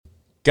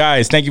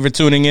Guys, thank you for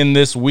tuning in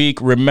this week.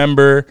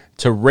 Remember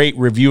to rate,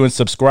 review, and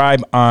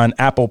subscribe on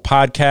Apple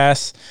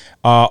Podcasts.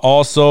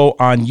 Also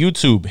on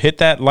YouTube, hit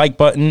that like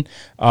button.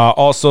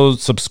 Also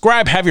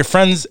subscribe. Have your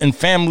friends and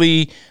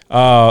family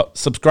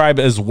subscribe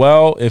as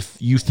well if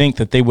you think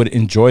that they would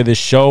enjoy this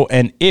show.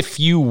 And if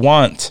you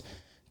want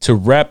to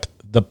rep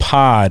the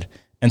pod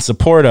and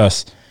support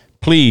us,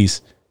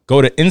 please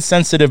go to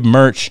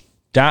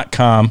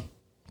insensitivemerch.com.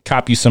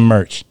 Cop you some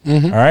merch.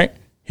 All right,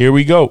 here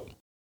we go.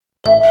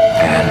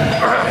 And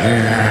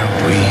here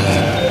we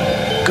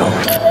go.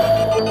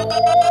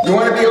 You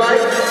want to be like?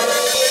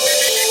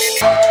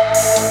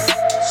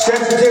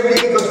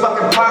 Sensitivity equals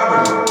fucking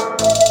poverty.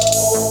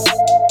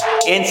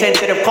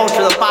 Insensitive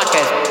Culture, the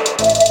podcast.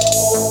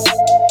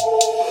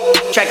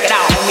 Check it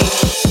out, homie.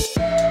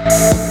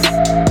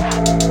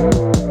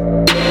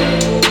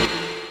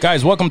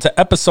 Guys, welcome to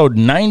episode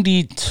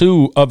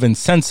 92 of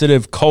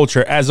Insensitive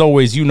Culture. As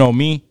always, you know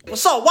me.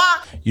 What's up,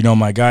 what? You know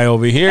my guy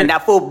over here. And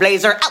that fool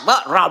Blazer,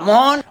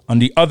 Ramon. On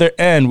the other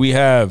end, we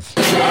have...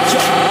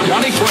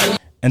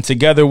 And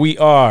together we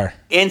are...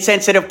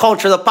 Insensitive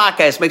Culture, the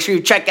podcast. Make sure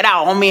you check it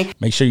out, homie.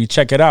 Make sure you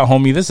check it out,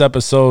 homie. This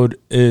episode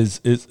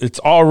it's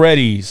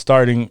already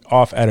starting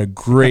off at a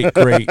great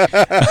way.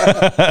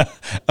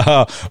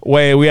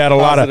 We had a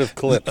lot of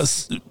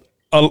clips.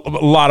 A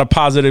lot of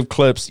positive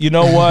clips. You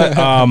know what?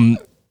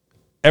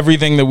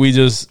 Everything that we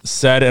just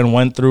said and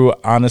went through,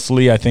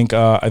 honestly, I think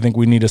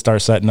we need to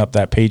start setting up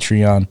that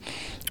Patreon.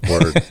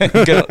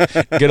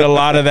 get a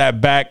lot of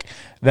that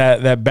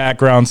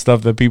background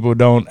stuff that people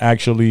don't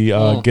actually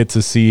get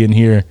to see and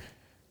hear.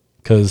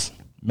 Because,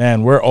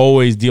 man, we're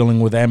always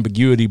dealing with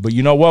ambiguity. But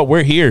you know what?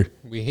 We're here.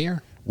 We're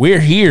here.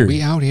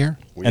 We out here.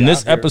 And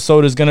this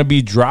episode is going to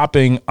be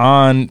dropping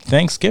on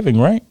Thanksgiving,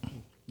 right?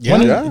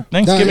 Yeah.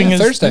 Thanksgiving is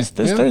Thursday.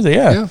 This Thursday,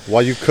 yeah.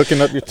 While you cooking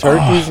up your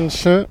turkeys and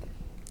shit,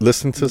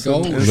 listen to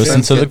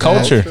the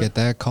culture. Get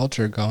that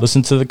culture going.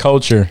 Listen to the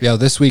culture. Yo,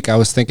 this week I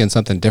was thinking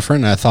something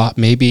different. And I thought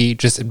maybe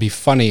just it'd be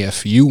funny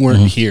if you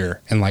weren't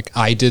here and like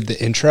I did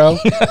the intro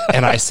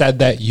and I said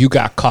that you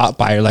got caught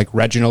by like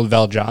Reginald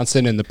Vell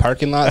Johnson in the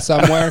parking lot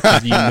somewhere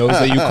because he knows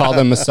that you called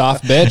him a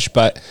soft bitch.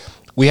 But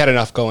we had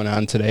enough going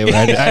on today.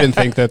 I didn't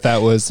think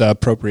that was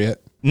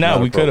appropriate. No,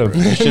 we could have.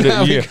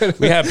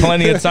 We had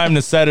plenty of time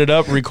to set it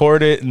up,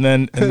 record it, and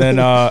then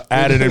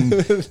add it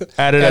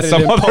at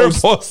some other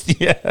post.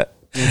 Yeah,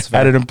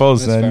 add it in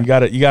post. Man, you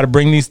got to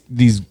bring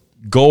these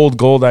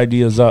gold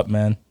ideas up,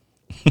 man.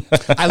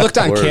 I looked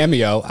on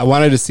Cameo. I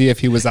wanted to see if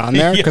he was on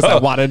there because I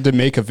wanted to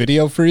make a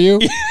video for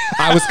you.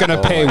 I was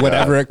gonna pay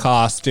whatever it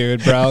costs,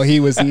 dude, bro. He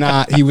was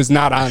not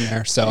on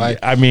there, so I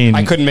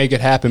couldn't make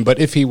it happen. But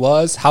if he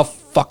was, how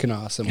fucking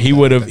awesome! He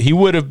would have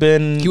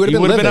been heated. He would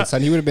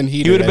have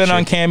been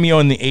on Cameo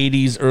in the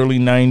 80s, early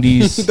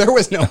 90s. There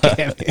was no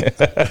Cameo.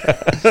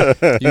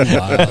 You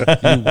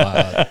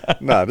wild.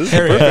 Nah, this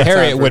is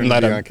Harriet wouldn't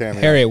let him.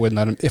 Harriet wouldn't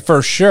let him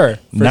for sure.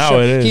 It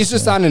is. He's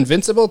just on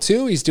Invincible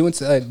too. He's doing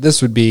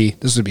this would be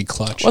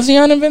clutch. Was he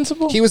on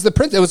Invincible? He was the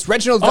prince. It was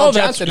Reginald Vell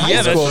Johnson.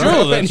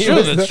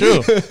 That's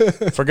true.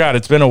 Forgot.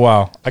 It's been a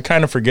while. I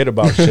kind of forget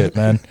about shit,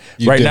 man.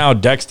 Now,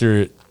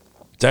 Dexter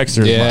is my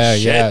shit.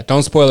 Yeah.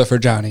 Don't spoil it for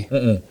Johnny.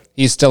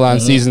 He's still on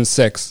season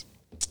 6.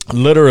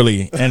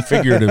 Literally and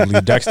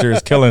figuratively, Dexter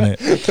is killing it.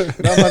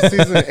 Now I'm on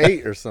season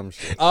 8 or some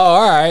shit. Oh,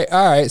 all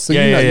right. So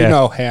you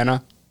know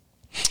Hannah.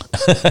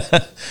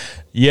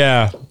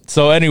 Yeah.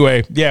 So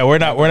anyway, we're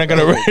not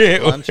gonna.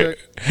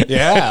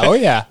 Yeah. Oh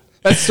yeah.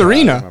 That's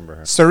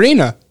Serena.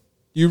 Serena.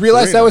 You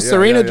realize that was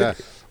Serena? Yeah.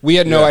 We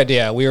had no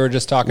idea. We were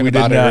just talking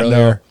about it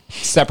earlier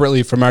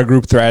separately from our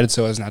group thread,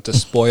 so as not to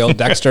spoil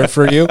Dexter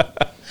for you.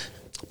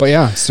 But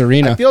yeah,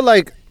 Serena. I feel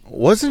like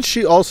wasn't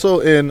she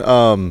also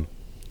in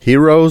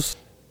Heroes?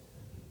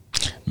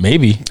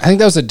 Maybe. I think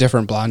that was a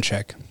different blonde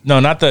chick. No,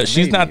 not the.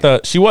 She's not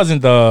the. She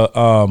wasn't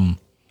the.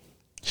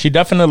 She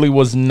definitely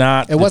was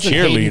not. It wasn't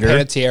cheerleader.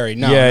 Hayden Panettiere.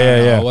 No,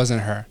 it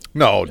wasn't her.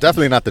 No,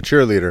 definitely not the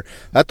cheerleader.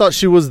 I thought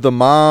she was the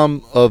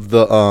mom of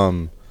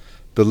the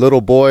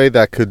little boy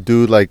that could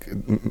do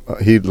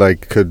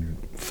could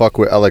fuck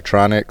with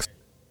electronics.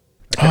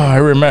 I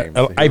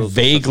remember. I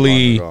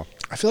vaguely.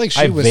 I feel like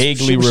she was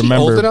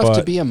remember, old enough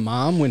to be a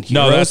mom when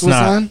Heroes was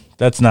on.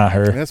 That's not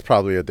her. That's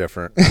probably a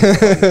different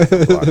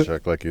blonde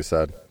chick, like you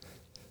said.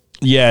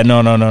 Yeah,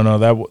 no.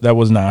 That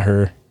was not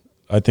her.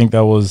 I think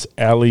that was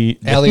Allie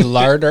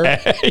Larder.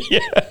 Yeah,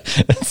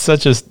 that's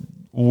such a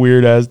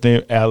weird ass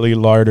name, Allie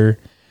Larder.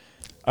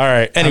 All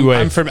right. Anyway,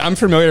 I'm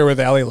familiar with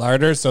Allie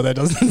Larder, so that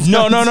doesn't.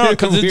 No,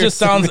 because it just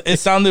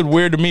sounded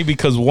weird to me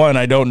because one,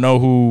 I don't know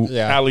who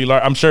Allie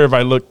Larder. I'm sure if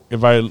I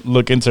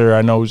look into her,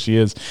 I know who she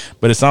is,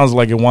 but it sounds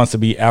like it wants to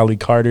be Allie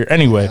Carter.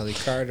 Anyway, Allie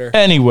Carter.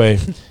 Anyway.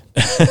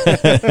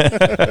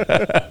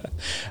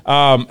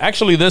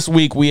 Actually, this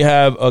week we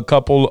have a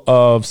couple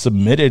of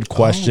submitted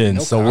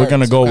questions, so we're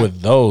gonna go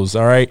with those.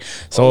 All right.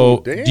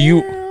 So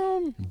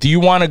do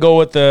you want to go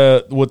with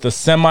the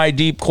semi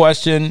deep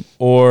question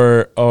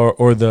or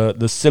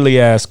the silly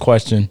ass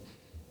question?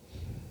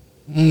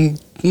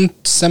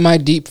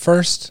 Semi-deep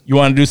first. You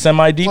want to do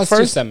semi-deep Let's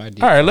first? do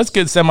semi-deep All right, first. let's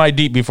get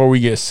semi-deep before we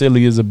get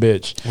silly as a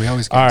bitch. We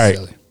always get All right.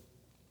 silly.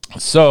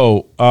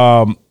 So,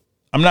 I'm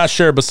not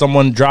sure, but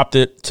someone dropped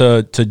it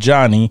to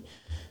Johnny.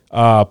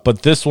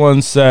 But this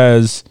one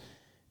says,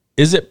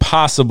 is it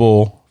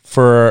possible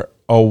for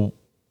a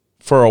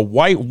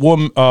white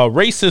woman,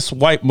 racist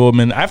white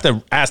woman? I have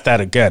to ask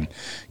that again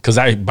because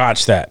I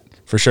botched that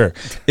for sure.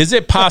 Is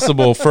it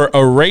possible for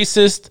a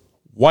racist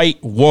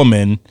white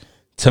woman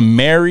to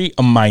marry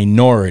a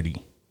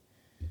minority?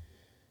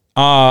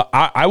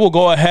 I will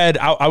go ahead.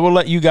 I will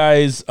let you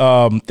guys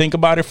think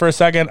about it for a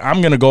second.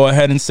 I'm going to go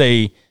ahead and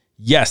say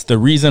yes. The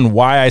reason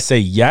why I say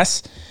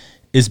yes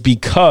is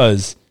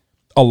because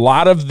a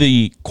lot of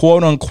the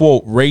quote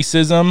unquote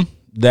racism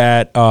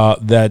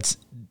that's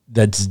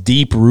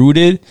deep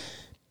rooted,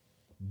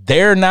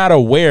 they're not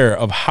aware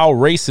of how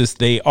racist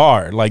they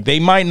are. Like, they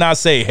might not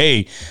say,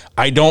 hey,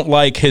 I don't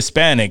like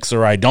Hispanics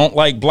or I don't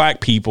like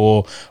black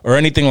people or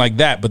anything like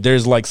that. But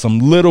there's like some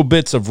little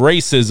bits of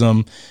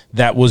racism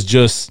that was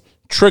just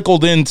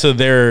trickled into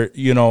their,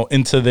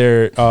 into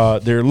their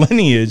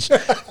lineage.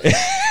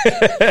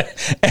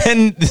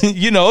 And,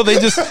 they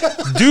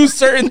just do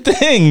certain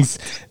things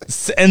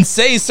and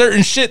say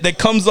certain shit that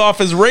comes off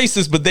as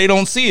racist, but they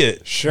don't see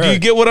it. Sure. Do you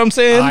get what I'm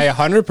saying? I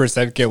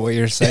 100% get what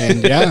you're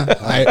saying. Yeah.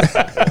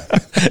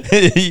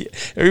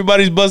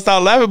 Everybody's bust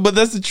out laughing, but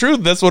that's the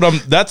truth.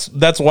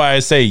 That's why I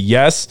say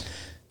yes.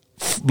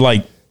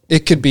 Like,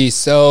 it could be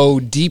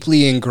so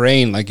deeply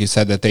ingrained, like you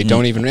said, that they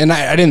don't even. And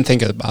I didn't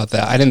think about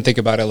that. I didn't think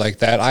about it like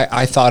that.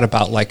 I thought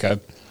about like I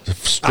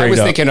was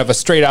thinking of a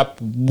straight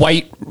up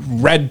white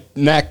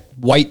redneck,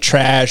 white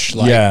trash,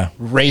 like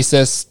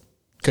racist.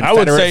 I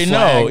would say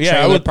flag, no.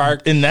 Yeah, I would.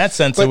 Park. In that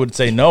sense, I would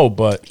say no.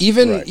 But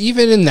even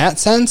in that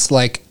sense,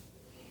 like,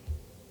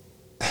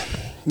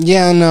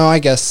 yeah, no, I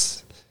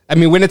guess. I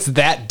mean, when it's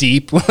that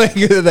deep, like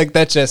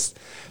that just.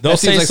 They'll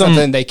say like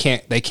something they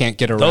can't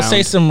get around. They'll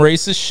say some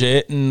racist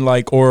shit and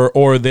like,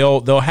 or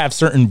they'll have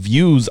certain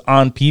views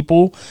on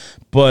people,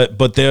 but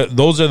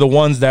those are the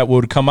ones that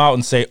would come out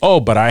and say, oh,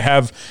 but I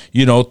have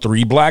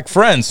 3 black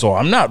friends, so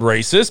I'm not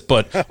racist,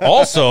 but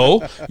also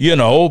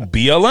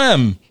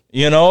BLM,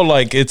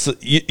 like it's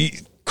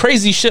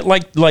crazy shit,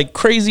 like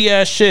crazy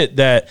ass shit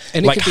that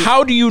like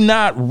how do you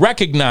not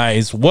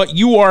recognize what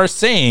you are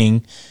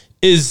saying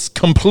is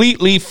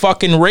completely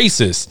fucking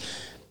racist?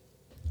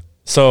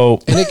 So,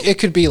 and it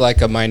could be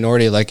like a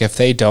minority, like if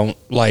they don't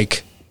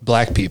like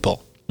black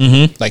people,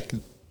 like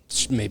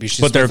maybe she's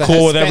but they're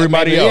cool with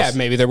everybody else. Yeah,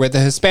 maybe they're with a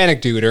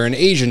Hispanic dude or an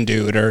Asian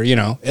dude, or I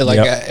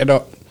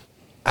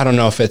don't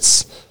know if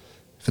it's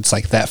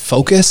like that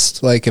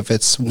focused, like if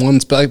it's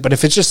one's but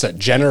if it's just a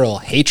general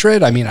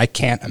hatred, I mean, I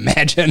can't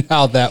imagine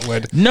how that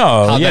would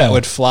that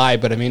would fly.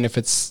 But I mean, if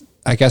it's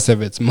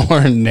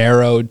more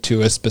narrowed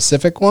to a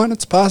specific one,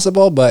 it's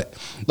possible. But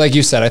like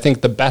you said, I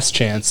think the best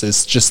chance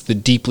is just the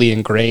deeply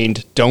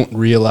ingrained, don't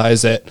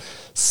realize it,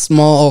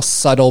 small,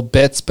 subtle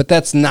bits. But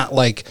that's not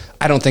like,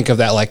 I don't think of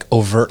that like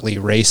overtly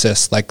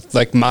racist,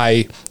 like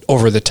my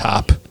over the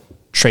top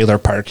trailer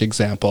park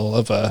example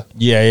of a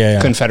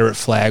Confederate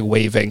flag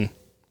waving.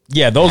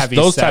 Yeah,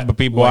 those type of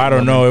people, I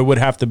don't know. It would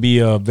have to be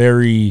a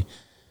very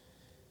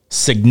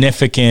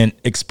significant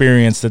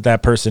experience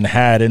that person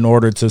had in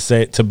order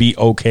to be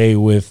okay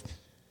with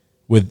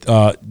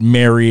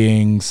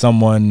marrying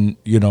someone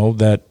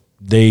that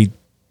they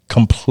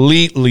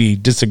completely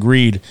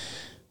disagreed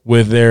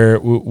with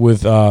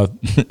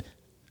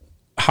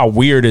how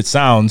weird it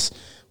sounds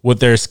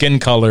with their skin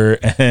color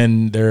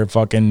and their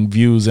fucking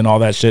views and all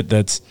that shit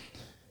that's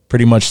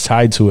pretty much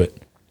tied to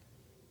it.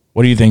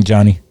 What do you think,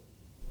 Johnny?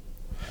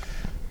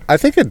 I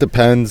think it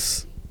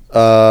depends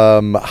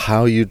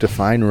how you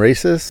define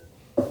racist.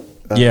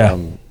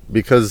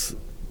 Because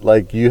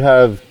like you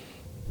have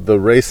the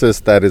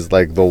racist that is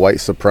like the white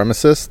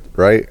supremacist,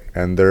 right?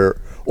 And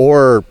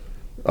or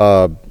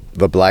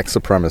the black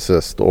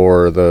supremacist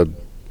or the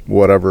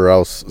whatever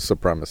else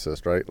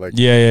supremacist, right? Like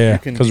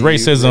because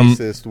racism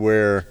racist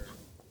where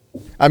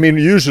I mean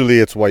usually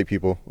it's white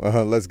people.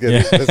 Let's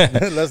get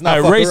it. Let's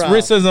not fuck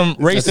around.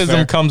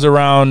 Racism comes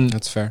around.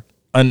 That's fair.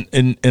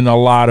 In a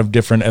lot of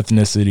different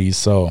ethnicities,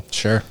 so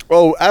sure.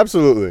 Oh,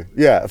 absolutely,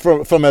 yeah.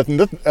 From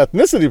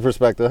ethnicity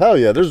perspective, hell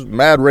yeah. There's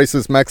mad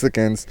racist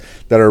Mexicans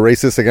that are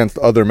racist against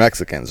other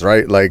Mexicans,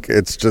 right? Like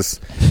it's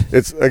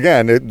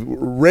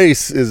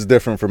race is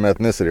different from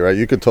ethnicity, right?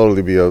 You could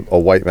totally be a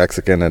white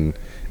Mexican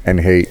and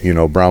hate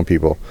brown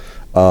people.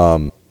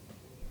 So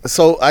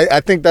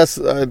I think that's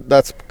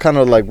kind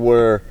of like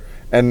where.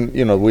 And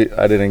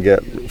I didn't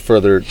get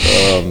further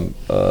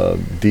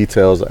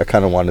details. I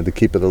kind of wanted to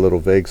keep it a little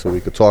vague so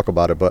we could talk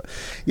about it. But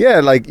yeah,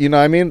 like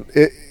I mean,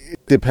 it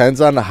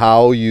depends on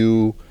how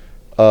you.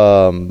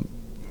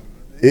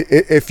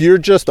 If you're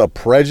just a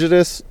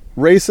prejudice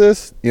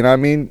racist, what I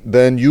mean,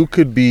 then you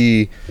could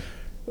be,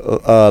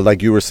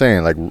 like you were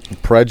saying,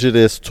 like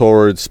prejudice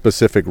towards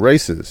specific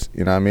races.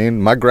 You know what I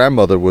mean? My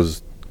grandmother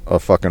was a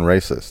fucking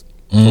racist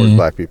towards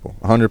black people,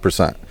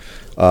 100%.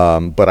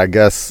 But I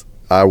guess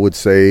I would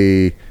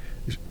say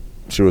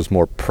she was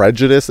more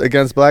prejudiced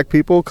against black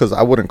people, because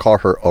I wouldn't call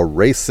her a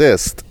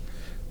racist,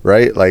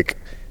 right? Like,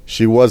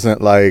 she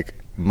wasn't like,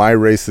 my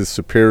race is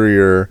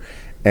superior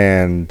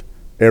and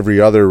every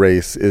other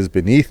race is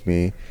beneath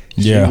me.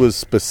 Yeah. She was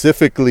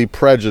specifically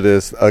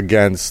prejudiced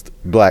against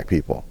black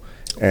people.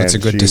 And That's a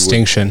good she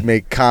distinction. would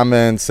make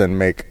comments and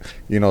make,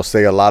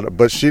 say a lot of,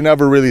 but she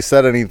never really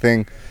said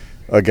anything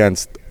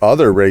against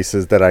other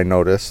races that I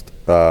noticed.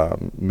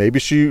 Maybe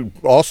she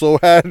also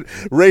had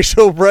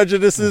racial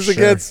prejudices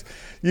against,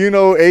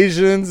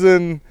 Asians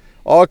and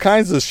all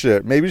kinds of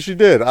shit. Maybe she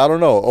did. I don't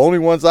know. Only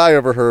ones I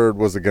ever heard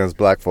was against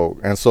black folk.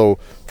 And so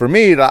for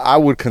me, I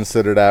would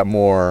consider that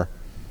more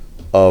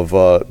of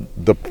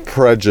the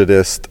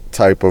prejudiced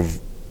type of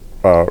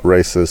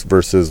racist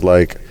versus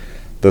like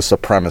the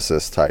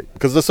supremacist type.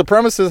 Because the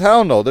supremacist,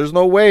 hell no, there's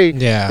no way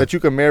that you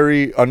can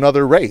marry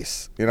another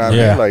race. You know what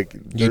I mean? Like,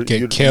 you'd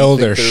get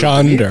killed or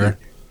shunned or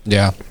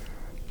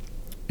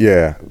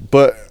yeah,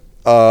 but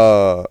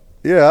I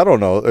don't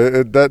know.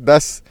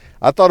 That's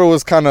I thought it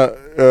was kind of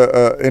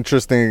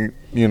interesting,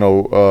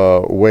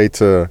 way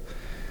to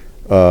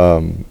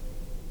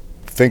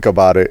think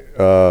about it,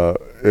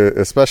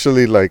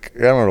 especially like,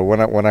 I don't know,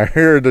 when I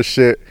heard the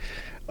shit,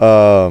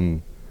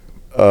 when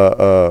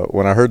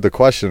I heard the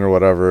question or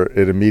whatever,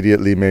 it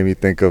immediately made me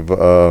think of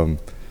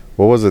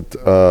what was it,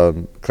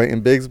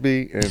 Clayton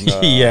Bigsby and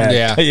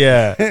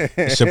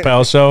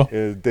Chappelle Show,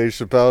 Dave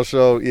Chappelle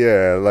Show,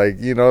 like,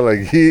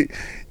 like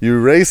you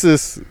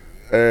racist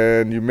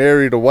and you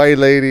married a white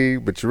lady,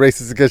 but you're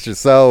racist against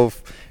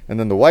yourself. And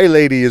then the white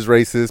lady is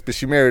racist, but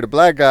she married a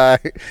black guy.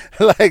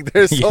 Like,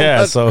 there's so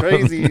much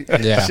crazy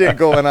shit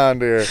going on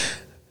there.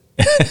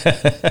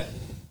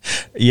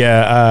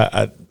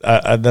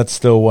 That's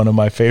still one of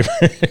my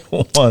favorite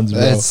ones,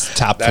 bro. That's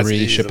top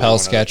 3 Chappelle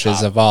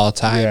sketches of all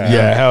time.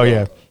 Yeah, hell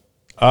yeah.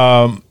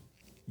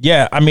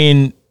 I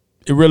mean,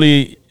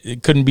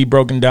 it couldn't be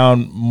broken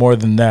down more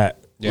than that.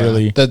 Yeah.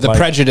 Really, the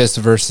prejudice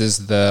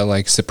versus the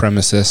like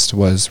supremacist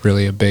was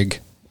really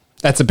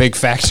that's a big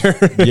factor.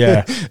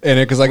 Yeah. And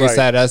because like I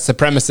said, as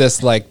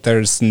supremacists, like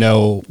there's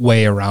no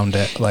way around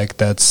it. Like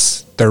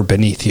they're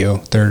beneath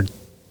you. They're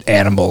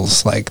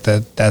animals. Like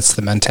that's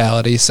the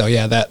mentality. So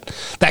yeah,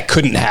 that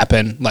couldn't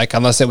happen. Like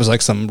unless it was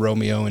like some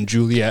Romeo and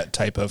Juliet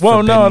type of.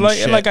 Well, no,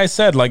 shit. like I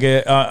said, like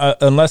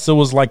unless it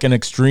was like an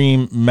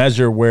extreme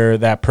measure where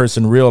that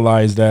person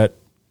realized that,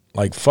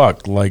 like,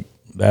 fuck, like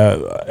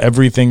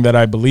everything that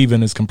I believe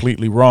in is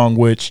completely wrong.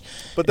 Which,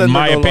 but then in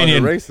my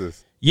opinion,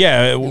 racist.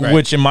 Yeah,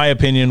 which in my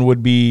opinion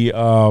would be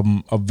a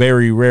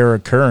very rare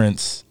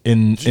occurrence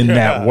in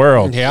that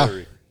world. Yeah,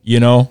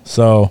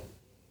 so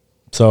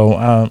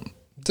I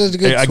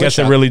guess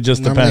it really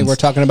just depends. We're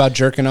talking about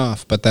jerking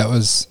off, but that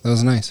was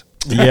nice.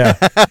 Yeah,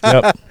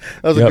 yep.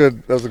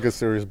 That was a good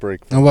serious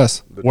break. It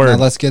was. Word. Now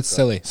let's get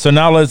silly. So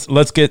now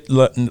let's get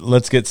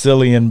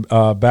silly and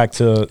back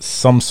to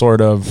some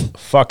sort of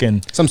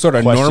fucking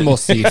question.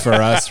 Normalcy for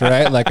us,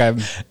 right? Like I'm.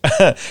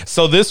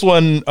 So this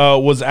one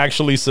was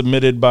actually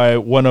submitted by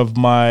one of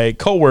my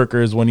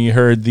coworkers when he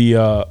heard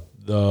the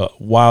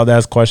wild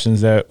ass questions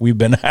that we've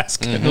been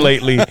asking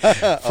lately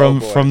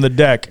from the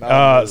deck.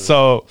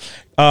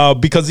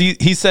 Because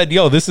he said,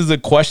 "Yo, this is a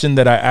question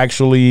that I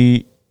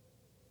actually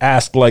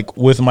ask like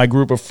with my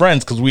group of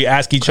friends, because we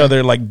ask each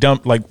other like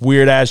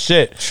weird ass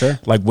shit. Sure.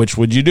 Like, which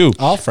would you do?"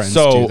 All friends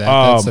do that.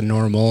 That's a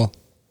normal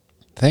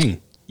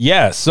thing.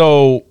 Yeah.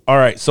 So, all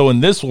right. So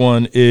in this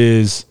one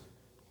is,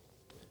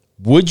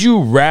 would you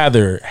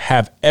rather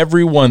have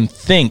everyone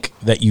think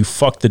that you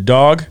fucked a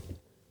dog,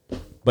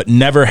 but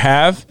never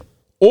have?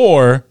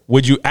 Or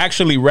would you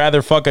actually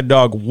rather fuck a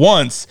dog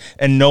once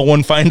and no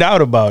one find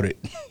out about it?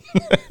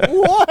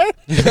 What?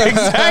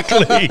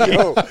 Exactly.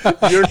 Yo,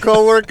 your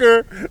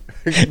coworker,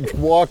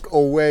 walk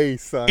away,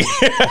 son.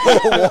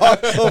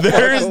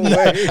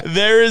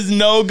 There is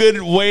no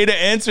good way to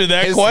answer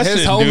that question.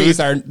 His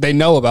homies they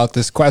know about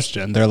this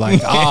question. They're like,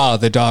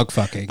 the dog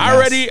fucking. I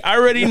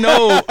already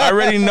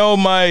know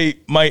my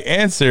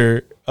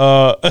answer.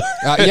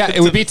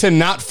 It would be to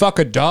not fuck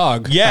a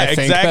dog. Yeah, I think.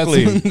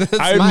 exactly. That's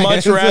I'd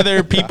much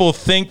rather people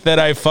think that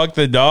I fucked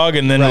the dog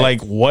and then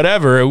like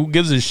whatever. Who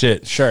gives a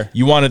shit? Sure.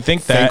 You want to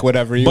think that? Think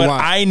whatever you want.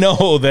 want. But I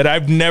know that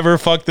I've never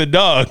fucked a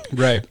dog.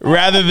 Right.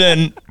 Rather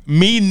than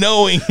me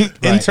knowing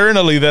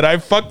internally that I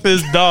fucked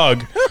this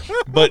dog,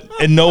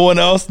 and no one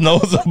else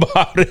knows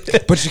about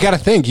it. But you got to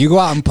think. You go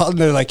out and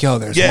they're like, yo,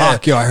 there's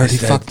Locke. Yo, I heard he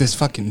fucked this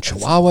fucking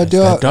Chihuahua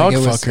dog. Dog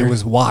like, fucker. It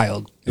was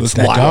wild. It was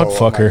that wild. dog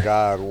Oh fucker. my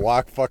God,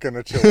 walk fucking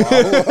a Chihuahua.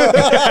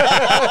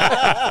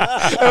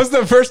 That was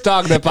the first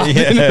dog that popped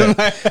into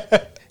my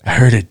head. I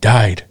heard it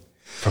died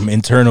from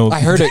internal. I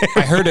heard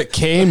it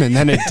came and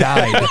then it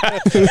died.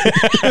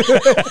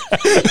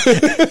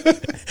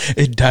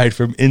 It died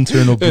from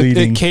internal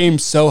bleeding. It came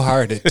so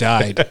hard it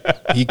died.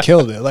 He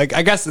killed it. Like,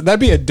 I guess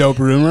that'd be a dope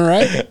rumor,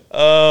 right?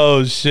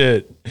 Oh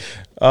shit.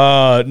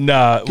 Nah.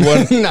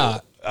 Nah.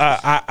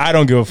 I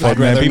don't give a fuck, I'd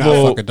man. rather not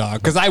People fuck a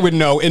dog because I would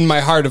know in my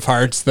heart of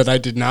hearts that I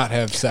did not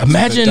have sex. with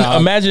a dog.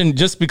 imagine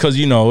just because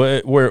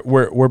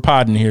we're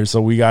podding here,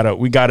 so we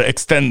gotta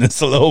extend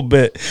this a little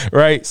bit,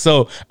 right?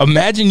 So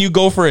imagine you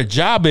go for a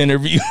job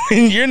interview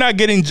and you're not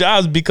getting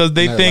jobs because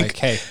they They're think, like,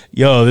 hey.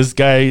 yo, this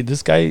guy,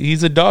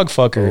 he's a dog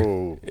fucker.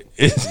 Oh.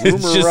 It's Rumor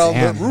just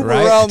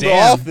around, the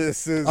Damn.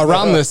 office is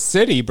around the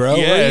city, bro.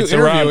 yeah, Where are you it's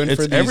around, interviewing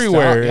for it's these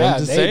everywhere. dogs? Yeah, I'm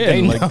just they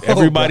saying, know, like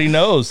everybody but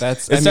knows. I It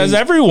says mean,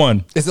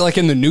 everyone. Is it like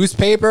in the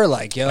newspaper?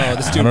 Like, yo,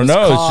 this dude I don't was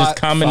know. It's caught just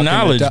common fucking a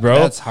knowledge, dog. bro.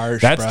 That's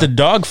harsh. That's bro. the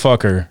dog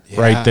fucker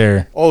Yeah. right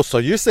there. Oh, so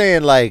you're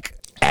saying like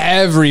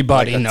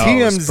Everybody a knows.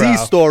 TMZ bro.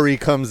 story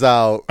comes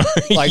out.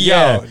 Like,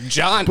 Yeah. yo,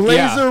 John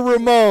Blazer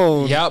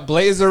Ramon, Yeah,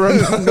 Blazer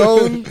Ramon.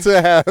 known to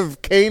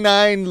have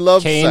canine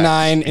love sex.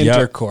 Canine Yep.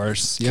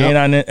 intercourse. Yep.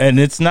 Canine, and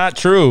it's not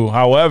true.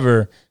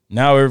 However,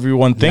 now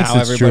everyone thinks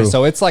Now it's everybody. true.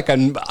 So it's like I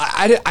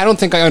don't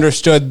think I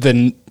understood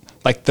the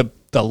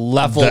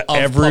level The of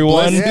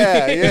everyone?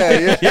 publicity.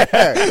 Yeah.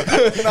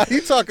 Now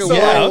you talking yeah,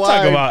 I'll talk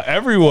worldwide about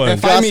everyone.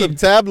 If I gossip mean-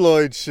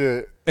 tabloid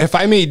shit. If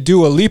I meet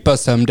Dua Lipa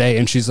someday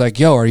and she's like,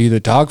 "Yo, are you the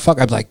dog fuck?"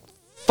 I'm like,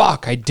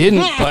 "Fuck, I didn't,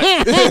 but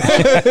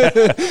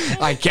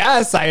I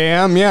guess I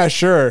am. Yeah,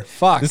 sure.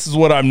 Fuck." This is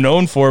what I'm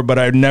known for, but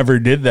I never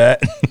did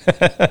that.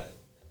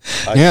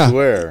 I Yeah.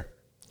 swear.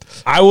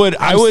 I would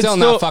still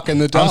not fucking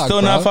the dog. I'm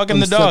still bro. not fucking I'm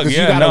the still- dog. 'cause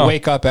Yeah, you gotta no.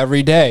 wake up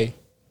every day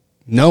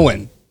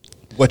knowing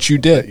what you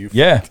did.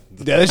 Yeah,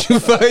 That you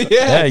fuck,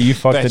 Yeah, you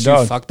fucked that the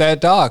dog. You fucked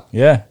that dog.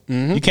 yeah.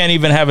 Mm-hmm. You can't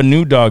even have a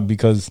new dog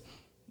because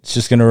it's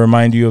just gonna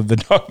remind you of the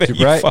dog that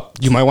you Right.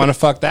 fucked. You might want to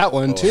fuck that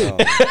one too.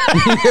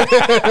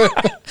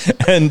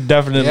 And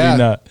definitely Yeah.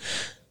 not.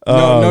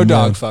 No man.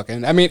 dog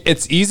fucking. I mean,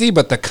 it's easy,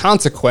 but the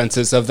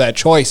consequences of that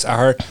choice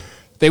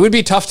they would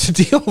be tough to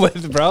deal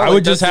with, bro. I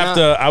would just have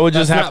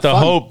to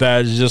hope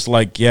that it's just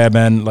like, yeah,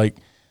 man, like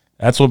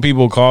that's what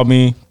people call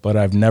me, but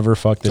I've never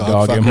fucked a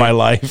Dog dog in fucker. my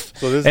life.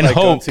 So this is and like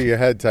gun hope. to your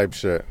head type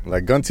shit.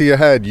 Like gun to your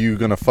head, you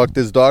gonna fuck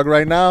this dog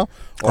right now?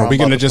 Or are we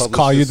I'm about gonna to just publish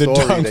call you this the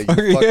story dog that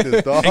fucker? you fucked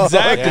this dog?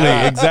 Exactly,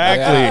 Yeah.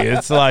 exactly.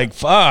 It's like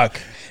fuck.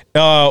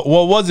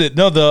 What was it?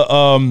 No,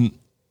 the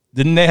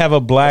didn't they have a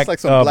It's like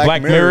some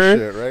Black Mirror?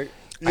 shit, right?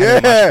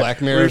 haven't watched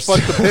Black Mirror where you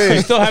fucked the You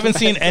pig. still haven't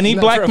seen any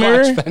Never Black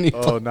Mirror? watched any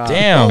Oh nah.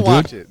 Damn, don't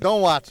watch dude. it.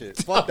 Don't watch it.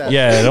 Fuck that.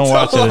 Yeah, don't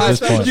watch it at this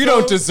watch point. You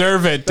don't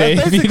deserve it, That's Dave.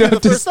 You basically the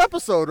don't first des-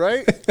 episode,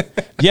 right?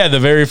 Yeah, the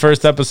very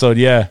first episode.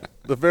 Yeah,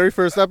 The very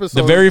first episode.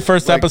 The very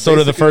first episode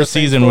of the basically first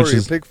same season, which story,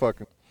 is- pig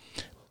fucking.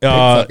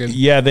 fucking-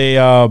 yeah. They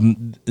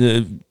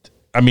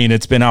I mean,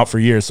 it's been out for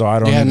years, so I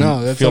don't Yeah, even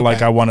no, that's feel okay.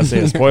 like I want to say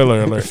a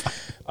spoiler alert.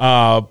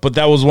 But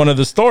that was one of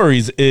the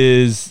stories.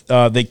 Is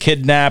they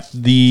kidnapped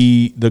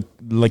the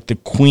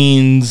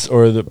queens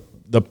or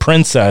the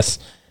princess?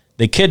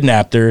 They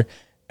kidnapped her,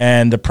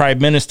 and the prime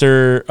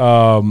minister.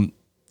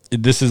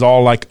 This is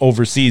all like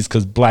overseas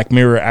because Black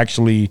Mirror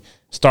actually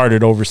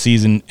started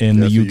overseas in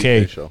That's the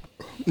a UK. show.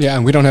 Yeah,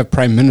 and we don't have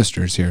prime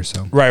ministers here,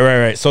 so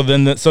Right. So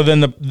then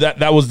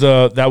that was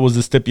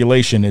the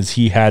stipulation is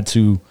he had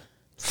to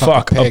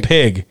fuck a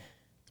pig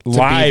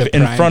live the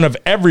in prime- front of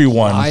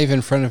everyone live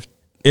in front of.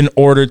 in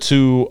order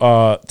to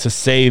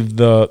save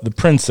the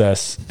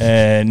princess,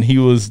 and he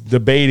was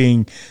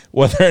debating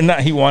whether or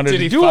not he wanted Did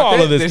to he do fuck all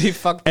it? of this. Did he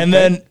fuck the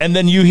and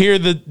then you hear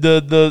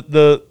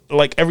the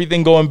like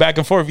everything going back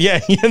and forth. Yeah,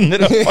 he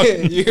ended up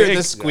fucking You hear the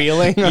pig.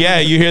 squealing? Yeah,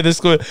 you hear the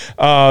squeal.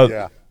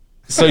 Yeah.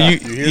 So You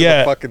hear yeah,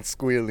 the fucking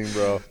squealing,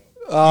 bro.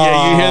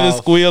 yeah, you hear the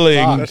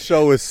squealing. That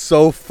show is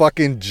so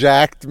fucking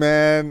jacked,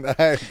 man.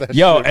 That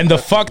Yo, shit and the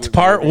messes fucked with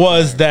part me.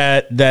 was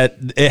that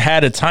it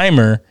had a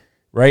timer,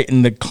 right?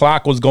 And the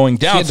clock was going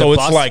down. had So to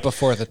it's bust like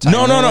before the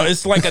No, timer.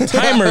 it's like a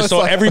timer. It's So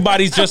like-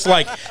 everybody's just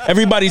like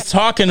everybody's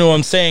talking to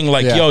him, saying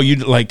like, Yeah. "Yo, you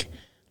like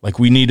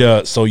we need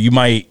a." So you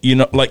might,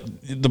 like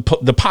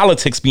the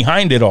politics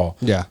behind it all.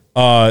 Yeah.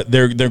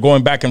 They're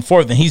going back and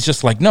forth, and he's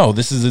just like, "No,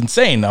 this is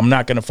insane. I'm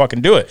not gonna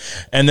fucking do it."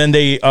 And then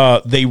they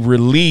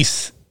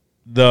release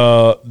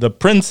the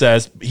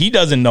princess. He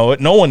doesn't know it.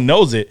 No one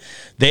knows it.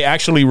 They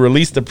actually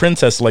released the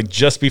princess like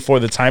just before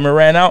the timer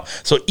ran out.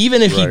 So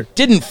even if he Right.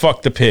 didn't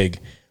fuck the pig,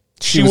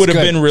 she was would have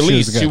good. been She was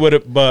released. She good. would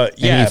have, but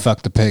yeah, And he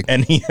fucked the pig.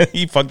 and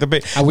he fucked the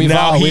pig. We've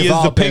Now all, he we've is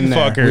all the pig been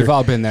there. fucker. We've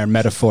all been there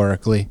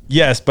metaphorically.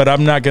 Yes, but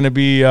I'm not gonna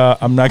be.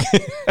 I'm not.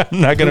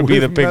 I'm not gonna be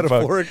the pig fucker.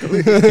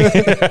 Metaphorically.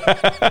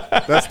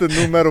 That's the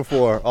new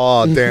metaphor.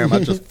 Oh damn!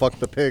 I just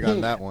fucked the pig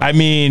on that one. I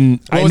mean,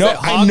 I What was know. it?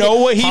 I know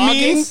what he Hogging?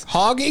 means.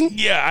 Hogging?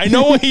 Yeah, I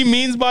know what he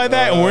means by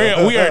that,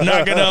 and we are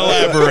not gonna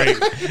elaborate.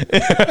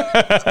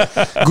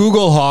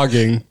 Google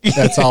hogging.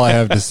 That's all I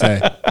have to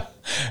say.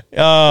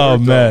 Oh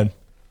man,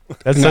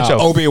 that's No, such a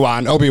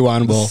Obi-Wan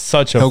will.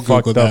 such a he'll Google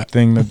fucked up that.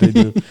 thing that they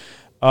do.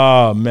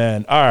 Oh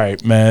man. All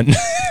right, man.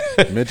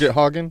 Midget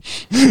hogging.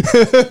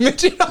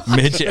 Midget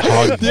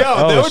hog. Yo,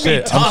 Oh, that would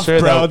shit. be I'm tough, sure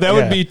bro. That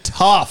would yeah. be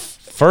tough.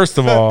 First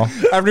of all,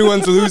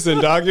 Everyone's losing,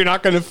 dog. You're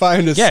not going to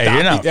find a yeah, stop.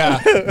 you're not. Yeah.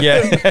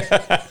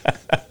 Yeah.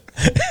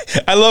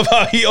 I love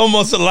how he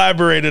almost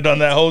elaborated on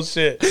that whole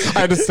shit.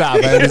 I had to stop.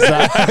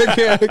 I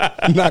can't,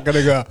 I'm not going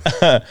to go.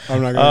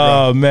 I'm not going to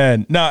Oh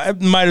man, no, I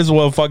might as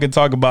well fucking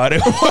talk about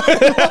it.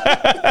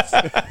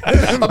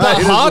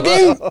 About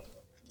hogging?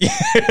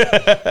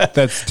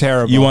 That's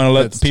terrible. You want to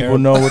let the people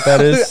know what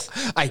that is?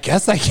 I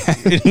guess I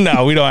can.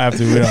 No, we don't have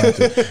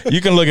to.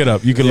 You can look it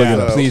up. You can look it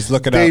up. Please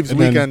look it Dave's up.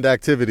 and then weekend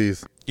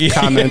activities.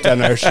 comment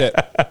on our shit.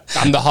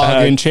 I'm the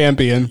hogging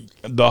champion.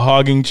 The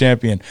hogging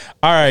champion.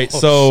 All right,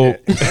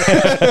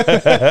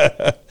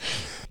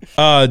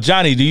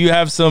 Johnny, do you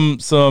have some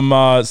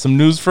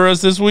news for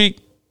us this week?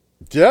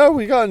 Yeah,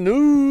 we got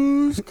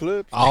news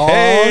clips. Oh,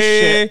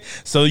 Hey,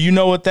 shit. so you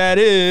know what that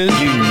is.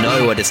 You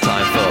know what it's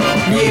time for.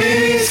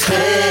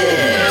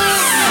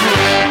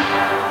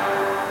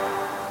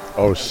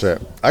 Oh shit!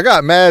 I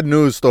got mad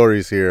news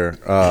stories here.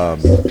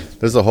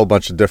 There's a whole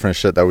bunch of different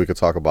shit that we could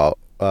talk about,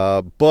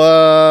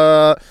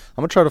 but I'm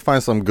gonna try to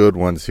find some good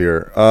ones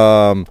here.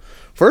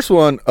 First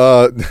one,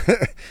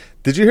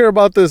 did you hear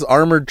about this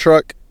armored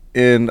truck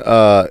in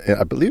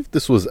I believe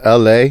this was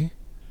L.A.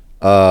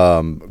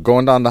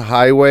 Going down the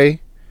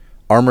highway?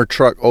 Armored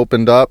truck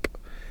opened up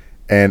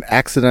and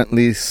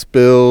accidentally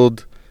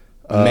spilled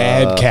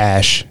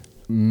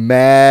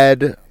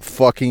mad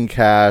fucking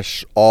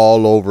cash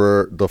all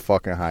over the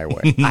fucking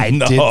highway.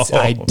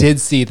 I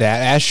did see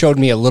that. Ash showed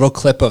me a little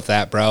clip of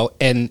that, bro.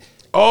 And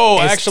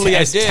Actually,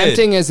 I as did.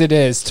 tempting as it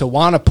is to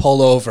want to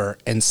pull over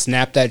and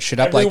snap that shit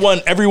up,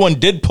 Everyone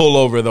did pull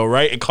over though,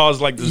 right? It caused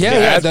like this.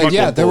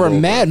 there were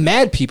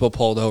mad people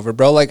pulled over,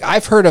 bro. Like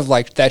I've heard of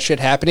like that shit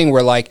happening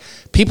where like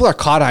people are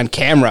caught on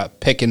camera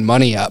picking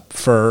money up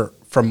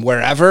from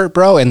wherever,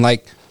 bro, and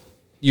like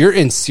you're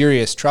in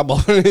serious trouble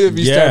if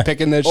you start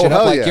picking this shit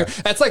up. Like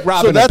that's like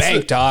robbing a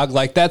bank, dog.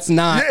 Like that's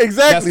not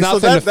exactly.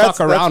 That's nothing to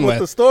fuck around with. What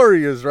the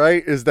story is,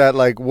 right? Is that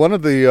like one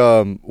of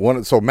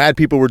the so mad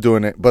people were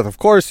doing it, but of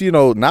course,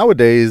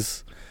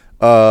 nowadays,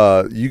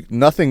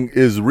 nothing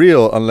is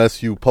real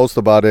unless you post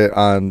about it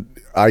on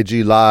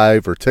IG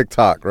Live or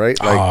TikTok, right?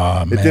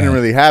 Like it didn't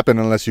really happen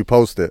unless you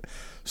post it.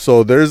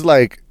 So there's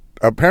like.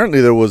 Apparently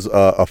there was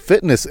a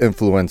fitness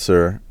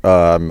influencer.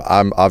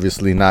 I'm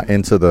obviously not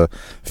into the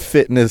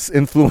fitness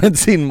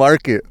influencing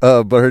market,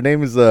 but her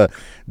name is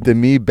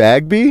Demi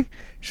Bagby.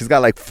 She's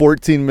got like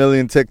 14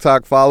 million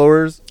TikTok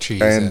followers.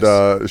 Jesus.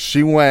 And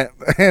she went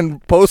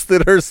and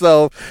posted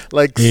herself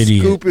like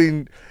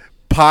scooping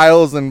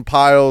piles and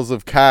piles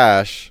of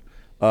cash.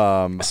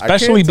 Especially I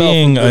can't tell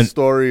being from the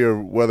story or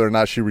whether or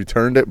not she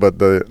returned it, but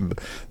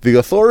the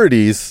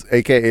authorities,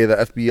 aka the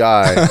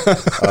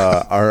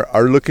FBI,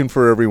 are looking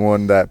for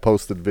everyone that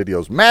posted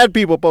videos. Mad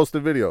people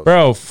posted videos,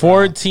 bro.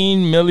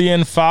 14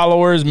 million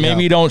followers.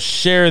 Maybe don't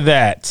share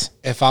that.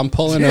 If I'm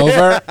pulling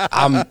over,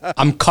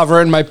 I'm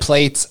covering my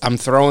plates. I'm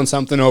throwing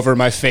something over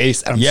my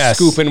face. And I'm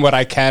scooping what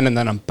I can, and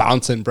then I'm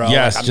bouncing, bro.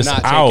 Yes, like, I'm just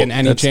not out. taking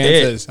any That's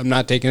chances. I'm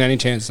not taking any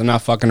chances. I'm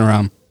not fucking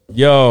around.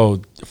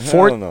 Yo, I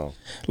don't know.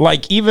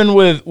 Like even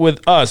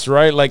with us,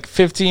 right? Like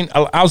 15,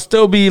 I'll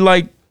still be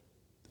worried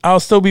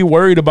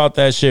about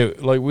that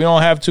shit. Like we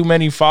don't have too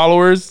many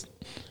followers,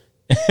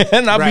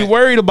 and I'll be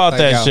worried about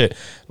that shit.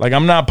 Like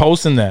I'm not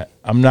posting that.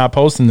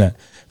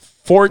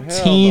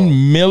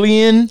 14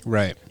 million,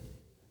 right?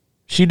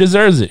 She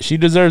deserves it. She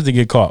deserves to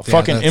get caught. Yeah,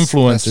 fucking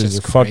influencers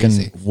are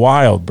crazy. fucking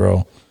wild,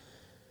 bro.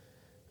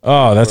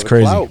 Oh, that's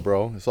crazy, clout,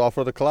 bro. It's all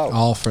for the clout.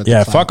 All for the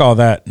yeah. clout. Fuck all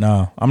that.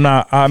 No, I'm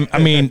not. I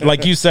mean,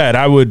 like you said,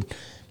 I would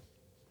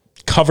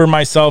cover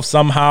myself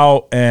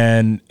somehow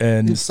and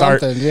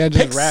start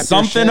pick wrap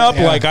something your shit, up.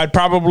 Like I'd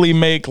probably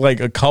make like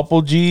a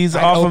couple G's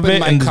I'd off of open it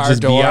my and car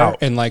just be door out.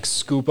 and like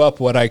scoop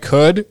up what I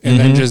could, and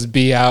then just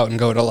be out and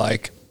go to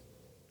like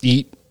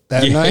eat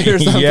that night or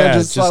something.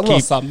 Just a little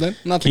something.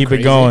 Nothing keep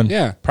crazy. it going.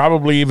 Yeah.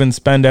 Probably even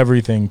spend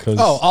everything because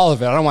all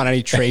of it. I don't want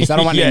any trays. I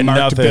don't want Yeah, any marked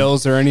nothing.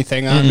 bills or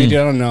anything on me. Dude.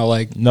 I don't know.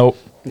 Like nope.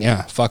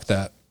 yeah, fuck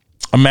that.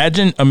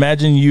 Imagine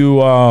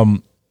you.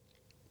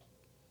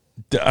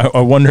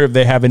 I wonder if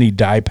they have any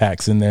dye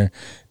packs in there.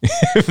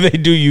 If they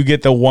do, you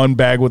get the one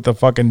bag with the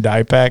fucking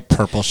dye pack.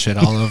 Purple shit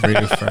all over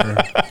you for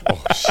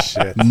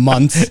Shit.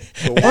 months.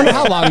 I wonder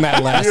how long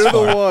that lasts You're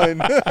for. the one.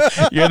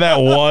 You're that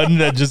one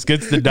that just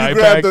gets the dye you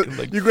pack. grab the,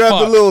 Like, you grab the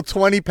fuck. little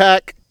 20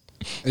 pack.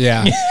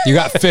 Yeah, you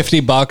got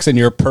 $50 and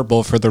you're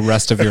purple for the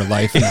rest of your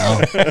life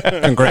now.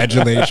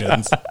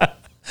 Congratulations.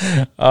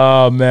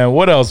 Oh man,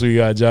 what else we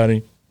got,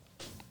 Johnny?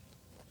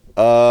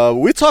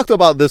 We talked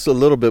about this a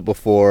little bit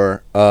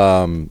before,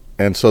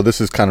 and so this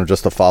is kind of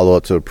just a follow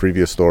up to a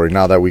previous story.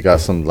 Now that we got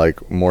some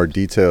like more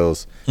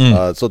details,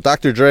 so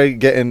Dr. Dre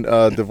getting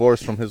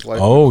divorced from his wife.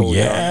 Oh Nicole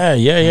Young.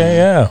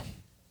 yeah.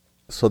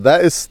 So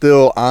that is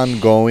still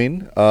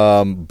ongoing,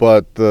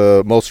 but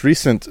the most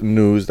recent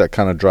news that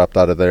kind of dropped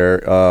out of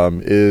there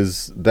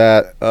is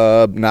that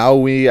now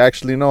we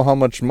actually know how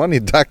much money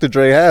Dr.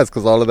 Dre has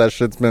because all of that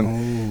shit's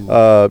been,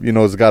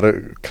 it's got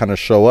to kind of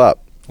show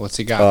up. What's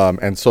he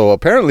got? And so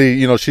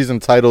apparently, she's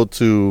entitled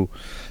to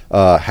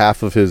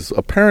half of his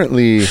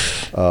apparently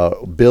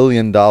 $1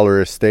 billion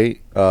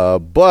estate,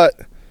 but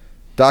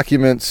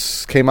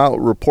documents came out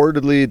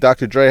reportedly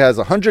Dr. Dre has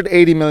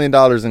 $180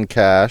 million in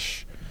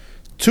cash,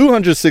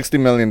 $260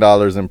 million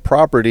in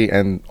property,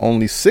 and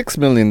only $6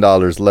 million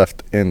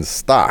left in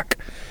stock.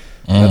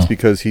 That's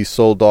because he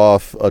sold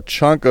off a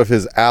chunk of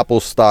his Apple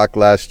stock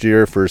last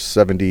year for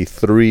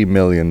 $73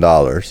 million.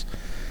 I'm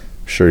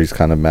sure he's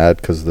kind of mad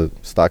because the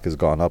stock has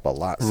gone up a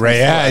lot. since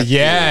last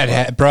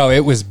year, but- bro,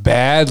 it was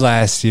bad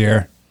last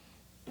year.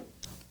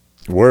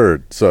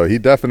 Word. So he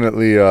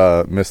definitely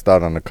missed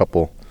out on a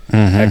couple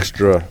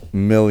extra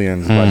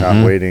millions by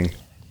not waiting.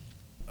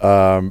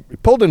 He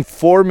pulled in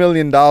 $4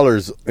 million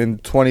in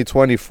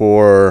 2020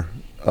 for,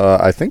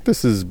 I think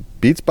this is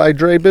Beats by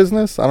Dre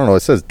business. I don't know.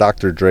 It says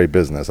Dr. Dre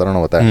business. I don't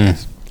know what that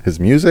means. His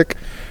music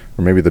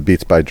or maybe the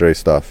Beats by Dre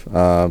stuff.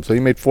 So he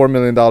made $4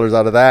 million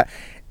out of that.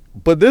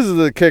 But this is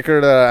the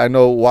kicker that I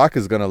know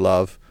Waka's going to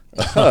love.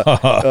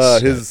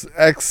 His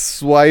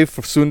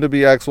ex-wife,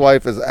 soon-to-be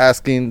ex-wife, is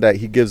asking that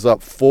he gives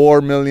up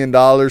 $4 million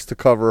to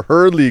cover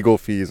her legal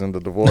fees in the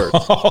divorce.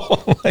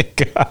 Oh my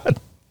God.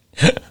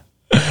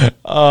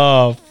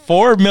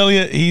 4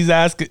 million. He's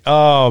asking.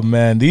 Oh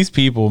man, these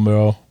people,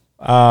 bro.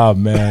 Oh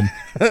man.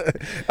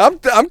 I'm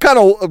kind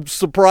of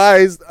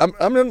surprised. I'm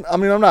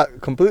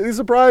not completely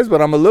surprised,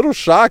 but I'm a little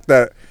shocked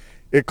that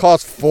it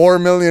costs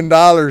 $4 million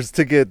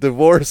to get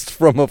divorced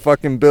from a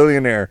fucking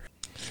billionaire.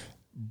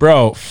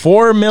 Bro,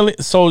 4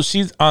 million. So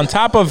she's on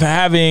top of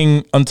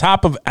asking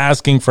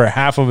for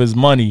half of his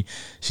money.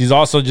 She's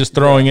also just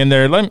throwing in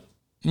there. Let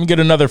me get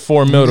another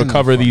 4 mil to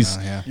cover these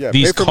Pay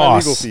for my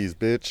legal fees,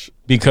 bitch.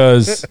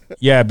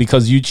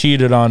 because you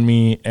cheated on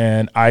me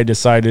and I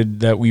decided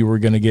that we were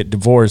gonna get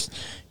divorced.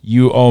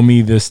 You owe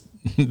me this.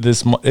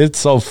 It's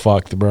so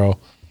fucked, bro.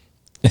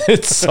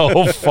 It's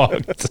so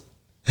fucked.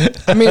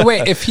 I mean,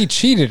 wait, if he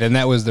cheated and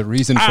that was the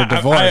reason for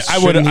divorce,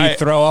 shouldn't he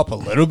throw up a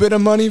little bit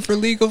of money for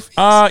legal fees?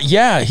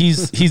 Yeah,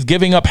 he's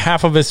giving up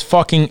half of his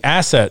fucking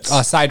assets.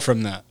 Aside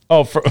from that.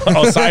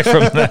 Aside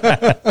from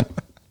that.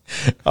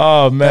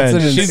 Oh man, That's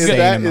an Is insane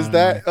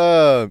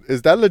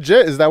that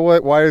legit? Is that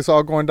why it's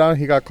all going down?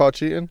 He got caught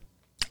cheating?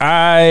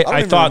 I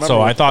even thought so. remember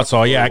I what thought the so.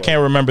 fuck Yeah, I it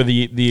can't remember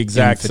the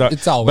exact stuff.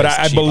 It's always but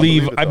I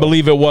cheating. I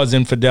believe it was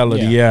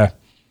infidelity. Yeah.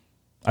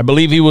 I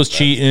believe he was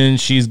cheating.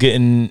 She's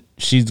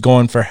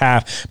going for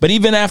half. But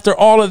even after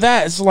all of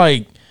that, it's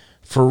like,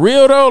 for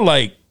real though,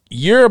 like,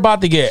 you're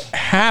about to get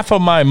half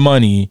of my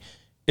money.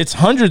 It's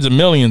hundreds of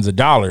millions of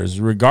dollars,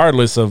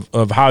 regardless of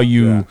how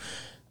you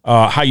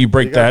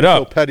break that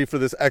up. So petty for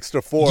this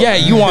extra $4. Yeah,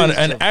 man. you want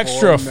an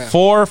extra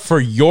 $4 for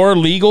your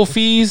legal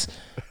fees?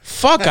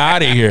 Fuck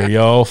out of here,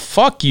 yo.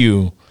 Fuck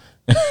you.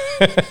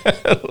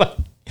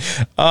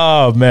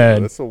 Oh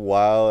man, That's a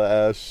wild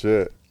ass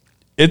shit.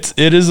 it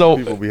is a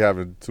People be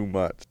having too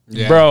much.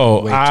 Yeah,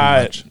 bro. way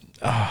too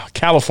much.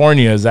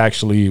 California is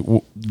actually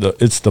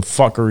it's the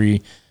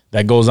fuckery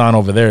that goes on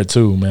over there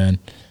too, man.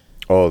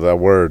 Oh, that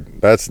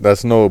word.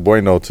 That's no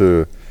bueno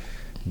to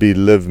be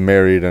live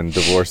married and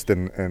divorced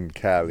in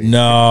Cali.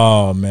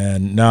 No,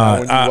 man, Not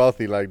when no. you're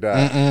wealthy like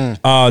that.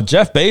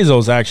 Jeff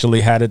Bezos actually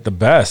had it the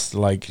best.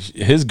 Like,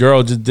 his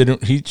girl just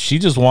didn't. She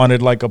just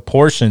wanted like a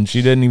portion.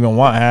 She didn't even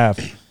want half.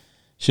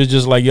 She was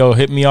just like, "Yo,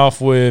 hit me off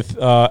with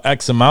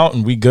X amount,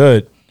 and we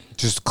good."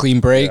 Just clean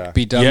break,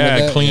 be done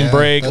with it. Clean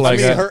break, that's like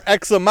I mean, her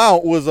X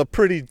amount was a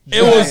pretty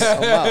amount.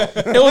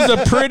 it was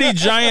a pretty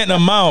giant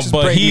amount, just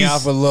but break me he's.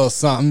 off a little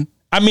something.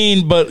 I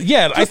mean, but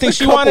yeah, I think a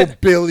she couple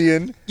wanted.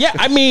 billion. Yeah,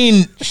 I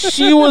mean,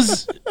 she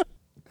was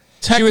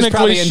technically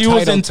probably she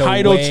was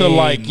entitled to way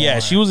like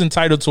more. she was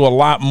entitled to a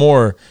lot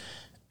more,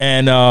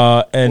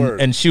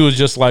 and she was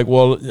just like,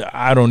 well,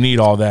 I don't need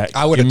all that.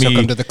 I would have Give took me-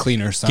 him to the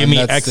cleaner, son. give me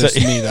That's exa- just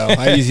me, though.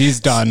 He's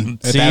done.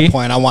 At See? that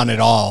point, I want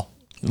it all.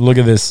 Look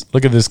at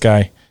this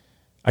guy.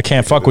 I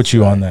can't fuck with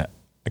you on that.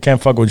 I can't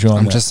fuck with you on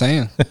I'm that. just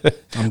saying.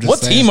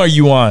 What team are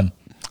you on?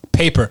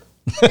 Paper.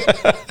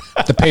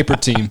 The paper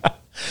team.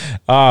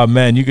 Ah,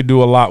 man, you could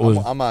do a lot with.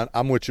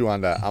 I'm with you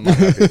on that. I'm on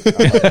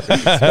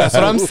that. That's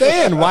what I'm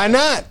saying. Why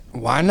not?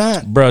 Why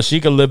not? Bro, she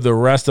could live the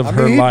rest of I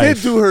her mean, he life.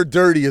 did do her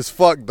dirty as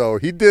fuck, though.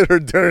 He did her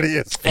dirty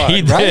as fuck.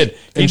 He Right? did.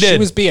 He and did. she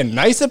was being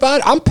nice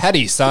about it. I'm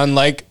petty, son.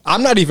 Like,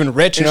 I'm not even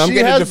rich, and And I'm she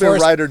getting has been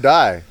divorced. ride or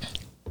die.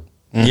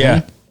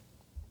 Yeah.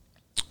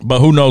 But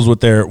who knows what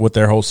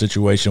their whole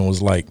situation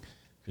was like?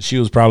 She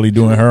was probably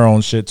doing her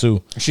own shit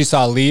too. She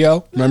saw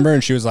Leo, remember,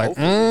 and she was like,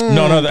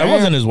 No, that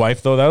wasn't his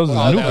wife though. That was his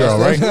new girl,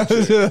 right?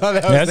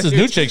 That's his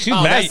new chick. She's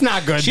mad. That's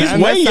not good. She's then.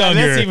 way That's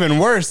younger. That's even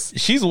worse.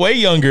 She's way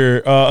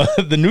younger.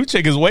 The new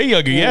chick is way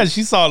younger. Yeah,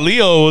 she saw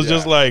Leo was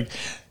just like,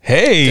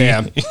 hey.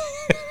 Damn.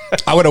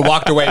 I would have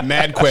walked away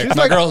mad quick.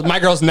 My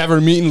girl's never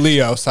meeting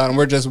Leo, son.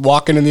 We're just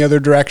walking in the other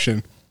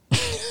direction.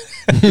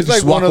 He's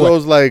like one walk of away.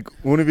 those like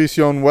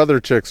Univision weather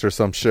chicks or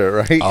some shit,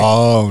 right?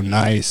 Oh,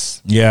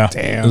 nice. Yeah.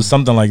 Damn. It was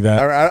something like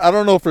that. I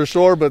don't know for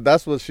sure, but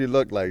that's what she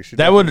looked like. She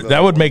That would definitely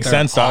looked make They're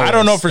sense though. I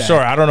don't always know for stacked. sure.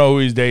 I don't know who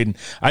he's dating.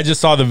 I just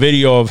saw the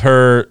video of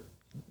her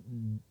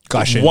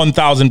Gushing.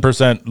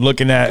 1000%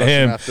 looking at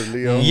him. after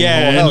Leo. Yeah,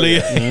 Oh, and hell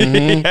Leo.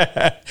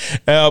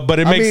 Yeah. But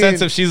it makes sense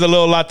mean- if she's a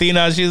little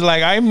Latina. She's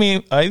like, ay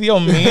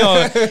Dios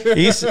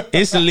mío,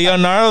 it's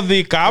Leonardo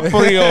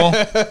DiCaprio.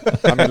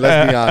 I mean,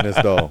 let's be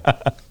honest though.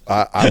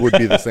 I would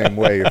be the same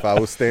way if I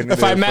was standing If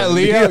there. I in met front of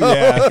Leo,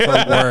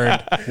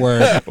 yeah,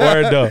 word.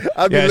 Word though.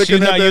 I'd be Yeah, looking she's at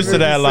not them used to in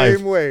that the life.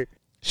 same way.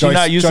 She's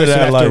not used to Joyce would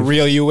that have life. to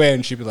reel you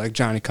in. She'd be like,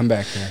 Johnny, come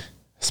back here.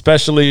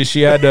 Especially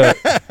she had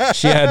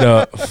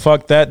to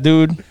fuck that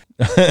dude,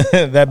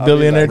 that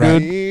billionaire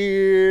dude.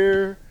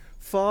 Here,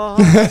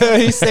 far.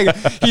 he's singing,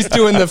 he's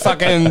doing the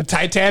fucking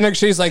Titanic.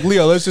 She's like,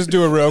 Leo, let's just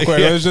do it real quick.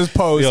 Let's just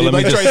pose. Leo, He'd let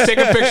me like, just- Joyce, take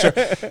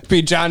a picture.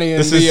 Be Johnny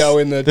and This is- Leo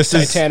in the this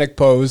is- Titanic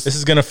pose. This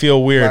is gonna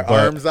feel weird, My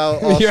but arms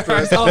out. All Your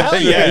stretched. arms- oh,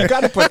 hell yeah. Yeah. You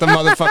got to put the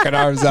motherfucking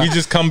arms out. you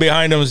just come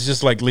behind him. It's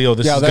just like Leo.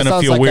 This Yeah, is that gonna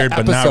sounds feel like weird, an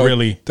but not episode-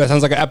 really. That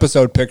sounds like an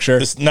episode picture.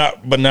 It's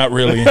not, but not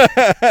really.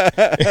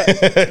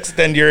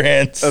 Extend your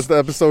hands. That's the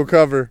episode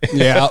cover.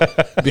 Yeah,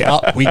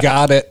 we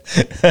got it.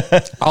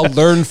 I'll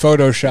learn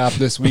Photoshop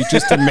this week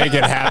just to make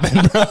it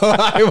happen, bro.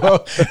 I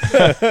will.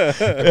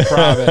 I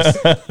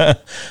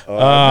promise.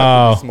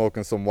 I'm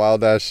smoking some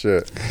wild ass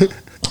shit.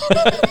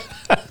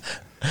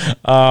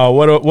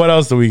 What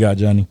else do we got,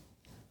 Johnny?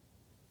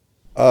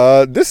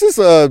 This is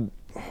a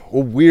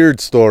weird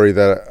story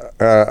that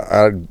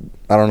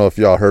I don't know if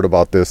y'all heard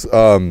about this.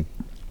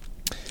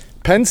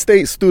 Penn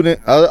State student.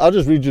 I'll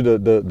just read you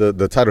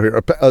the title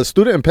here. A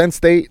student in Penn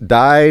State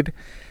died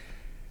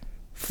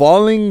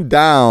falling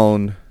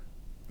down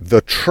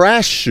the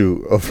trash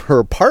chute of her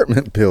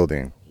apartment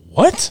building.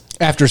 What?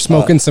 After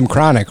smoking some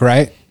chronic,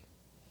 right?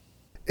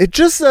 It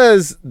just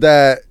says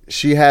that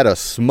she had a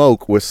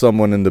smoke with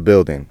someone in the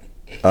building,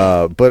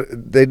 but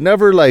they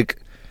never like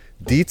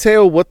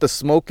detail what the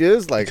smoke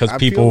is. Like Because I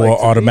people feel like will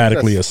to me,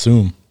 automatically that's-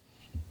 assume.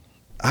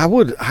 I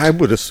would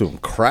assume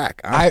crack.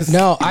 I honestly.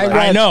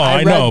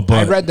 know, but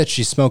I read that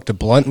she smoked a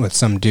blunt with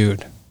some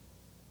dude.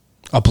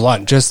 A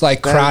blunt, just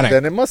like chronic.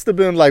 Then it must have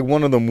been like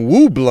one of them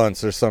woo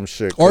blunts or some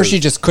shit. Or 'cause she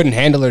just couldn't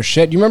handle her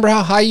shit. You remember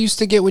how high you used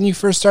to get when you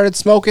first started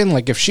smoking?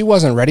 Like if she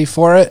wasn't ready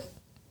for it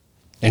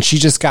and she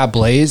just got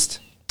blazed.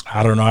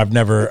 I don't know. I've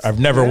never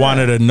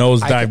wanted to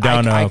nosedive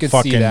down I a could see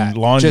fucking that.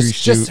 laundry just,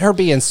 chute. Just her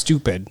being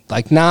stupid.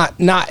 Like not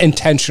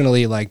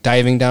intentionally like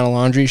diving down a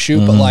laundry chute,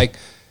 Mm-hmm. but like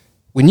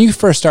when you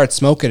first start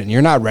smoking and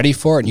you're not ready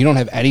for it and you don't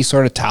have any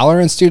sort of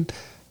tolerance, dude,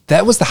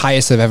 that was the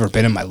highest I've ever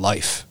been in my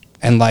life.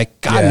 And like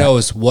God Yeah.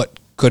 knows what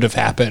could have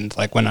happened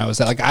like when I was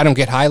like I don't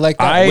get high like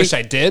that. I wish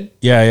I did,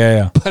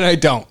 Yeah. but I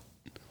don't.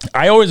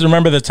 I always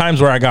remember the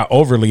times where I got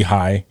overly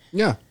high.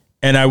 Yeah.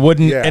 And I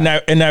wouldn't, Yeah.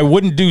 and I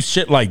wouldn't do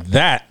shit like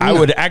that. I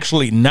No. would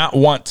actually not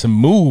want to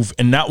move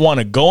and not want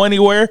to go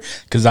anywhere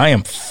because I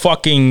am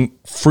fucking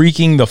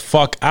freaking the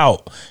fuck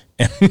out.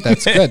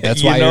 That's good.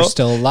 That's You why know? you're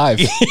still alive.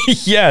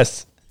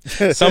 Yes.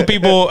 Some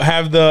people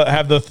have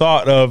the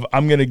thought of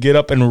I'm gonna get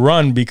up and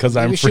run because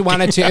I'm. Maybe she freaking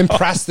wanted to out.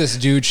 impress this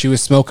dude she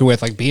was smoking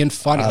with, like being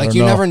funny. Like don't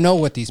you know. never know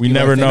what these We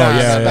people never are know, thinking,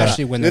 yeah,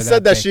 especially when They they're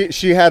said that big.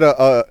 she had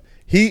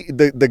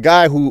the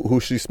guy who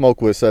she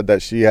smoked with said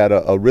that she had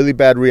a really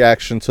bad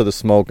reaction to the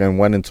smoke and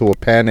went into a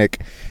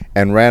panic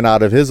and ran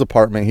out of his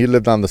apartment. He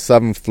lived on the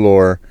 7th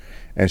floor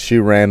and she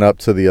ran up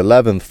to the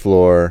 11th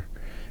floor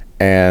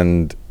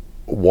and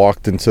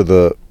walked into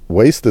the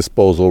waste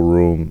disposal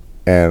room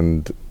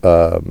and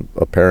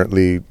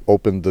apparently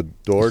opened the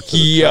door to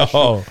the trash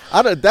Yo.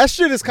 chute. That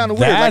shit is kind of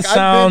weird. That Like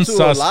sounds I've been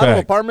to a lot of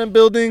suspect. apartment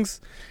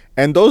buildings,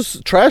 and those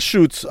trash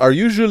chutes are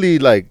usually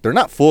like they're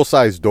not full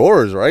size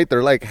doors, right?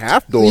 They're like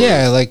half doors.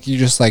 Yeah, like you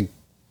just like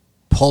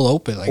pull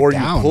open like or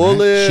down. you pull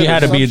right? it. She or had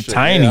to some be shit.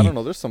 tiny. Yeah, I don't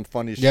know. There's some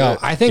funny shit. Yo,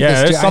 I think Yeah,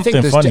 this. there's I think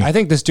something this. funny. I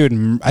think this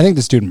dude. I think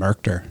this dude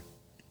murked her.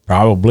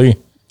 Probably.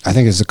 I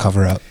think it's a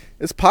cover up.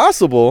 It's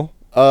possible.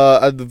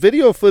 The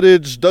video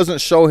footage doesn't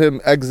show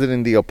him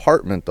exiting the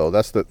apartment though.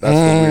 That's the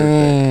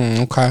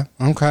weird thing.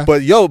 Okay.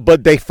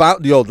 But they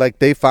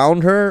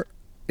found her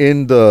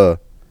in the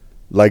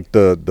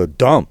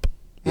dump.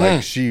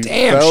 Like she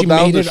Damn, fell she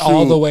down made the it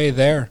all the chute. way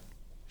there.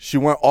 She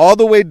went all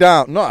the way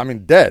down. No, I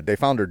mean dead. They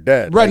found her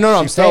dead. Right? Like, No, she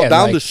I'm fell saying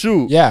down like, the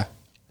chute. Yeah.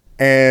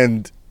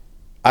 And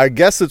I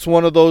guess it's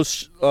one of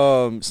those.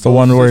 It's the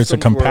one where it's a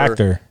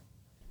compactor.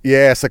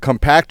 Yeah, it's a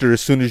compactor.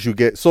 As soon as you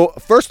get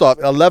first off,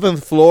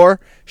 11th floor,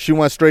 she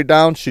went straight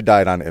down. She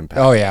died on impact.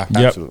 Oh yeah.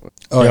 Yep. Absolutely.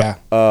 Oh Yep.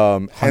 yeah.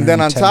 And then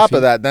on 110 top feet.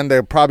 of that, then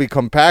they probably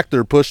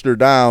compactor pushed her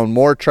down.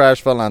 More trash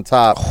fell on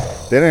top.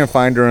 They didn't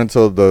find her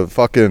until the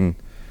fucking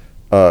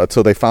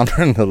until they found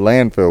her in the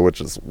landfill,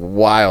 which is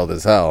wild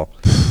as hell.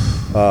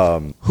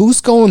 Who's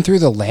going through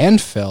the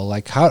landfill?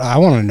 Like how? I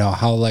want to know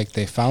how like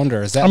they found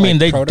her. Is that? I mean, like,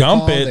 they protocol?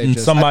 dump it They and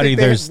just- somebody I think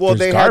there's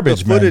they had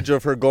garbage, the man. footage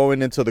of her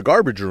going into the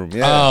garbage room.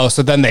 Yeah. Oh,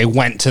 so then they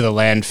went to the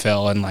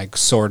landfill and like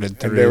sorted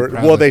through. And they were,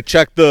 probably. they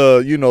checked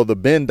the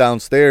bin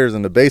downstairs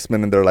in the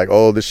basement, and they're like,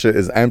 "Oh, this shit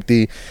is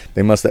empty.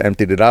 They must have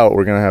emptied it out.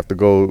 We're gonna have to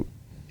go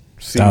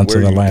see Down to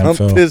where the you dump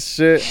landfill." this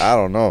shit." I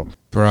don't know.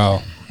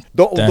 bro.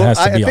 That has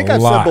to be I think a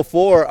I've lot. said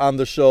before on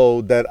the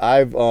show that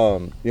I've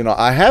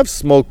I have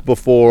smoked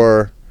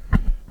before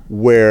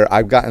where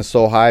I've gotten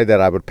so high that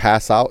I would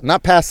pass out.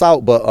 Not pass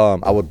out, but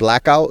I would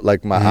black out.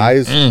 Like my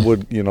eyes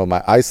would,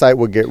 my eyesight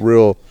would get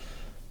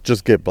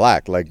get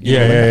black. Like, Yeah,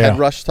 like yeah, a yeah. head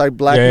rush type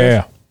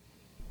blackness.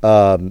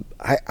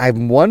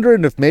 I'm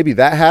wondering if maybe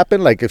that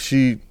happened. Like if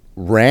she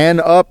ran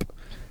up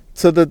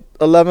to the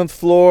 11th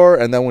floor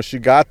and then when she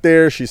got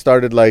there, she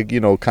started like,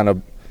 kind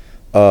of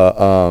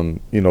going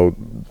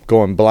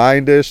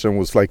blindish and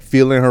was like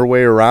feeling her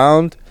way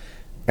around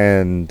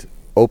and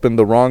opened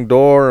the wrong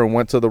door and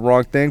went to the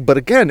wrong thing. But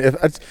again, if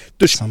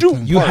the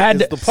stupid You part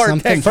had is the part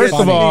something that First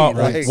gets of me, all,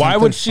 right? why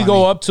would she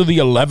go up to the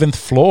 11th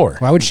floor?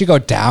 Why would she go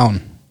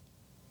down?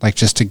 Like,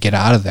 just to get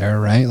out of there,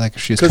 right? Like,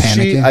 if she was Because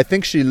panicking? I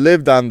think she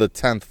lived on the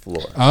 10th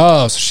floor.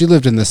 Oh, so she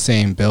lived in the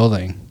same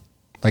building.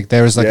 Like,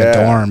 there was like a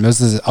Yeah. dorm.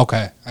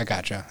 Okay, I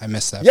gotcha. I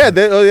missed that. Yeah,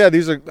 part.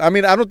 these are. I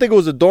mean, I don't think it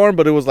was a dorm,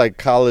 but it was like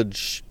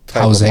college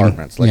type Housing,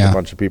 apartments. Like yeah. a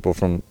bunch of people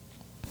from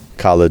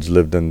college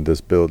lived in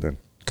this building.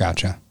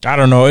 Gotcha. I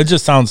don't know. It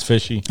just sounds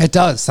fishy. It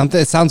does.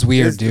 It sounds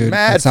weird, It's dude.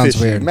 Mad It sounds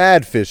fishy. weird.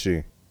 Mad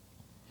fishy.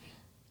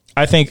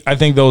 I think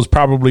there was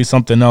probably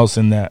something else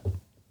in that,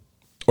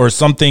 or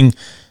something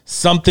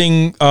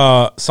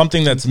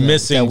that's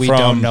missing that we from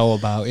don't know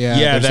about. Yeah,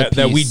 Yeah, there's a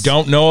that we piece.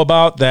 don't know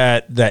about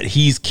that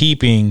he's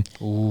keeping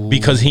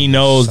because he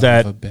knows Son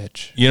that of a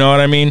bitch. you know what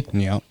I mean.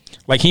 Yep.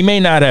 Like, he may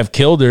not have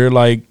killed her,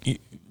 like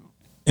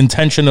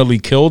intentionally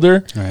killed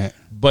her, Right.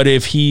 but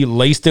if he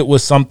laced it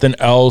with something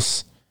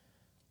else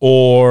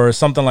or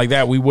something like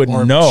that, we wouldn't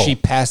Or know. she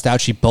passed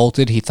out. She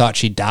bolted. He thought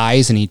she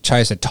dies, and he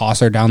tries to toss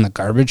her down the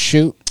garbage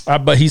chute.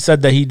 But he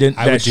said that he didn't.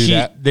 I that would do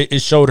that.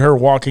 It showed her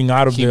walking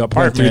out of He the went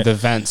through apartment, the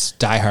vents,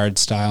 Die Hard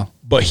style.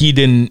 but he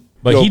didn't.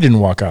 But Yo. he didn't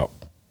walk out.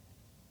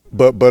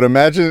 But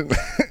imagine,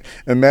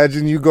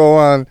 imagine you go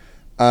on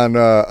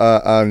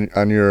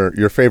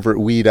your favorite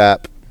weed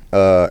app,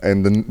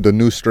 and the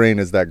new strain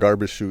is that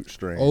garbage chute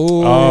strain.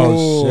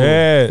 Oh,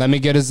 shit. Let me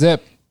get a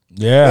zip.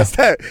 Yeah. That's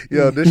that.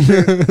 Yo, this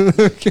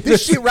shit,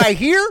 this shit right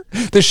here.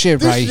 This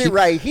shit right This shit here.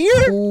 right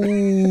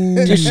here.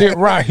 This shit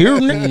right here,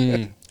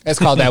 nigga. That's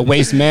called that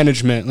waste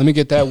management. Let me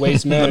get that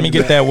waste management. Let me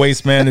get that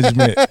waste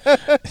management.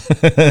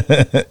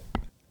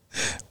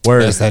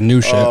 Word. That's that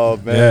new shit. Oh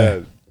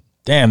man.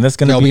 Damn, that's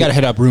gonna No, be. we gotta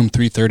hit up room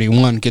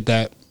 331. Get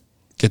that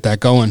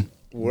going.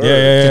 Word. Yeah,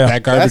 Get yeah,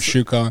 that garbage That's-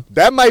 chute going.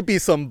 That might be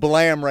some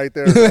blam right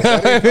there.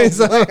 yeah.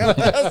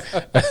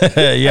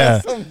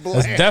 Yeah, some blam.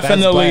 it's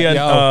definitely That's an. blam.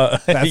 Yo,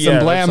 that's yeah, some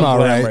blam, all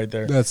right. right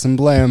there. That's some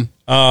blam.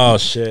 Oh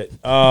shit.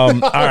 All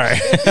right.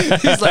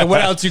 He's like,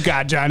 "What else you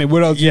got, Johnny?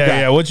 What else you got?"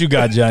 Yeah. What you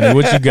got, Johnny?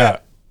 What you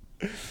got?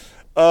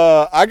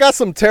 I got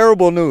some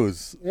terrible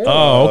news.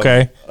 Oh,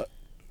 okay.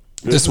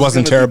 This is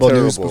wasn't gonna be terrible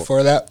news terrible.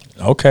 before that.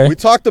 Okay. We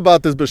talked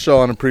about this show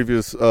on a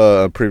previous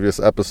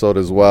episode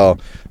as well.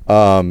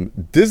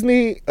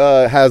 Disney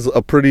has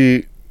a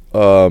pretty,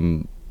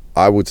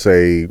 I would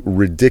say,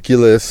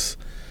 ridiculous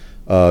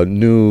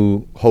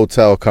new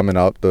hotel coming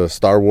out, the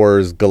Star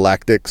Wars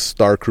Galactic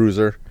Star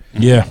Cruiser.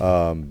 Yeah.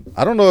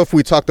 I don't know if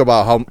we talked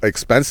about how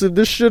expensive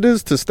this shit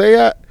is to stay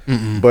at,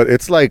 but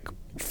it's like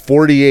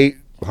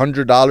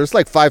 $4,800,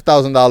 like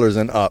 $5,000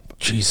 and up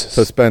Jesus.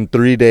 to spend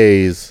 3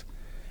 days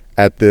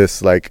at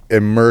this like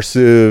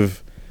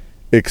immersive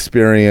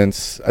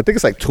experience. I think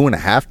it's like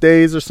 2.5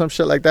 days or some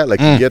shit like that. Like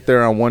you get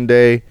there on one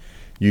day,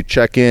 you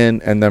check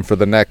in, and then for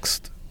the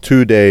next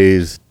 2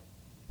 days,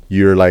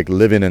 you're like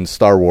living in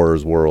Star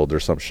Wars world or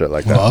some shit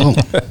like that. Oh,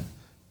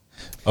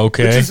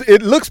 Okay.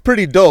 It looks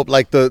pretty dope.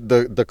 Like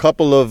the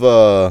couple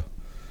of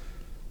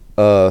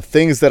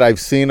things that I've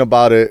seen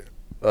about it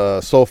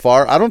so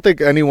far. I don't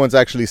think anyone's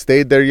actually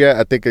stayed there yet.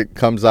 I think it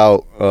comes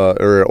out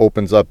or it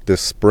opens up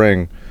this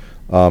spring,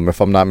 if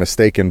I'm not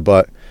mistaken.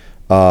 But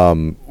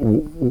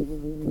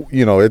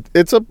you know,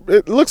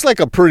 it looks like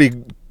a pretty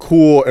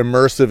cool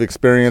immersive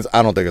experience.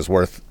 I don't think it's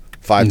worth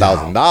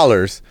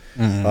 $5,000,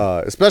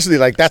 especially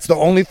like that's the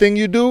only thing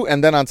you do,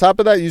 and then on top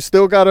of that, you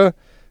still gotta.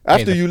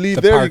 After you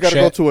leave there, you park gotta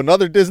go shit. to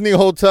another Disney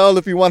hotel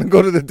if you want to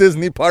go to the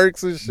Disney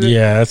parks and shit.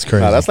 Yeah, that's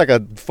crazy. Nah, that's like a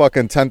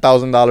fucking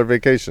 $10,000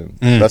 vacation.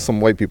 That's some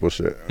white people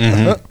shit.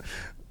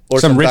 Or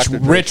some Dr. Dre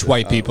rich shit.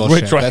 white people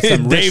Rich shit. right. That's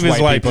some rich Dave is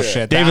white like, people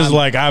shit. Dave is I'm-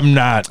 like, I'm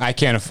not. I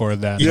can't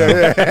afford that.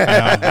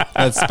 Yeah.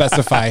 Let's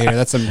specify here.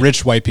 That's some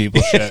rich white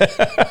people shit.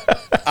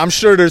 I'm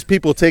sure there's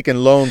people taking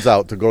loans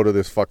out to go to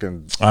this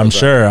fucking. I'm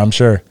sure.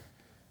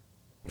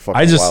 Fucking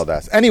I just- wild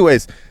ass.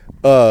 Anyways,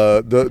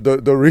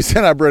 the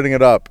reason I'm bringing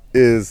it up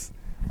is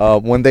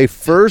when they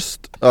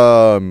first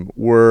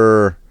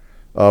were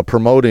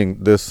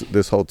promoting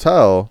this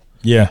hotel.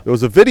 Yeah. There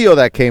was a video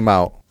that came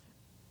out,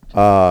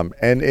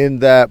 and in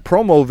that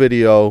promo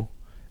video,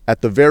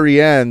 at the very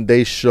end,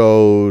 they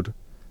showed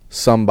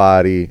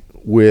somebody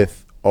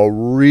with a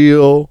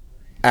real,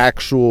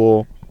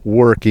 actual,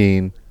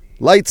 working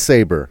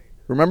lightsaber.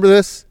 Remember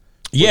this?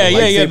 Yeah,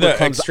 Where the yeah. lightsaber The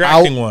comes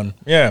extracting out. one.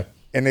 Yeah.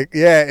 And it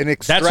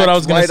extracts That's what I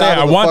was gonna right say. out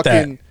of I the want that.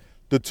 fucking-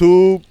 The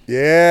tube.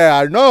 Yeah,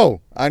 I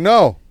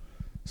know.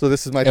 So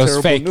this is my It was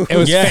terrible fake. news. It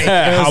was Yeah. fake.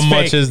 It was How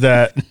much fake. is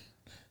that?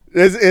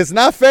 It's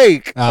not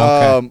fake.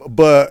 Oh, okay.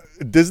 But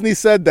Disney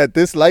said that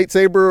this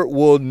lightsaber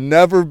will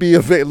never be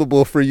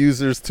available for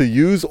users to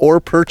use or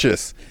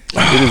purchase.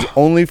 It is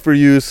only for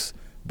use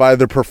by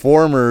the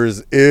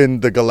performers in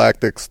the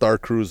Galactic Star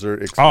Cruiser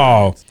experience.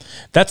 Oh,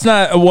 that's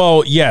not.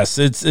 Well, yes,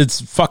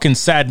 it's fucking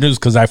sad news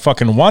because I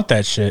fucking want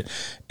that shit,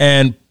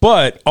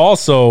 but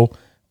also,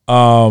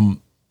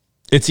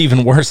 it's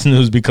even worse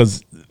news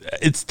because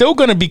it's still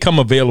going to become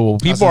available.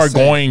 People gonna are say,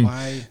 going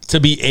why- to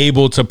be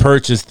able to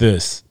purchase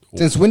this.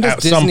 Since when does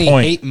at some Disney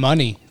point. hate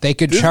money? They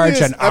could Disney charge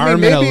is- an I mean, arm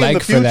and maybe a in leg the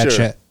for that future.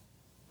 shit.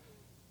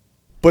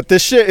 But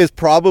this shit is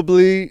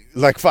probably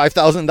like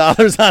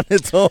 $5,000 on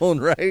its own,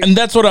 right? And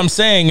that's what I'm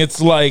saying. It's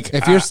like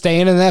If you're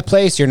staying in that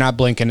place, you're not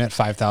blinking at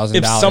 $5,000.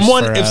 if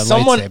someone,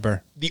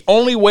 lightsaber. the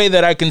only way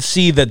that I can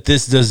see that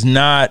this does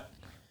not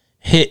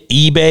hit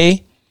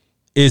eBay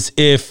is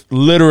if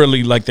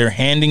literally like they're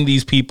handing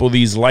these people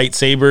these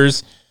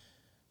lightsabers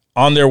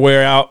on their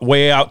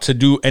way out to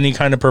do any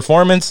kind of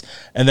performance,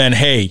 and then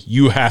hey,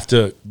 you have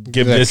to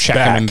give They're this checking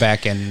back. them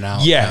back in and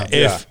out. Yeah,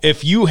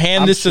 if you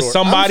hand this to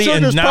somebody I'm sure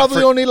and there's not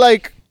probably only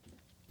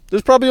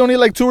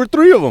like 2 or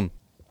 3 of them.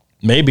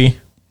 maybe,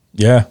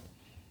 yeah.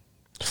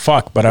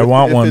 Fuck, but I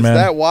want if one, it's man.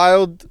 that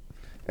wild,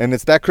 and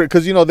it's that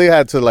because they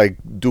had to like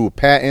do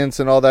patents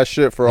and all that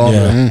shit for all.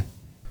 Yeah.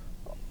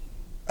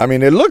 I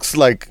mean, it looks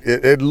like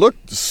it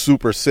looked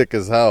super sick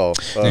as hell.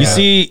 You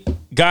see,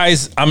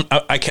 guys,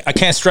 I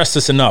can't stress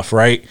this enough,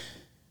 right?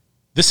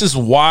 This is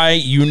why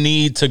you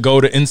need to go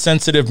to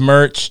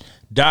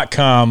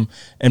insensitivemerch.com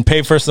and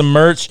pay for some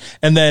merch,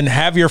 and then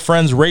have your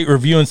friends rate,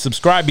 review, and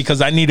subscribe, because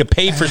I need to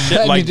pay for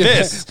shit like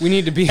this. We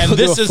need to be And able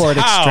this to is afford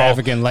how-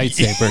 extravagant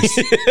lightsabers.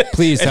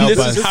 Please And help this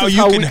us. is how This is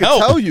you can we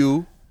help. tell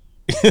you.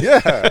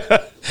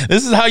 Yeah.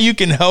 This is how you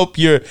can help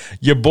your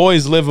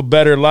boys live a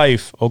better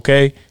life,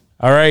 okay?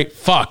 All right?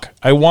 Fuck.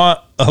 I want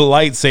a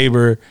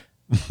lightsaber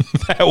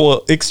that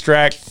will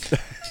extract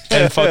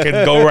and fucking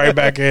go right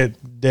back in.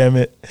 Damn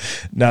it.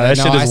 No, that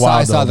shit is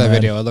wild. I saw though, that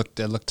man. video. It looked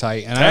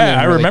tight. And Yeah,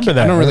 I remember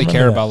that. I don't I really remember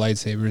care that. about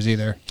lightsabers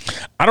either.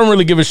 I don't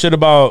really give a shit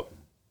about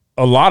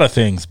a lot of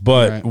things,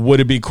 but Right. would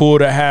it be cool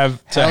to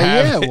have Hell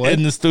yeah, it it would.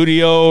 in the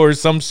studio or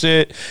some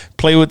shit?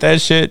 Play with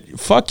that shit?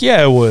 Fuck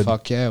yeah, it would.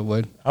 Fuck yeah, it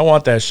would. I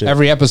want that shit.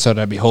 Every episode,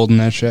 I'd be holding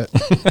that shit.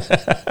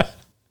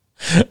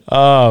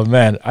 Oh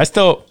man, I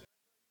still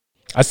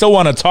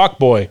want a Talk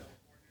Boy.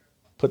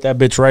 Put that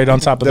bitch right on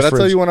top of Did the I fridge.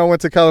 tell you when I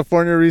went to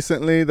California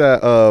recently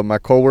that my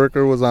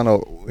coworker was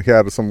he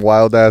had some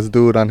wild ass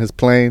dude on his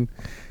plane.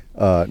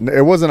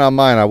 It wasn't on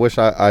mine. I wish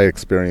I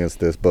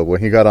experienced this, but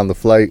when he got on the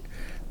flight,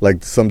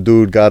 like some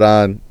dude got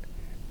on,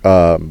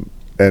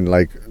 and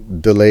like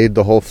delayed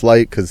the whole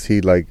flight because he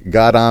like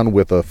got on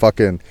with a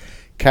fucking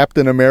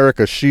Captain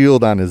America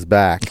shield on his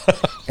back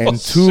and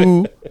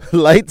 2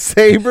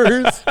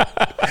 lightsabers,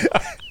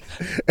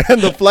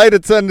 and the flight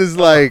attendant is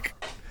like,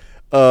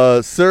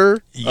 sir,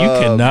 You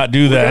cannot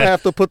do we're gonna that.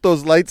 have to put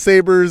those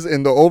lightsabers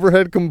in the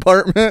overhead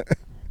compartment.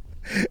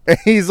 And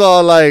he's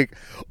all like,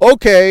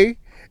 okay.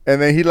 And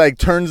then he like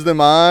turns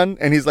them on,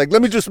 and he's like,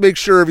 let me just make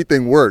sure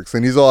everything works.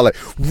 And he's all like,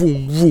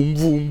 boom, boom,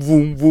 boom,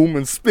 boom, boom,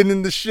 and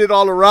spinning the shit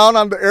all around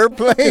on the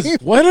airplane.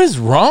 What is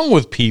wrong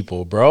with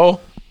people,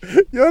 bro?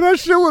 Yo, that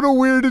shit would have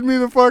weirded me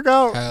the fuck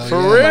out. Hell For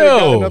yeah. I might have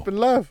gotten real. up and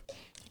left.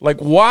 Like,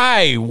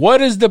 why?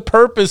 What is the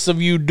purpose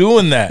of you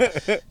doing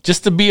that?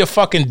 Just to be a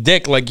fucking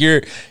dick? Like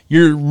you're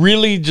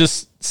really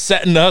just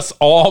setting us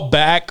all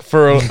back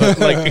for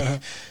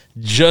like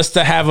just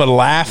to have a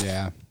laugh.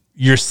 Yeah.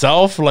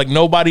 Yourself, like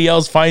nobody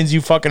else finds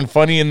you fucking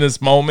funny in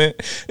this moment.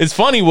 It's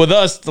funny with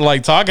us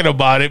like talking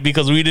about it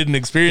because we didn't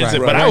experience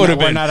Right, it, but right. I would have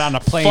We're been not on a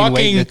plane fucking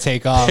waiting to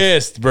take off.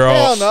 pissed, bro.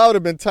 Hell no, I would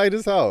have been tight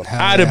as hell.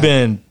 I'd have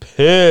been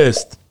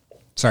pissed.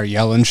 Start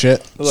yelling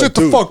shit. Like, Sit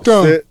the dude, fuck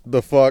down. Sit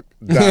the fuck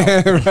down.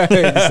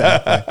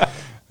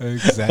 Right,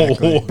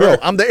 exactly. Bro,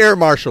 I'm the air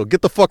marshal.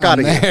 Get the fuck out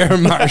of here. Air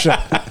Marshal.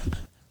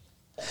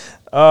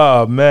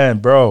 Oh man,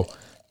 bro,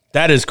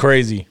 that is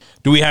crazy.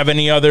 Do we have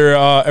any other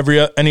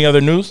any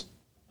other news?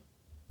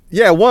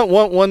 Yeah,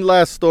 one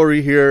last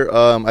story here.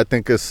 I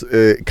think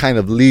it kind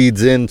of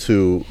leads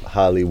into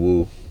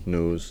Hollywood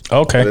news.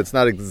 Okay. But it's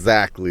not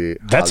exactly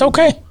That's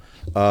Hollywood.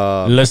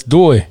 okay. Let's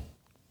do it.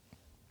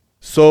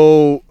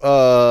 So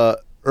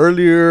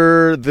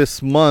earlier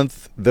this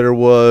month, there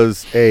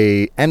was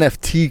a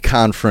NFT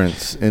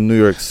conference in New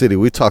York City.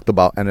 We talked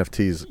about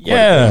NFTs quite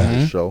a bit on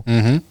this show.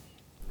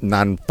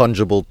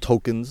 Non-fungible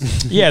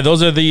tokens. Yeah,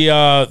 those are the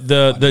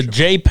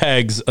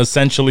JPEGs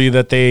essentially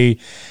that they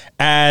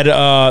add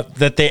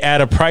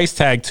a price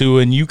tag to,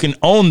 and you can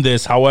own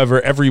this. However,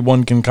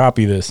 everyone can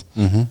copy this.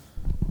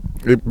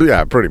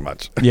 Yeah, pretty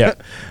much. Yeah.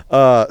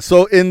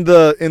 So in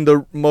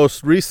the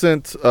most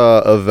recent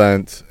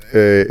event,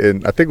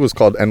 I think it was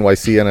called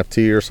NYC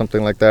NFT or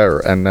something like that, or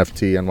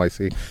NFT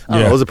NYC. I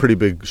don't know, it was a pretty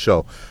big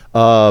show.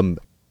 Friend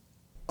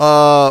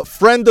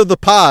of the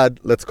pod,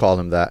 let's call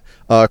him that,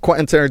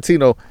 Quentin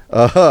Tarantino,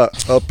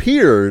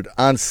 appeared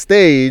on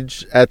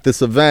stage at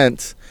this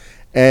event,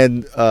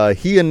 and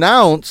he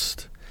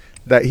announced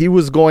that he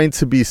was going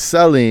to be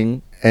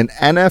selling an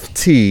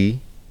NFT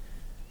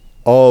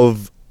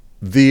of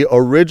the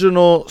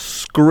original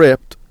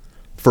script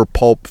for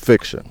Pulp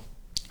Fiction.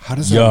 How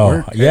does that Yo,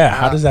 work? yeah.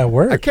 How does that I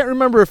work? can't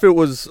remember if it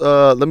was.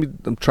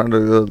 I'm trying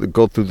to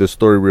go through this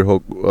story real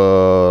quick.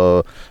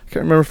 I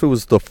can't remember if it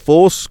was the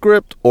full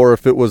script or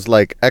if it was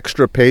like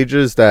extra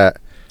pages that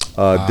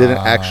didn't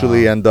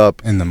actually end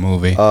up In the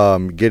movie.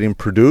 getting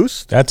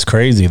produced. That's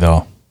crazy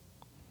though.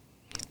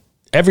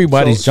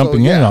 Everybody's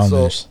jumping in on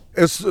this.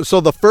 So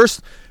the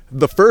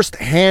first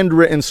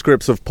handwritten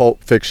scripts of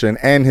Pulp Fiction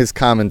and his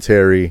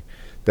commentary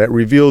that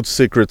revealed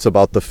secrets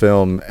about the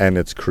film and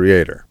its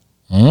creator.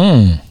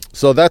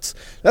 So that's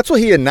what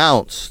he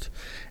announced.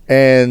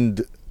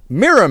 And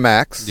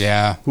Miramax,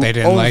 Yeah, who they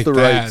didn't owns like the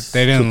that. rights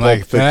They didn't to like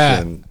Pulp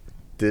Fiction,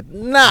 did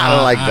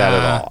not like that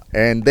at all.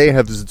 And they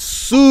have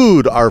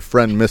sued our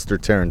friend Mr.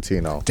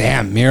 Tarantino.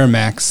 Damn,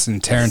 Miramax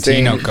and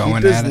saying Tarantino going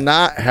he does at it.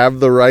 not have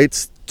the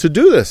rights to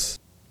do this.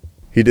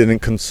 He didn't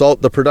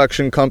consult the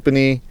production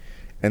company,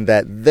 and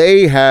that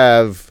they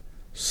have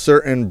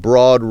certain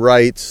broad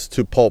rights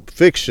to Pulp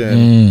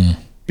Fiction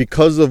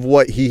because of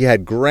what he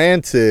had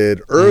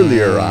granted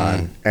earlier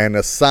on and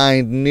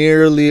assigned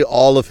nearly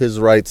all of his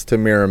rights to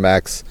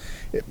Miramax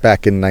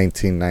back in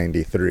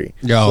 1993.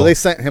 Yo. So they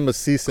sent him a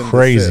cease and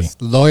Crazy.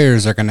 desist.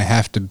 Lawyers are going to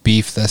have to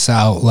beef this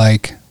out,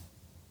 like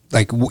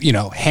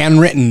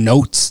handwritten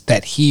notes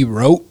that he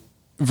wrote,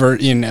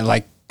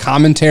 like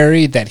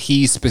commentary that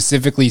he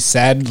specifically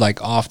said,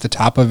 like off the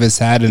top of his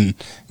head, and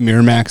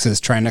Miramax is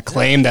trying to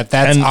claim that's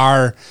And-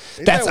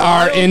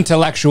 our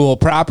intellectual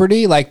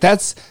property. Like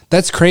that's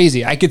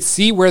crazy. I could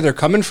see where they're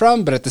coming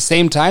from, but at the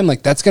same time,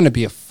 like that's going to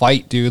be a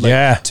fight, dude. Like,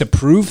 Yeah. to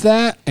prove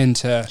that and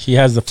to He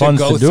has the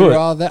funds go to do through it.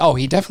 all that. Oh,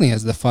 he definitely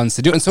has the funds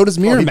to do it, and so does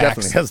Oh, he Miramax.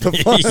 definitely has the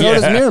funds. So Yeah.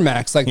 does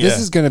Miramax. Like this Yeah.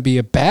 is going to be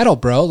a battle,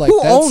 bro. Like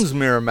Who that's, owns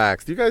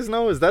Miramax? Do you guys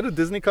know? Is that a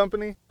Disney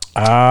company?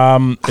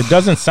 It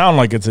doesn't sound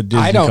like it's a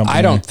Disney I don't. company.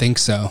 I don't think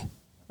so.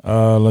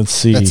 Let's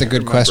see. That's a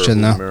good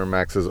question, though.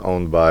 Miramax is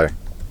owned by.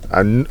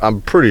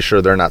 I'm pretty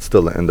sure they're not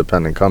still an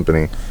independent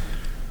company.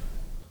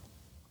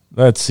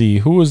 Let's see.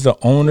 Who is the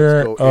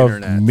owner Let's go of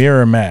internet.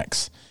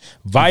 Miramax?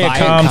 Viacom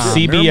Viacom.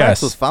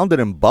 Miramax was CBS. founded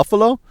in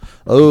Buffalo.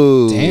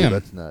 Oh, Damn.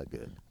 that's not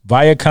good.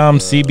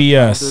 Viacom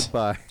CBS.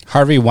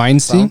 Harvey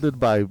Weinstein. Founded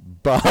by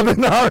Bob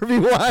and Harvey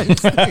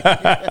Weinstein.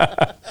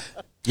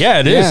 Yeah,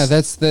 it is. Yeah,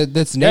 that's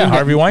named Yeah,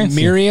 Harvey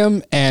Weinstein.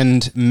 Miriam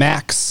and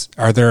Max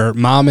are their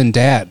mom and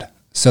dad,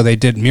 so they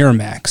did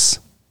Miramax.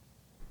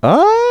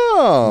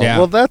 Oh, Yeah.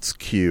 well, that's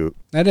cute.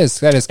 That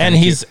is And kinda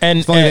he's- cute. and-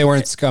 if only and- they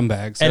weren't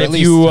scumbags. And or at if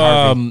least you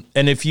Harvey.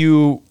 and if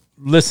you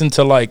listen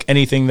to like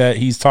anything that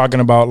he's talking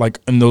about, like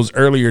in those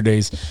earlier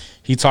days,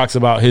 he talks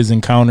about his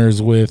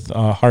encounters with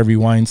Harvey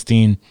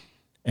Weinstein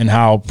and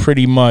how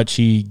pretty much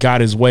he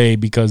got his way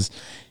because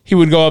he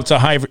would go up to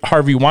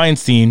Harvey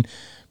Weinstein,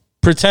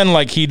 pretend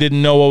like he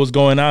didn't know what was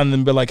going on, and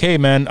then be like, "Hey,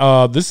 man,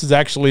 this is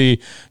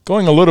actually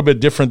going a little bit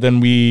different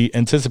than we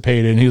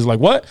anticipated." And he was like,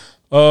 "What?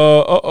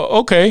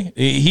 Okay."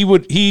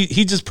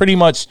 He just pretty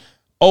much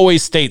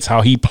always states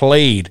how he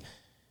played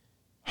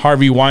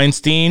Harvey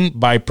Weinstein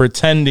by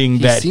pretending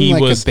he that seemed he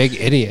like was a big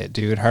idiot,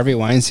 dude. Harvey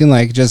Weinstein,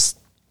 like just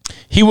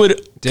he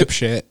would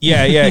dipshit.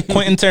 Yeah.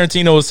 Quentin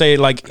Tarantino would say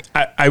like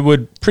I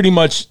would pretty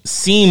much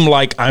seem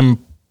like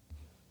I'm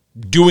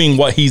doing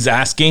what he's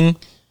asking,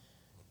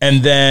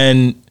 and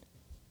then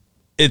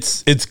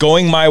it's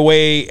going my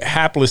way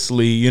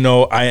haplessly, you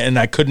know.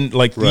 I couldn't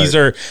like these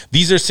are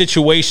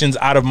situations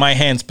out of my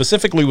hands,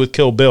 specifically with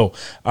Kill Bill.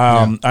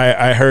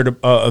 I heard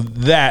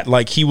of that,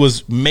 like he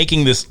was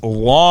making this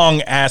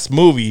long ass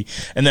movie,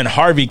 and then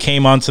Harvey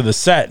came onto the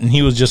set, and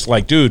he was just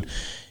like, dude,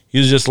 he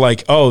was just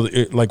like,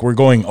 like we're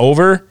going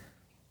over.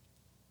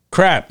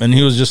 Crap. And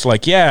he was just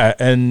like, yeah.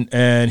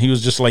 And he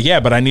was just like,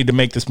 yeah, but I need to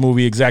make this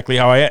movie exactly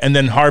how I am. And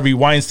then Harvey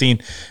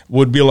Weinstein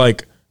would be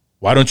like,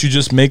 why don't you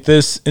just make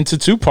this into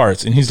 2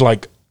 parts? And he's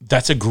like,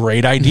 that's a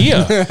great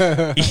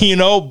idea. You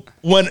know,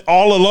 when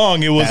all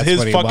along it was That's his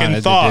what he wanted fucking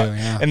to thought. do,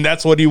 yeah. And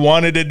that's what he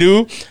wanted to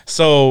do.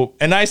 So,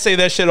 and I say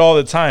that shit all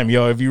the time,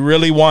 yo. If you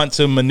really want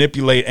to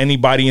manipulate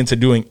anybody into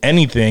doing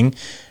anything,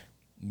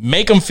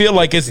 make them feel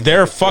like it's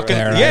their fucking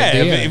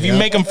idea, If you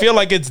make them feel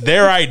like it's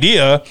their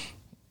idea,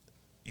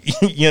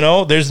 you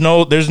know, there's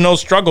no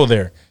struggle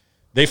there.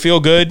 They feel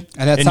good,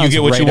 And that you sounds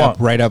get what you want.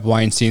 right up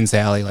Weinstein's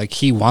alley. Like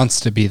he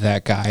wants to be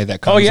that guy that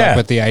comes yeah. up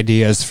with the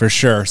ideas for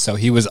sure. So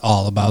he was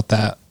all about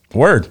that.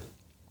 Word.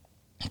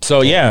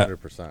 So yeah,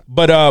 100%.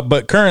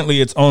 but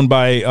currently it's owned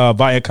by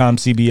Viacom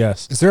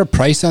CBS. Is there a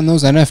price on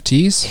those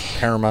NFTs?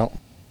 Paramount.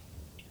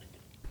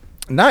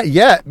 Not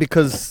yet,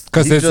 because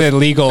Because he it's just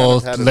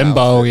illegal kind of had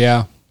limbo. announced it.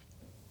 Yeah.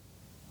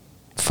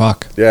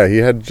 Fuck. Yeah, he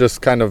had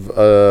just kind of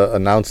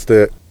announced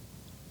it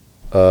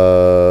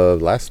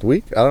last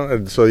week. I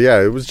don't. So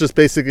yeah, it was just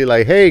basically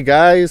like, hey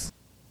guys,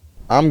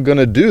 I'm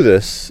gonna do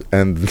this,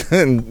 and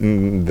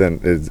then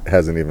it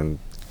hasn't even.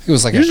 It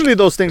was like Usually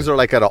those things are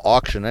like at an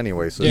auction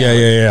anyway. So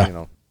Yeah. You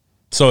know,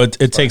 So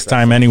it takes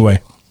time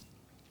anyway.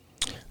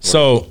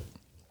 So,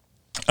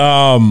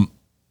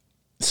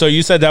 so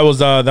you said that was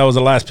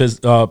the last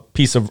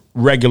piece of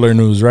regular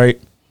news,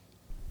 right?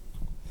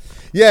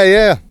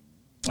 yeah.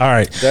 All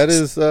right.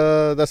 That's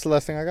the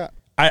last thing I got.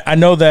 I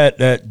know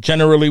that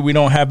generally we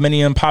don't have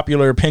many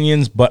unpopular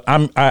opinions, but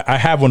I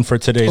have one for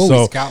today. Oh, so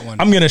he's got one.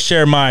 I'm gonna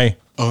share my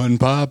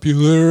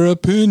unpopular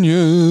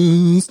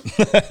opinions.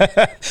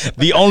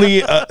 the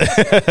only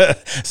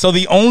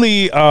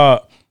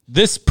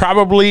this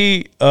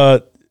probably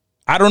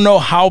I don't know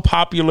how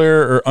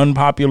popular or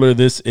unpopular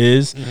this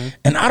is,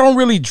 and I don't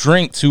really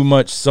drink too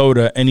much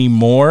soda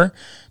anymore,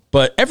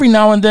 but every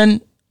now and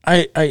then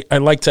I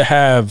like to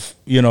have,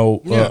 a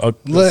soda.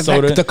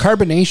 The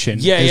carbonation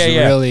is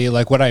really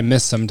like what I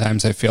miss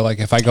sometimes. I feel like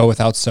if I go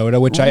without soda,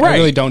 which I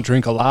really don't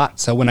drink a lot.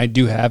 So when I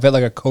do have it,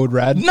 like a Code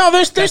Red. No,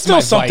 there's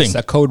still something. Vice,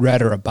 a Code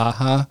Red or a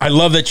Baja. I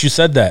love that you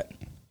said that,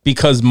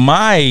 because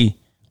my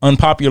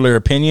unpopular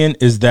opinion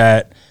is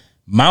that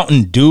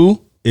Mountain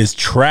Dew is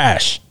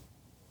trash.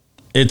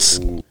 It's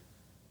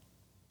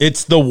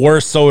the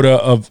worst soda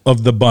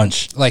of the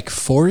bunch. Like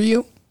for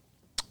you?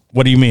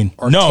 What do you mean?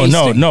 Or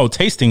No.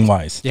 Tasting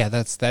wise, yeah,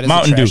 that is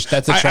Mountain Dew.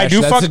 That's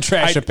a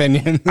trash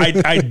opinion.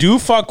 I do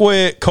fuck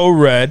with Code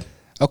Red.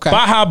 Okay.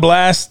 Baja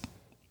Blast.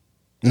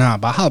 Nah,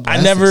 Baja Blast.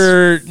 I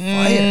never.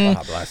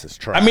 Baja Blast is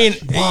trash. I mean,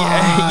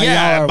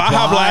 yeah,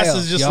 Baja Blast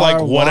is just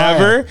like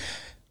whatever.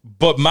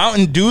 But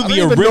Mountain Dew, I don't the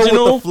even know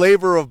original what the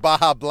flavor of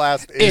Baja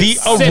Blast is.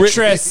 It's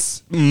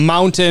citrus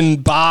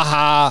mountain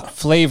Baja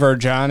flavor,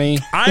 Johnny.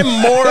 I'm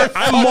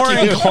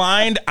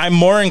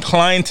more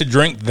inclined to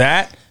drink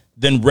that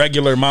than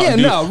regular Mountain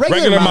Dew. No,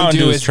 regular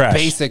Mountain Dew is trash.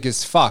 Basic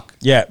as fuck.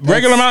 Yeah,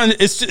 regular Mountain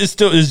it's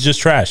still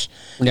just trash.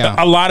 Yeah.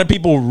 A lot of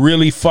people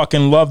really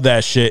fucking love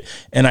that shit,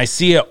 and I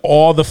see it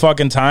all the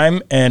fucking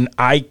time, and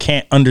I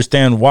can't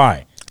understand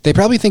why. They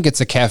probably think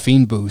it's a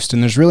caffeine boost,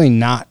 and there's really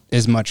not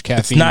as much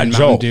caffeine in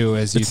Mountain Dew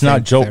as you think. It's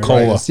not Joe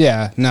Cola.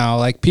 Yeah, no,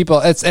 like people,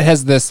 it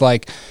has this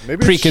like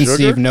Maybe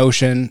preconceived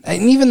notion,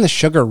 and even the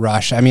sugar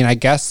rush. I mean, I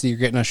guess you're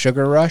getting a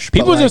sugar rush.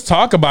 People but just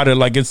talk about it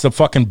like it's the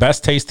fucking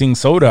best tasting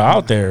soda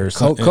out there.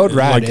 Or Code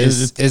Red like,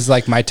 is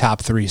like my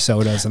top 3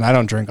 sodas, and I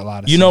don't drink a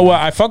lot of. You know what?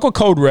 I fuck with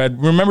Code Red.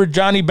 Remember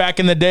Johnny back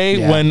in the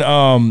day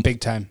when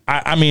big time.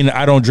 I mean,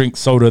 I don't drink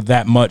soda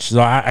that much,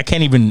 so I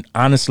can't even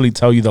honestly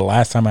tell you the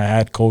last time I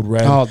had Code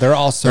Red. Oh, they're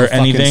all so fucking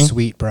anything.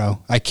 sweet,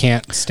 bro. I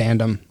can't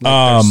stand them.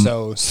 Like,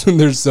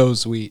 they're so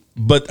sweet.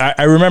 But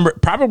I remember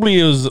probably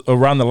it was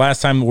around the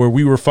last time where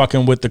we were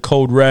fucking with the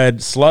Code Red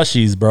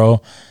slushies,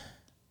 bro.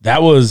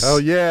 That was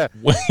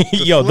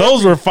yo,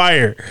 those were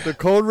fire. The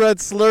Code Red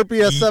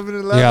Slurpee at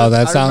 7-Eleven. Yo,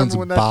 that sounds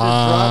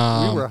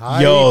bomb. We were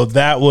hyped. Yo,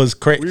 that was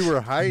crazy. We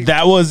were hyped.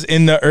 That was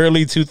in the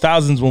early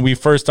 2000s when we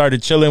first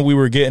started chilling. We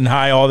were getting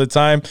high all the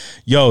time.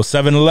 Yo,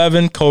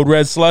 7-Eleven Code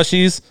Red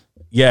slushies.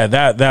 Yeah,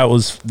 that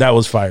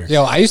was fire.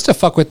 Yo, I used to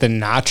fuck with the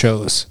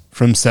nachos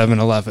from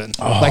 7-Eleven.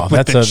 Oh, like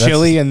with the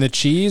chili and the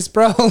cheese,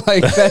 bro.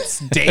 Like that's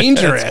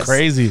dangerous. That's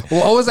crazy.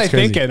 Well, what was I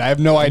thinking? I have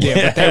no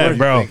idea.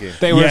 But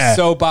they were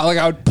so like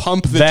I would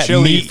pump the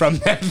chili from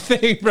that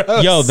thing,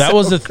 bro. Yo, that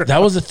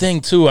was a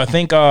thing too. I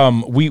think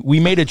we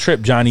made a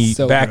trip, Johnny,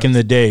 back in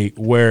the day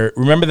where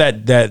remember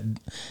that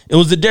it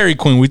was the Dairy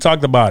Queen. We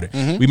talked about it.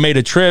 Mm-hmm. We made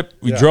a trip.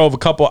 We drove a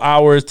couple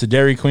hours to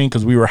Dairy Queen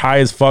because we were high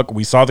as fuck.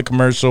 We saw the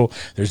commercial.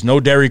 There's no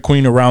Dairy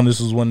Queen around. This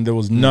was when there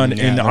was none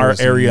in our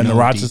area, in the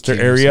Rochester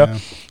area. Yeah.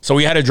 So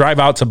we had to drive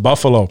out to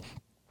Buffalo.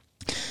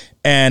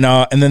 And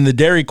then the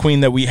Dairy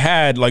Queen that we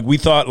had, like we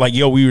thought, like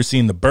we were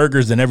seeing the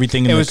burgers and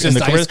everything. It was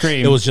just ice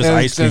cream. It was just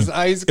ice cream.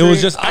 It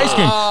was just ice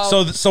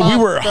cream. So we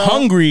were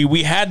hungry.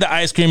 We had the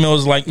ice cream. It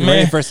was like, man,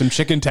 ready for some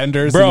chicken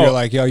tenders. Bro, and you're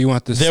like, yo, you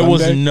want this? There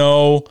was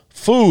no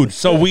food.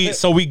 So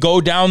we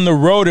go down the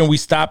road and we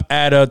stop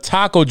at a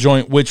taco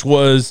joint, which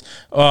was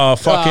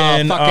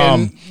fucking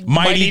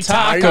Mighty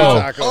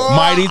Taco.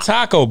 Mighty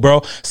Taco,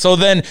 bro. So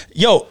then,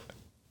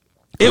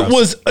 it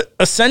was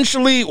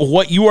essentially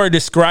what you are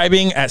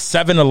describing at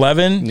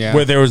 7-Eleven,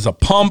 where there was a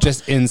pump.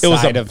 Just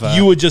inside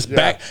you would just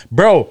back.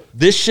 Bro,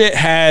 this shit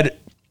had...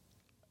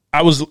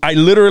 I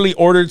literally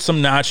ordered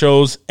some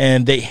nachos,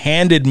 and they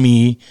handed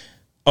me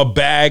a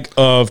bag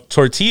of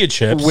tortilla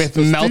chips. With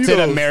melted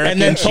American cheese.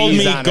 And then told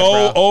me,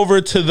 go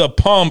over to the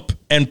pump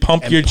and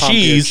pump your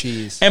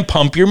cheese and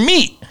pump your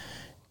meat.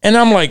 And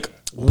I'm like,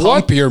 what?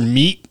 Pump your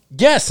meat?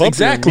 Yes, Pump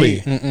exactly.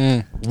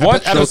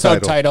 What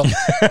episode title? And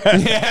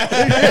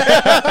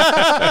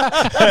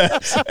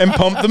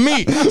pump the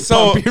meat.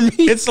 So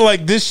it's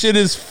like this shit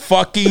is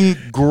fucking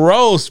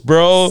gross,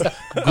 bro.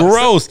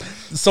 Gross.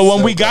 So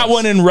when we got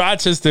one in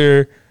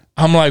Rochester,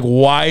 I'm like,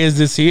 why is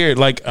this here?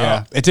 Like,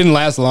 it didn't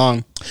last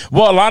long.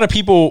 Well, a lot of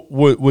people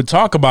would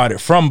talk about it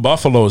from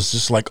Buffalo. It's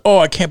just like, oh,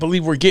 I can't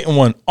believe we're getting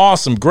one.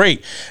 Awesome,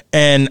 great.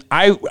 And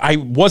I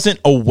wasn't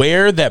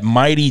aware that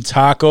Mighty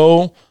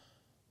Taco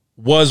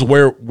was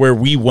where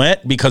we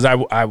went because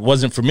I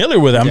wasn't familiar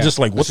with it. I'm just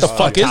like, what the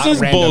fuck is this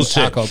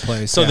bullshit? Taco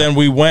place, so then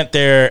we went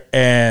there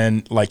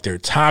and like their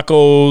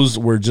tacos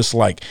were just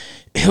like,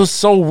 it was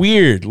so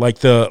weird. Like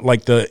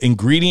the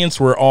ingredients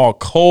were all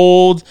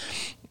cold,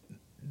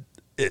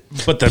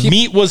 but the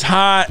meat was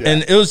hot,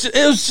 and it was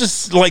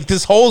just like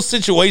this whole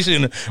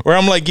situation where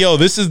I'm like, yo,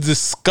 this is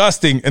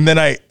disgusting. And then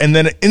I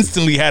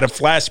instantly had a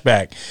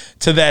flashback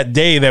to that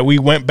day that we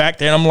went back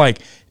there, and I'm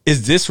like,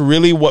 is this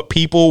really what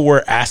people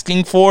were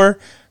asking for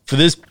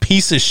this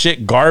piece of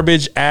shit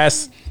garbage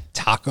ass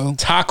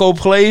taco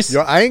place?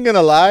 Yo, I ain't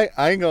gonna lie.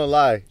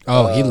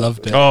 Oh, he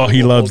loved it. Oh,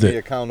 he loved it.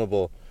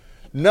 Accountable.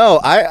 No,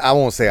 I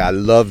won't say I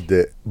loved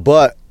it,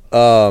 but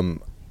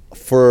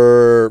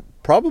for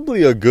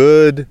probably a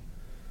good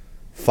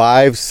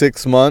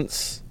 5-6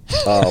 months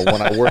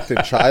when I worked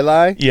in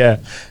Chai,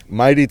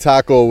 Mighty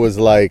Taco was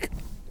like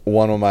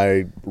one of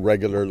my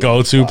regular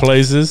go-to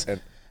places.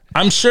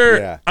 I'm sure.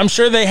 Yeah. I'm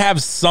sure they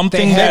have something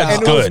They have- that's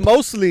And it was good.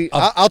 mostly.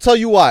 I'll tell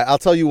you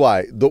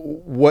why.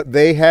 What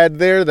they had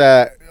there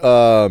that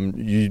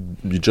you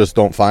just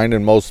don't find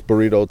in most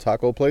burrito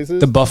taco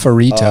places. The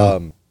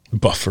Bufferito.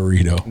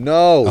 Bufferito.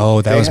 No.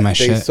 Oh, that was my They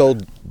shit.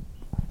 sold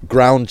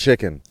ground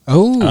chicken.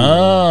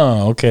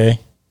 Oh, okay.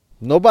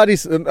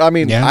 Nobody's. I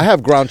mean, Yeah. I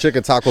have ground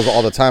chicken tacos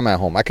all the time at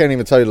home. I can't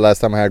even tell you the last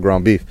time I had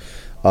ground beef.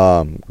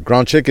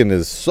 Ground chicken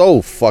is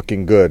so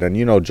fucking good, and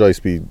you know Joyce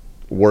be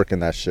working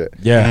that shit.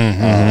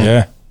 Yeah.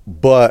 Yeah.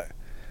 But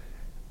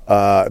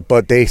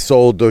they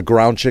sold the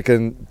ground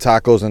chicken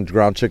tacos and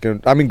ground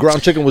chicken. I mean,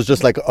 ground chicken was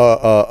just like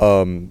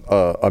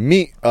a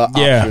meat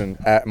option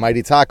at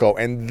Mighty Taco,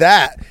 and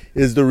that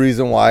is the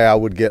reason why I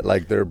would get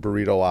like their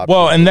burrito option.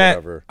 Well, and or that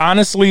whatever.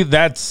 honestly,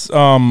 that's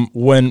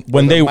when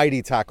Or they the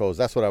Mighty Tacos.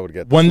 That's what I would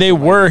get. when they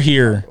Mighty were Taco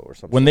here, or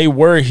something. when they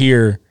were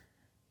here,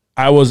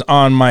 I was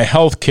on my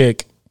health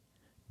kick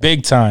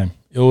big time.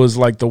 It was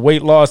like the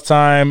weight loss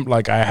time.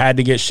 Like I had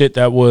to get shit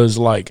that was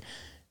like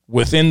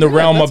within the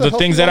realm of That's a the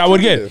things healthy that I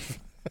would get. alternative.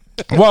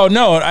 Well,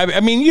 no, I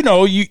mean, you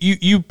know,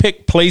 you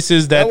pick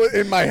places that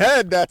In my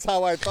head, that's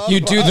how I thought. You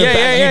about do it. the Yeah,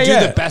 best. yeah, You do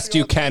yeah. the best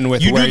you can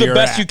with you where do the you're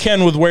best at. you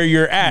can with where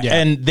you're at, Yeah.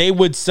 and they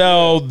would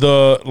sell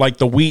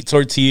the wheat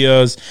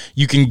tortillas.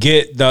 You can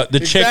get the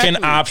chicken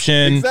Exactly.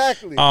 option.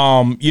 Exactly.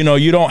 You know,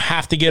 you don't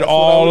have to get what I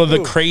all would of the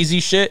do. crazy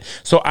shit.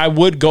 So I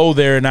would go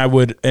there and I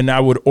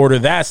would order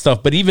that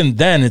stuff. But even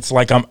then, it's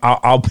like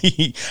I'll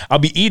be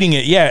eating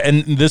it. Yeah,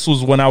 and this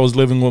was when I was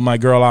living with my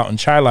girl out in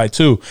Chilai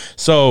too.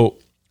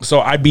 So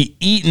I'd be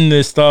eating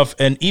this stuff,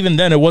 and even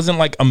then, it wasn't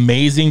like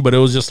amazing, but it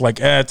was just like,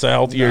 it's a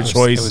healthier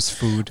choice. it was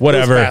food.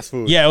 Whatever. It was fast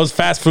food. Yeah, it was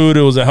fast food.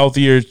 It was a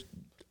healthier,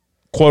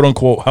 quote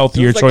unquote,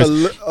 healthier It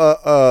was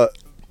choice.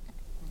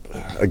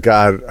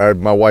 God,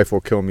 my wife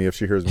will kill me if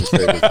she hears me say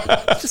this.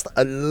 It's just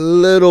a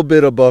little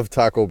bit above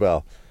Taco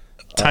Bell,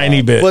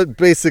 Tiny bit. but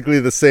basically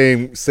the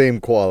same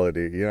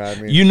quality. You know what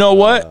I mean? You know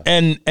what?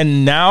 And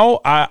now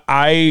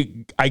I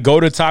go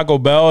to Taco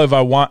Bell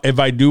if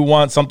I do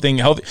want something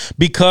healthy,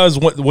 because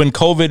when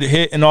COVID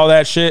hit and all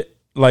that shit,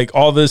 like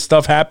all this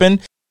stuff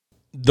happened,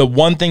 the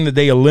one thing that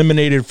they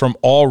eliminated from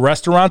all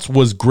restaurants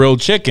was grilled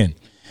chicken.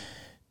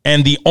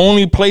 And the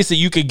only place that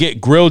you could get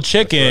grilled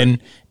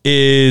chicken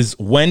is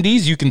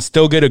Wendy's. You can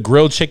still get a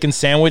grilled chicken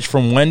sandwich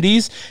from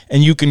Wendy's,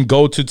 and you can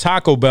go to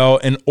Taco Bell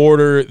and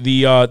order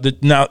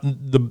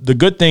the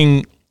good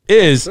thing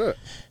is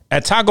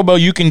at Taco Bell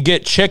you can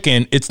get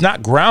chicken. It's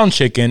not ground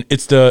chicken,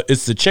 it's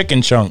the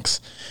chicken chunks.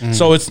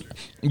 So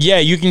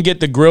you can get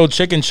the grilled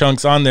chicken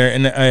chunks on there,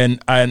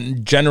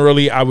 and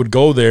generally I would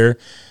go there,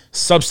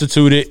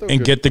 substitute it,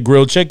 and get the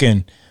grilled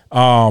chicken.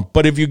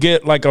 But if you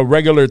get like a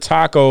regular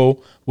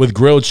taco with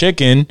grilled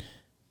chicken,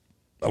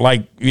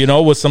 like, you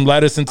know, with some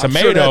lettuce and I'm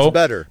tomato, sure that's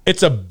better.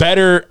 it's a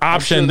better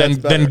option that's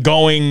better. than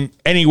going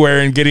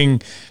anywhere and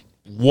getting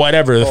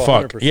whatever the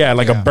fuck. 100%. Yeah,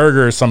 like a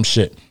burger or some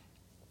shit.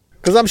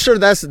 Because I'm sure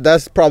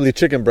that's probably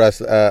chicken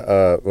breast.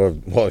 After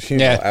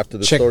the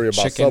story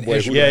about chicken Subway.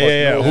 ish. who the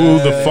Yeah. fuck knows?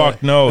 Who the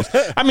fuck knows?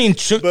 I mean,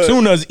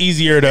 tuna's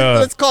easier to.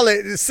 Let's call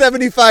it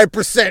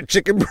 75%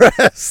 chicken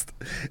breast,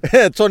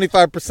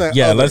 25%.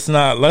 Yeah, other. let's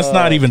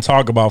not even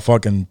talk about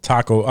fucking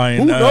taco.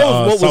 Who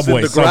knows what was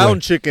in the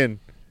ground chicken?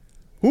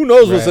 Who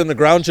knows what's in the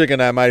ground chicken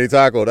at Mighty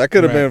Taco? That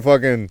could have been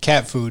fucking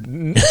Cat food.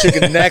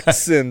 chicken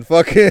necks and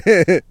fucking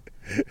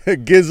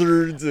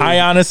gizzards. And I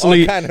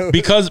honestly, all kind of-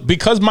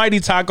 because Mighty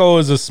Taco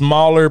is a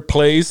smaller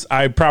place,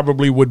 I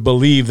probably would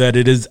believe that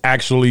it is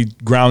actually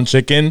ground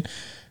chicken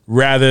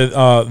rather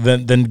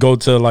than go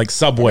to like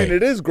Subway. I mean,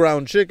 it is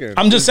ground chicken.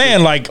 I'm just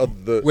saying, like,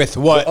 With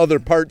what? the other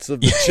parts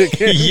of the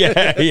chicken.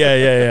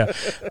 yeah.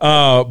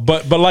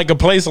 But like a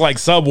place like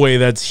Subway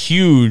that's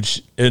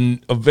huge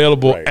and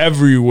available Right.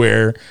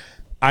 everywhere,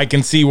 I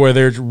can see where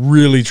they're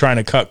really trying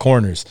to cut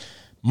corners.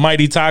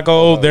 Mighty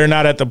Taco, they're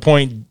not at the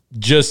point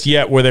just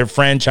yet where they're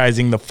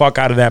franchising the fuck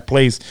out of that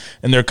place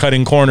and they're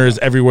cutting corners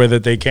everywhere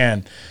that they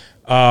can.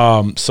 So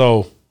I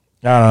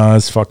don't know,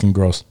 it's fucking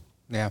gross.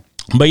 Yeah.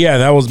 But yeah,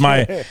 that was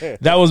my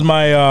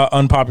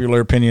unpopolar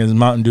opinion. Is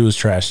Mountain Dew is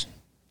trash.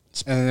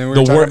 And then we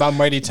were talking about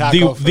Mighty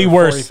Taco for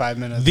 45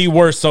 minutes. The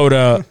worst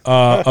soda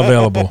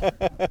available.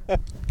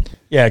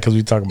 Yeah, because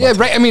we talk about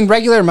I mean,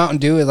 regular Mountain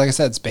Dew, like I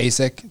said, it's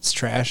basic. It's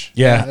trash.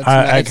 Yeah, it's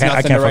I nothing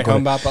can't to write fuck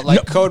home with about. it. But like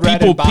No, Code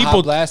Red and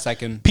Baja Blast,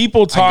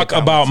 People talk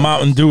down about with some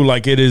Mountain of Dew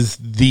like it's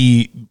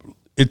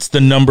the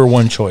number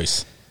one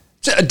choice.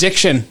 It's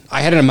addiction.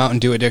 I had a Mountain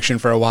Dew addiction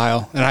for a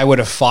while, and I would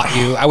have fought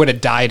you. I would have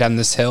died on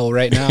this hill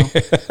right now,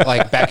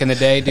 like back in the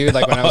day, dude.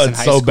 Like when I was in It's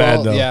high so school.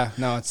 bad, though. Yeah,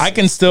 no, it's. I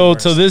can still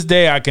to this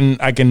day I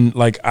can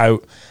like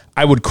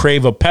I would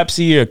crave a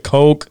Pepsi, a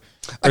Coke,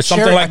 or A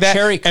something cherry- like a that.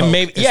 cherry Coke and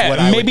maybe is what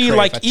I would crave,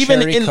 like a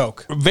even cherry in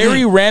Coke.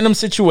 very random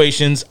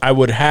situations I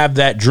would have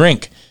that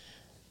drink.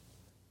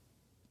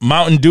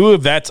 Mountain Dew,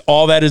 if that's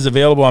all that is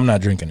available, I'm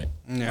not drinking it.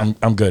 Yeah.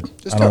 I'm good.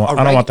 Just I don't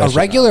want that a shit.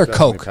 regular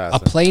Definitely Coke,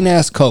 passing. a plain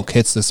ass Coke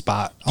hits the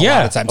spot. A Yeah,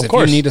 lot of times. of If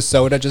course. you need a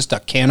soda, just a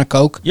can of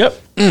Coke, Yep.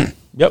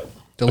 Yep.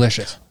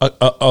 delicious.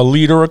 A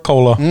liter of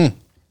cola.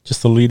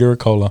 Just a liter of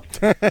cola.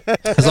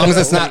 As long as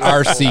it's not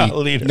RC.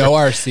 Liter. No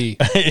RC.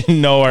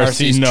 No RC.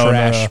 RC's No,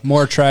 trash. no.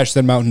 More trash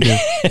than Mountain Dew.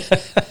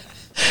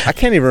 I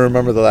can't even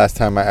remember the last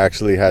time I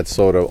actually had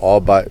soda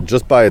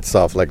just by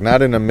itself, like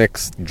not in a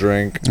mixed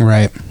drink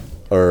Right.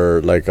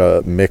 or like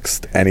a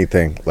mixed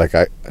anything. Like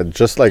I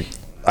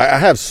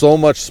have so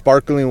much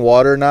sparkling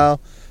water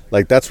now,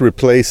 like that's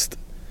replaced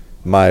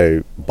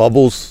my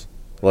bubbles.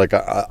 Like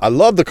I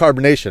love the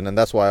carbonation, and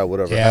that's why I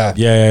would ever have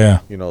Yeah.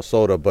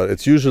 soda, but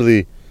it's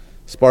usually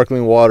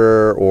sparkling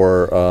water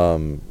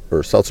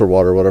or seltzer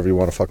water, whatever you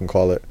want to fucking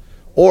call it.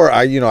 Or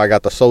I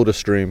got the Soda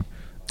Stream.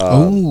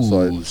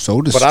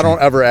 Soda But I don't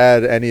ever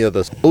add any of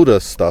the soda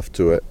stuff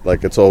to it.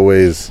 Like it's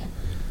always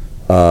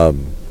I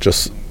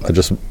just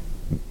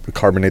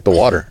carbonate the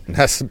water. And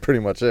that's pretty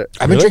much it.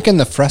 I've been drinking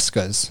the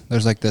Frescas.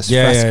 There's like this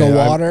Fresca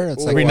water.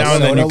 It's like Every now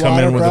and then you come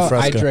in with the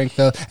Fresca. I drink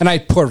and I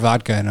pour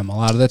vodka in them a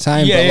lot of the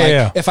time. Yeah, but like,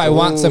 yeah. if I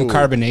want some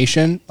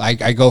carbonation,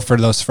 I go for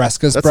those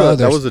Frescas, bro.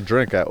 That was a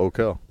drink at Oak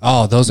Hill.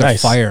 Oh, those are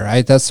Nice.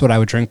 fire. That's what I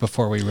would drink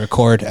before we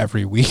record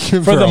every week.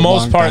 For the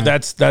most part,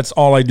 that's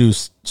all I do.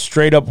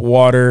 Straight up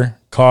water,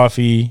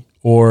 coffee,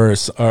 or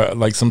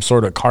like some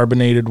sort of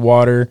carbonated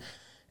water.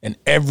 And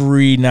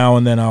every now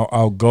and then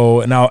I'll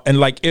go and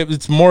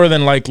it's more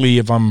than likely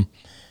if I'm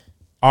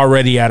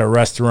already at a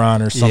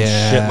restaurant or some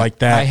shit like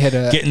that,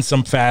 getting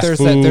some fast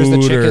food. There's the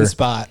chicken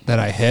spot that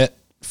I hit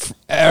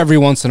every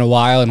once in a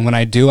while, and when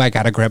I do, I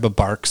gotta grab a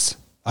Barks.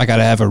 I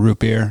gotta have a root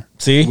beer.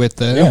 See,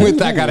 with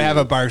I gotta have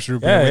a Barks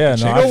root beer. Yeah.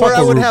 You know where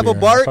I would have a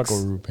Barks?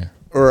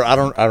 Or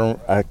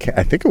I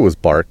think it was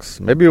Barks.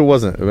 Maybe it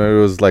wasn't. Maybe it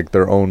was like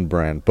their own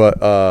brand.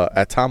 But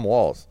at Tom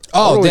Wall's.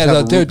 Oh,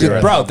 dude,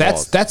 bro,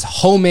 that's that's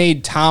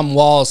homemade Tom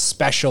Wall's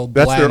special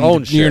blend. That's their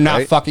own shit, You're not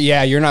right? fucking.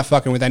 Yeah, you're not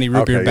fucking with any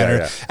root beer Okay, better.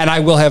 yeah. And I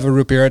will have a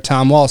root beer at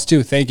Tom Wall's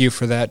too. Thank you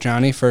for that,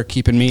 Johnny, for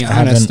keeping me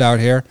honest out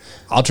here.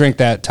 I'll drink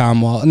that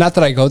Tom Wall. Not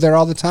that I go there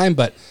all the time,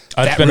 but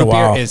that been a root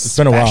while. beer is It's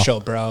been a while. special,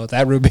 bro.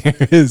 That root beer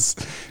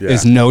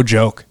is no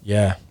joke.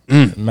 Yeah.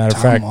 Matter of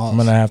fact, Wall's. I'm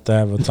gonna have to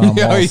have a Tom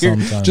Wall's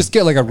sometime. Just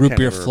get like a root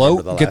beer even remember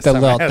float. the Get last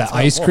time I had the Tom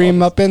ice cream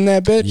Wall's. up in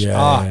that bitch.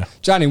 Yeah.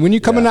 Johnny, when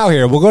you coming out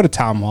here, we'll go to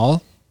Tom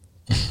Wall.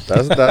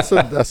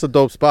 That's a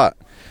dope spot.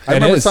 I It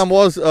remember is. Tom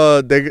Wall's.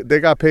 They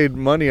got paid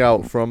money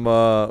out from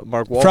Mark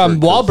Wahlberg. From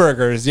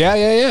Wahlburgers.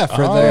 Yeah.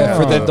 For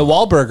the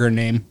Wahlburger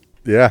name.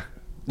 Yeah.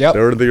 Yep. They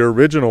were the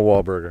original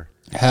Wahlburger.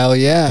 Hell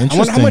yeah. I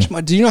wonder how Interesting.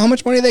 much. Do you know how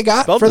much money they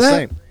got Felt for the that?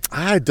 same.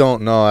 I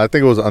don't know. I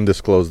think it was an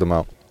undisclosed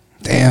amount.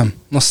 Damn.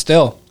 Well,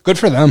 still good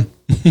for them.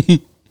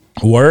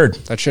 Word.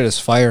 That shit is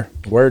fire.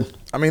 Word.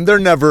 I mean, they're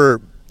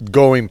never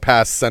going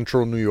past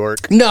Central New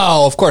York.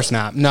 No, of course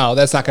not. No,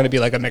 that's not going to be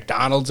like a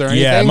McDonald's or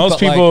anything. Yeah, most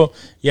but, like,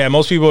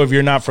 people, if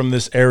you're not from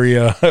this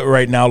area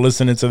right now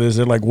listening to this,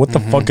 they're like, what the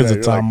fuck is a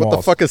You're Tom like, Wall's? what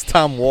the fuck is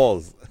Tom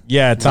Wall's?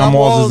 Yeah, Tom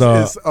Wall's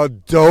is a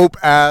dope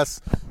ass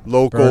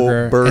local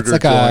burger It's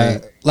like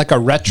joint. a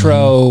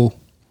retro.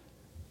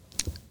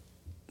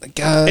 Like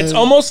it's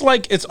almost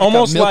like a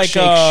milkshake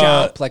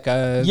shop, like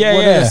a Yeah,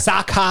 what yeah. is it, a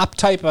sock hop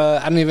type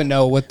of. I don't even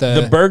know what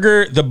the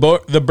burger. The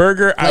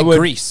burger. like I would.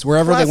 Greece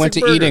wherever they went to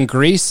Classic eat in burger.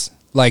 Greece.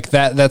 Like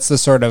that. That's the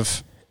sort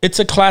of It's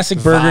a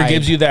classic burger. Vibe.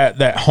 Gives you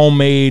that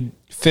homemade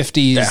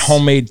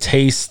 50s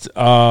taste.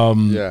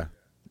 Yeah.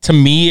 To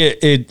me,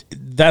 it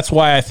that's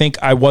why I think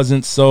I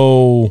wasn't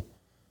so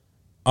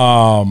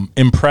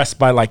impressed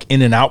by like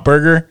In-N-Out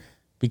Burger,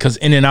 because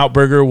In-N-Out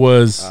Burger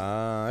was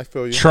I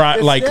feel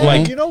you.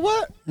 like you know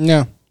what?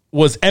 Yeah.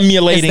 was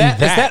emulating Is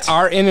that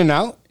our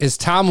In-N-Out? Is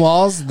Tom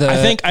Wall's the I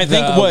think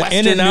the what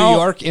Western In-N-Out New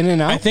York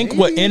In-N-Out? I think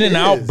what Maybe it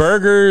In-N-Out is.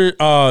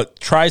 Burger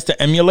tries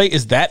to emulate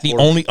is that the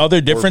only other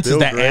difference is Bill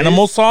that Gray's?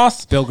 animal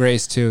sauce. Bill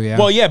Gray's too. Yeah.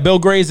 Well, yeah, Bill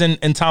Gray's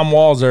and Tom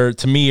Wall's are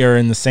to me are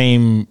in the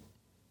same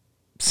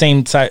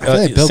type I feel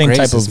like Bill same Gray's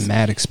type is of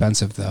mad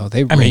expensive though.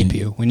 They I rape mean,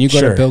 you when you go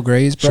sure, to Bill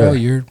Gray's, bro.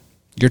 sure.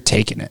 You're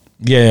taking it.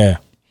 yeah.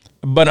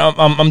 But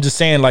I'm just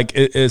saying, like,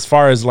 as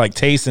far as like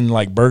taste and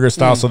like burger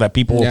style, so that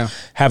people Yeah.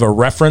 have a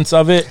reference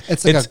of it.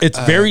 It's It's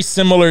like very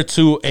similar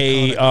to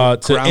to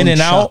Ground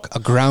In-N-Out. chuck, a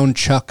ground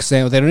chuck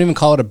sandwich. They don't even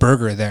call it a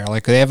burger there.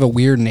 Like they have a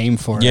weird name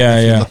for it. Yeah,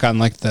 if yeah. You look on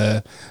like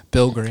the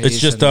Bill Gray's. It's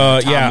just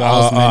and the Tom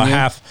Wall's menu.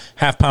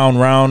 half pound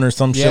round or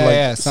some shit like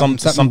yeah,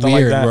 something like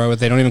weird that. where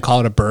they don't even call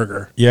it a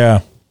burger.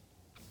 Yeah.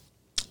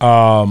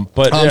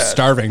 But I'm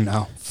starving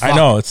now. I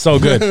know it's so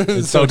good.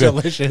 It's so good.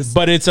 delicious.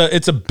 But it's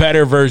a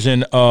better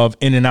version of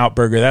In-N-Out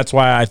Burger. That's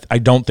why I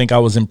don't think I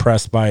was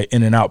impressed by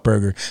In-N-Out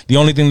Burger. The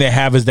only thing they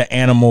have is the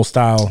animal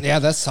style Yeah,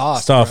 that's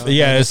sauce. stuff. bro.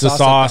 Yeah, Like it's the with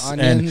sauce, the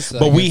and onions,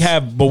 but like, we it's-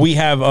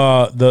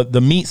 have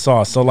the meat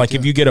sauce. So like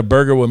if you get a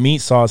burger with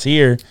meat sauce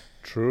here,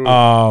 True.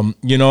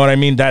 you know what I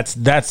mean? That's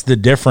the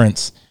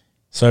difference.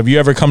 So if you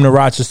ever come to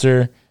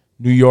Rochester,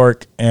 New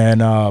York,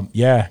 and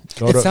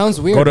It sounds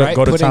weird, right?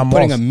 Go to Tom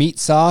putting Wall's. a meat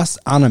sauce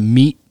on a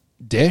meat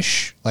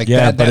dish like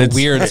Yeah, that. but That it's-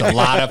 weirds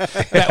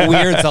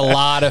a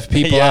lot of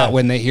people Yeah. out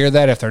when they hear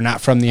that. If they're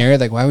not from the area,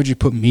 like why would you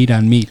put meat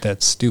on meat?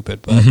 That's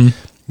stupid. But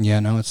yeah,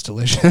 no, it's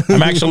delicious.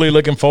 I'm actually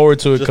looking forward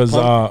to it Just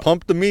because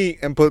pump the meat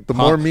and put the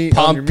more meat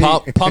on your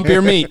meat. pump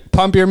your meat.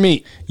 Pump your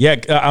meat.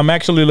 I'm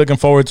actually looking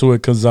forward to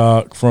it because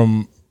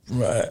from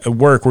at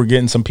work, we're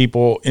getting some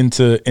people in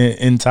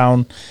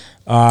town.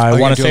 I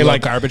want to say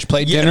like garbage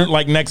plate dinner,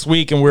 like next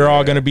week, and we're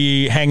all going to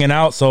be hanging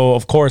out. So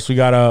of course we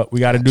gotta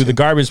do the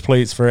garbage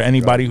plates for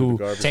anybody who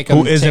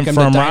isn't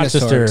from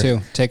Rochester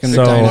too. Take them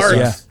So, to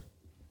Dinosaur.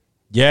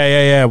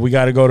 Yeah. We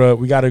gotta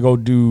go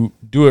do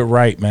it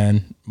right,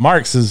 man.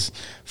 Mark's is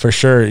for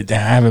sure. I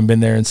haven't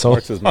been there, and so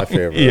Mark's is my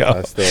favorite. Yeah.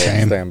 I still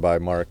stand by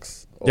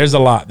Mark's. There's a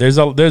lot. There's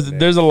a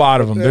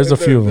lot of them. There's a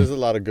few of There's them.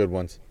 a lot of good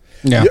ones.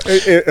 Yeah.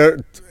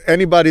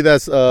 Anybody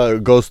that's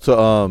goes to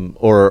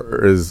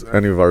or is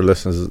any of our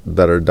listeners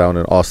that are down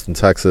in Austin,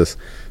 Texas,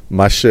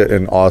 my shit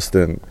in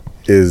Austin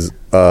is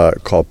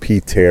called P.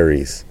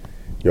 Terry's.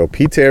 Yo,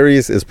 P.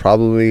 Terry's is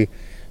probably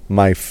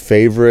my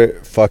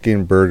favorite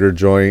fucking burger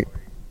joint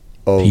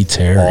of P.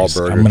 Terry's.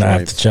 all burger I'm gonna have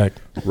joints. to check.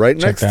 Right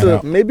check next that to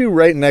out. maybe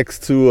right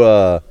next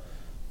to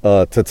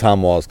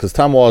Tom Walls, because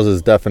Tom Walls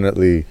is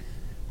definitely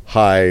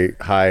high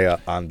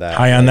on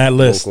that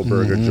list. local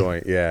burger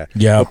joint. Yeah.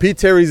 Yeah. But Pete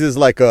Terry's is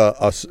like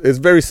it's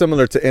very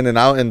similar to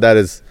In-N-Out in that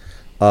is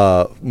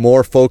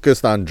more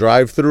focused on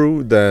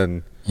drive-through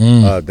than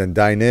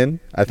dine-in.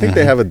 I think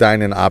they have a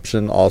dine-in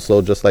option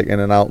also, just like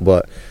In-N-Out,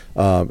 but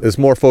it's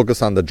more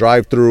focused on the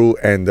drive-through,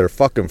 and their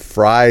fucking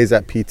fries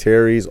at Pete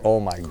Terry's. Oh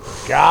my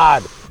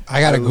God. I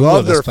gotta Google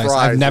love this their place.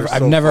 fries.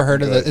 I've never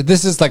heard of good. it.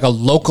 This is like a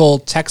local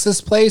Texas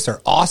place or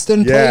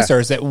Austin Yeah. place, or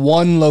is it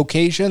one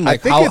location?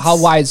 Like think how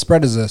it's-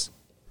 widespread is this?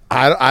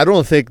 I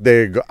don't think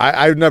they go,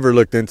 I've never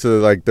looked into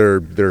like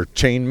their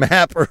chain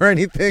map or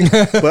anything,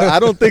 but I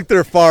don't think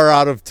they're far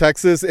out of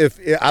Texas.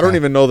 I don't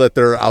even know that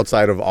they're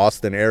outside of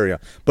Austin area,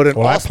 but in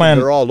Austin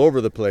they're all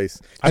over the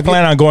place. I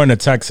plan on going to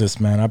Texas,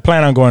 man. I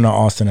plan on going to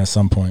Austin at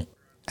some point.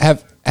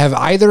 Have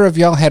either of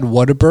y'all had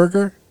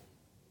Whataburger?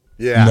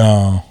 Yeah.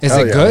 No. Is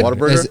Hell it yeah, good?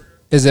 Whataburger?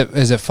 Is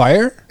it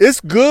fire?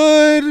 It's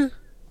good.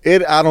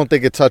 I don't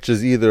think it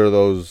touches either of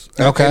those.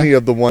 Okay. Any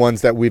of the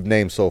ones that we've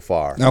named so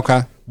far.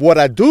 Okay. What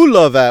I do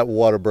love at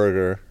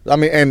Whataburger, I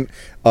mean, and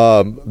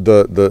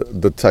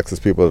the Texas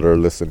people that are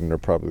listening are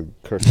probably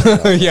cursing.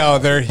 out. Yo,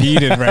 they're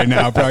heated right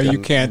now, bro. You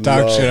can't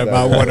talk Love shit that.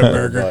 about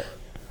Whataburger.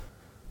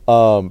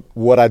 But,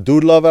 what I do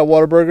love at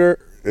Whataburger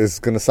is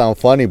gonna sound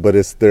funny, but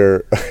it's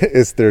their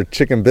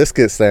chicken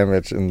biscuit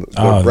sandwich and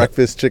their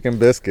breakfast chicken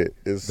biscuit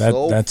is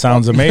That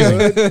sounds amazing.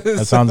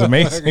 That sounds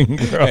amazing,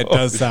 bro. It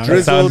does sound.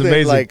 That sounds drizzled in,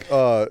 amazing. like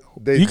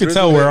they You can drizzle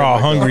tell it we're in, all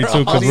like, hungry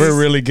too, because we're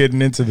really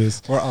getting into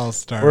this. We're all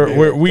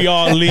starving. We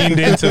all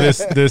leaned into this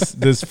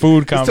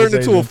food It's conversation. turned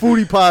into a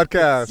foodie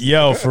podcast.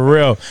 Yo, for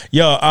real.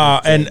 Yo,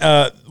 and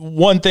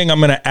one thing I'm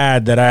gonna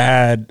add that I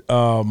had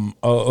a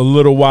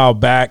little while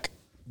back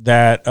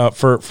that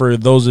for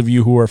those of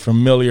you who are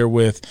familiar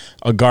with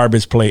a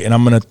garbage plate, and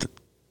I'm gonna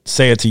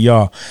say it to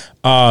y'all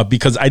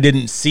because I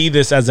didn't see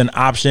this as an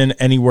option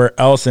anywhere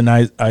else, and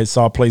I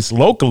saw a place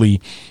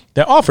locally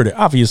that offered it.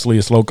 Obviously,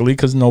 it's locally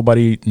because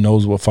nobody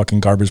knows what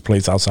fucking garbage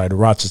plates outside of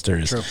Rochester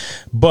is. True.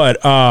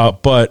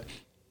 But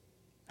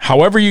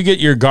however you get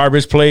your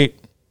garbage plate,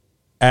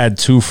 add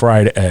 2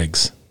 fried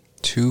eggs.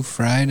 2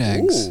 fried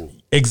eggs. Ooh.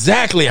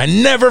 Exactly. I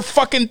never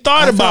fucking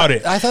thought about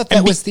it. I thought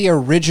that was the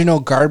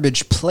original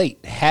garbage plate.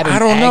 Had an I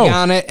don't egg know.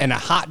 on it and a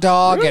hot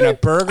dog and a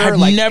burger. I've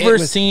never it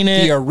was seen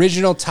it. The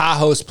original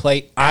Tahoe's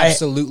plate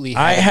absolutely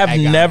I had an have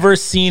egg on never it.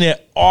 seen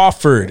it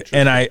offered,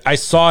 and I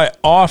saw it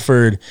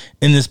offered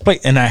in this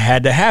plate, and I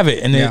had to have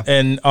it. And Yeah.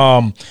 and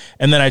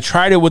then I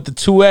tried it with the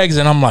 2 eggs,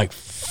 and I'm like,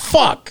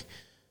 fuck.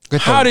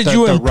 With How did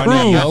you the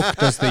runny improve? yolk?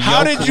 Does the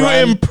How yolk did you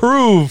run?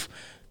 improve?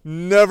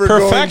 Never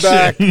going back.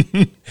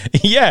 Perfection.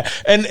 Yeah,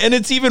 and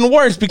it's even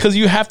worse because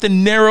you have to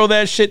narrow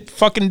that shit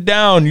fucking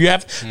down. You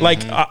have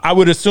like I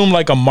would assume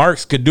like a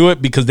Marks could do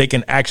it because they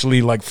can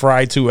actually like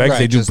fry 2 eggs. Right,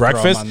 they do just throw 'em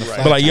breakfast, on the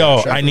but like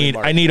yo, fry.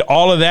 I need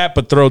all of that,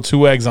 but throw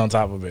 2 eggs on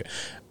top of it.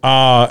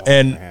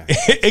 And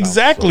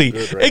exactly, so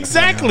good right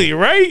exactly,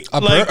 right?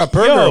 A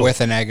burger yo.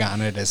 with an egg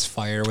on it is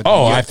fire. With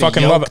Oh, the yolk, I fucking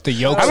the yolk, love it. The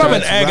yolk I love an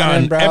starts egg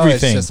running, on bro.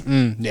 everything. It's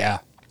just, yeah.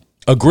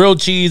 A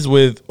grilled cheese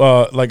with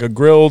like a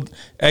grilled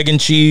egg and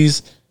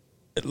cheese.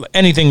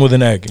 Anything with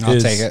an egg. I'll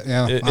take it,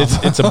 yeah.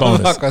 It's a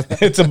bonus.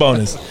 It's a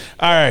bonus.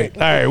 All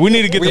right. We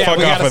need to get the fuck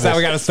off of this.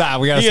 We gotta stop.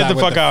 We gotta Get stop the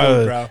with fuck the out food,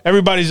 of it. bro.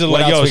 Everybody's just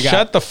What like, else yo, we got?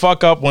 shut the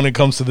fuck up when it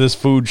comes to this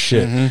food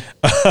shit.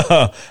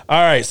 All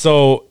right,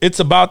 so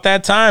it's about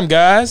that time,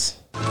 guys.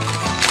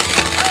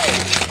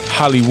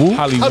 Hollywood.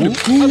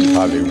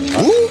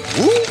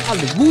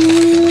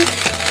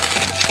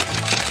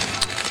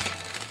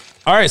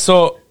 All right,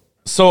 so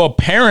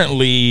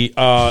apparently,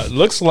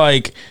 looks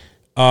like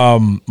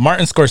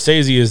Martin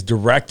Scorsese is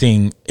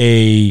directing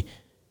a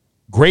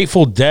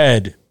Grateful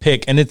Dead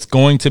pick, and it's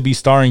going to be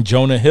starring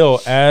Jonah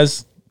Hill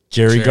as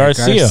Jerry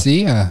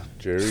Garcia.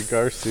 Jerry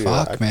Garcia.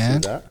 Fuck, I can see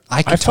man. that.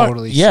 I could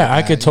totally see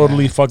I that, could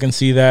totally fucking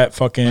see that.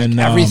 Fucking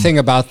everything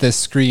about this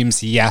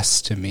screams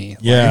yes to me. Like,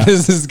 Yeah.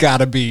 this has got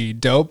to be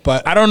dope,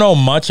 but I don't know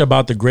much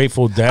about the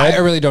Grateful Dead. I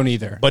really don't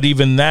either. But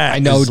even that, I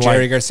know is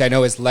Jerry like, Garcia. I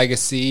know his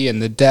legacy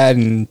and the Dead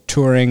and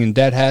touring and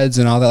Deadheads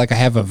and all that. Like I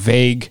have a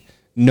vague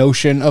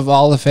notion of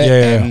all of it.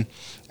 Yeah. And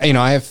you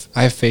know, I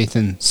have faith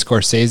in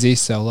Scorsese,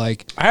 so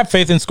like I have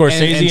faith in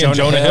Scorsese and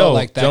Jonah Hill.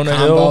 like that Jonah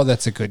combo, Hill.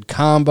 that's a good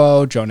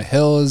combo. Jonah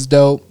Hill is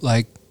dope.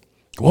 Like,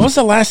 What was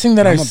the last thing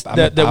that I'm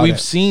that about we've it.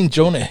 seen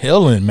Jonah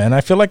Hill in, man?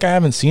 I feel like I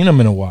haven't seen him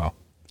in a while.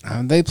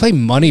 they play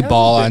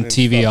Moneyball on been in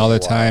TV stuff all the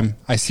in a while. time.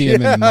 I see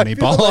him in I feel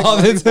Moneyball like all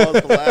the time.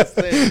 Moneyball's the last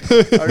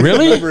thing. I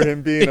Really? remember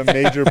him being a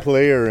major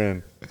player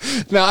in.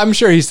 No, I'm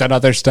sure he's done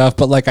other stuff,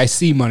 but like I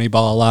see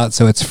Moneyball a lot,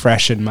 so it's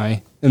fresh in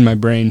my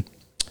brain.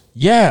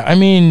 Yeah, I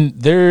mean,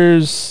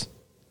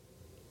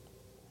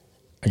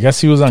 I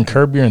guess he was on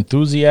Curb Your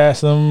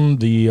Enthusiasm,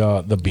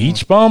 the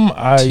Beach Bum.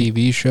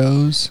 TV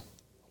shows.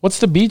 What's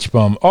the Beach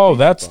Bum? Oh,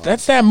 that's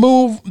that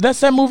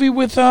movie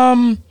with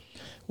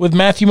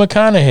Matthew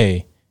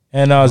McConaughey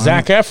and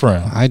Zac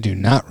Efron. I do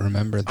not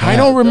remember that. I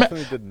don't remember.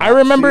 Definitely did I not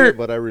remember see it,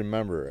 but I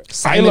remember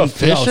it. Isla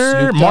Fisher,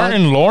 Snoop Dogg?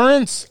 Martin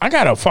Lawrence. I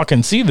gotta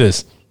fucking see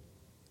this.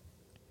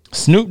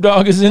 Snoop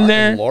Dogg is in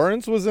there.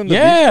 Lawrence was in the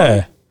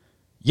Yeah.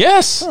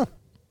 Yes.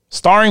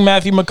 Starring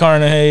Matthew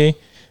McConaughey,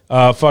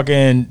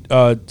 fucking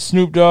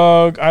Snoop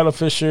Dogg, Isla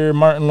Fisher,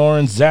 Martin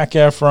Lawrence, Zac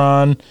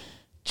Efron,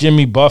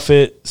 Jimmy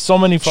Buffett. So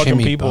many fucking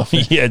Jimmy people.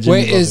 Buffett. Yeah, Jimmy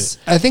Wait, Buffett.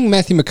 I think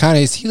Matthew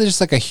McConaughey, is he just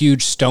like a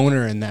huge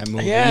stoner in that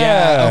movie?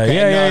 Yeah, okay.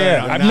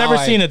 yeah. No, I've now never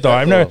seen it though.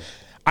 I've never.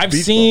 I've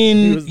Beach seen.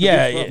 Bum. He was the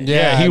Yeah, Beach Bum.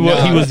 yeah. He Yeah,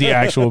 was. He no. was the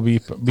actual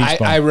beach bum.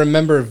 I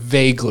remember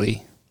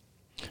vaguely.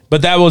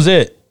 But that was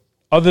it.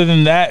 Other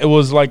than that, it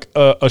was like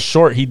a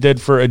short he did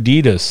for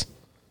Adidas.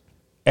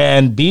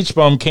 And Beach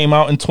Bum came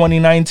out in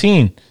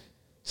 2019.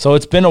 So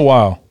it's been a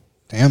while.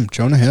 Damn,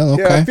 Jonah Hill.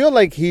 Okay. Yeah, I feel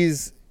like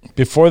he's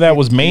Before that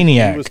was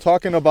Maniac. He was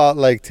talking about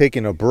like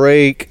taking a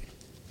break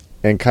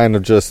and kind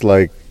of just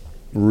like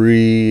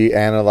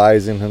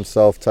reanalyzing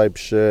himself type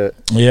shit.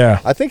 Yeah.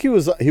 I think he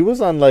was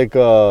on like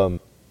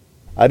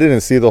I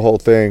didn't see the whole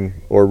thing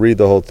or read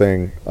the whole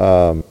thing.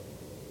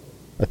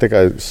 I think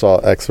I saw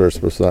excerpts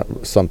or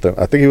something.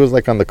 I think he was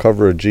like on the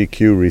cover of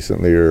GQ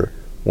recently or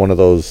one of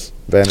those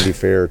Vanity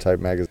Fair type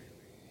magazines.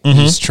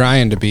 He's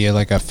trying to be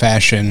like a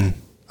fashion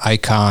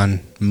icon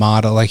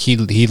model. Like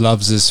he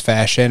loves his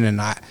fashion. And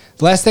the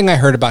last thing I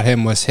heard about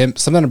him was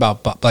something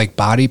about like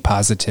body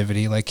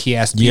positivity. Like he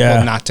asked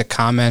people not to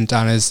comment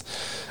on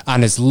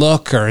his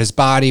look or his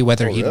body,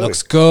 whether he really?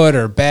 looks good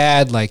or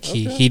bad. Like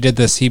he did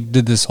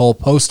this whole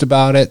post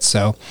about it.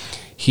 So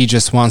he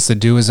just wants to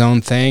do his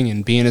own thing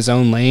and be in his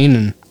own lane.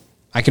 And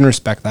I can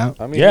respect that.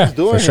 I mean, Yeah, he's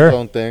doing for his sure.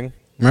 own thing.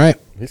 Right.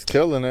 He's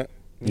killing it.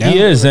 He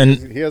is.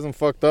 And He hasn't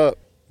fucked up.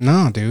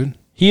 No, dude.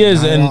 he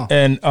is. Not at all.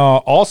 And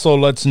also,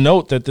 let's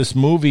note that this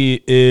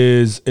movie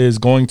is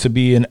going to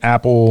be an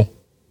Apple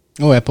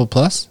Oh, Apple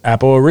Plus.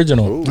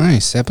 original.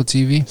 Nice. Apple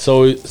TV.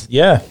 So,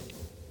 yeah.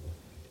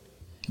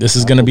 This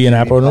is going to be an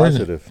Apple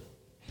original. Positive.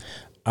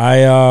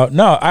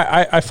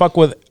 I fuck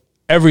with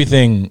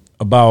everything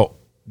about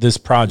this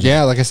project.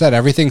 Yeah, like I said,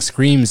 everything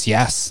screams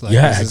yes. Like,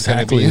 Yeah, this is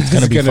gonna exactly. be- It's gonna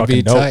this be is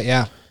fucking dope. tight,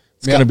 yeah,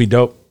 It's going to be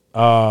dope.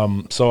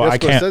 So I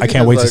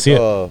can't wait to see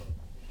it.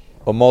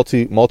 A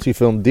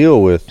multi-film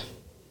deal with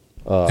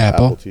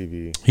Apple.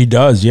 TV. He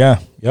does, yeah.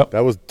 Yep.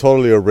 That was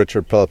totally a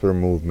Richard Plepler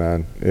move,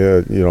 man.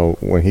 Yeah, you know,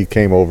 when he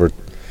came over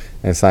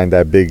and signed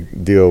that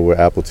big deal with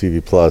Apple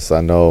TV Plus,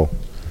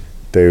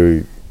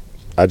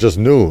 I just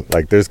knew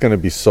like there's gonna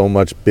be so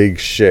much big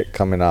shit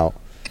coming out.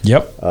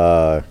 Yep.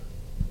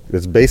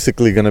 It's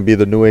basically gonna be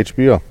the new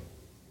HBO.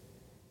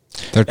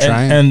 They're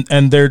trying.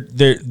 And they're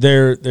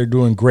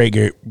doing great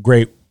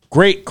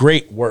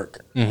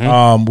work.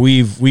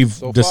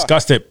 We've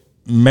discussed it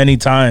many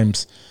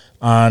times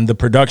on the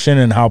production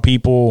and how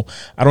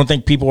I don't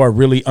think people are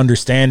really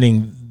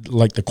understanding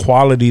like the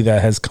quality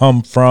that has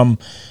come from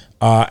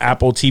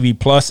Apple TV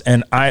Plus.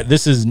 And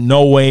this is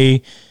no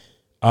way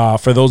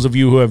for those of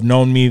you who have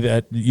known me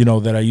that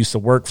that I used to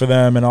work for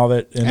them and all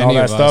that and all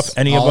that stuff.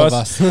 Any of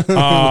us.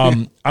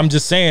 I'm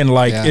just saying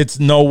like it's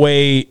no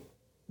way.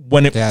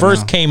 When it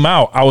first came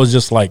out, I was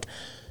just like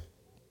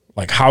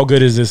how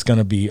good is this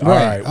gonna be? All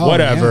right, Oh,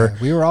 whatever.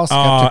 yeah. We were all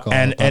skeptical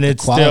and about the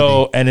it's quality.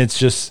 still and it's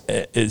just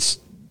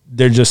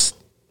they're just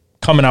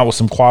coming out with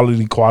some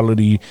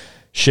quality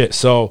shit.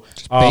 So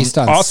Based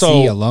on also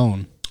C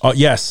alone.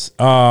 yes.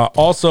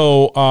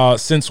 Also,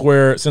 since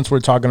we're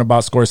talking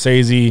about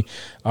Scorsese,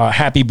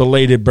 happy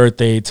belated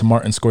birthday to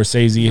Martin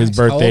Scorsese. His Nice.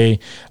 How birthday.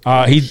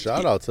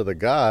 Shout out to the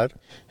God.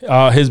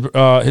 His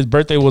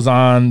birthday was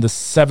on the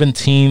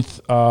 17th.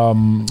 How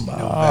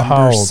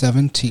November old?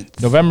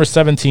 17th. November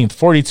 17th.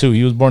 42.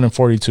 He was born in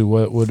 42.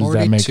 What does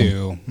that make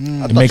him?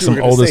 42. It makes him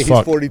old as fuck.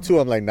 He's 42.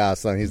 I'm like, nah,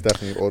 son. He's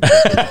definitely older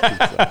than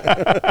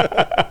 42.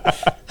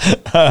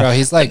 Bro,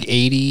 he's like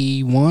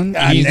 81.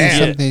 He's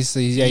damn. something. He's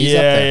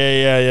up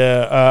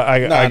there.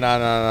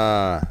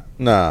 Yeah.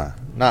 Nah,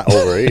 not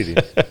over 80.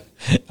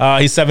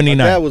 He's 79.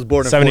 My dad was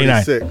born in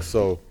 79. 46,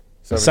 so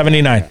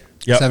 79.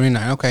 Yep.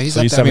 79. Okay, he's So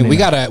up he's there. I mean,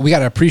 79. we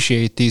gotta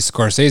appreciate these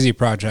Scorsese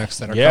projects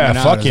that are Yeah, coming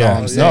out. fuck is all yeah.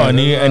 I'm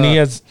No, saying. and he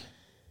has.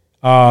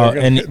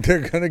 They're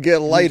gonna get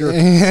lighter.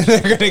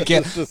 they're gonna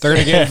get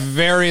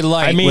very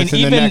light. I mean,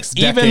 within the next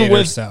decade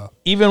or so.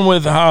 Even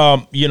with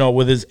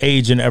with his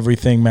age and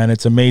everything, man,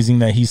 it's amazing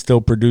that he's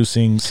still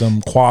producing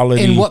some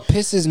quality. And what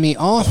pisses me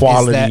off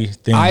quality is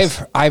that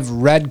things. I've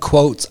read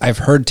quotes. I've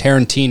heard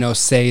Tarantino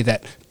say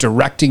that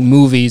directing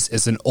movies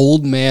is an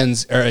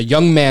a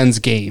young man's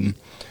game,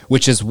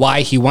 which is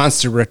why he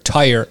wants to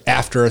retire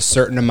after a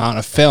certain amount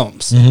of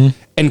films.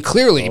 And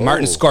clearly,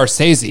 Martin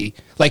Scorsese,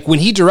 like when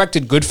he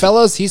directed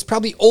Goodfellas, he's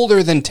probably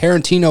older than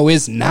Tarantino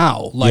is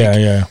now. Like,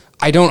 Yeah.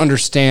 I don't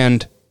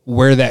understand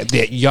where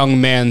that young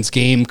man's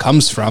game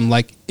comes from.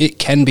 Like, it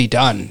can be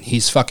done.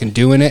 He's fucking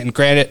doing it. And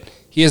granted,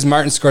 he is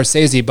Martin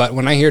Scorsese, but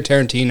when I hear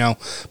Tarantino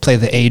play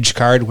the age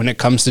card when it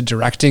comes to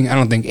directing, I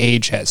don't think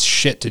age has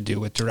shit to do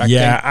with directing.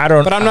 Yeah, I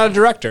don't. But I'm not a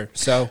director,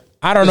 so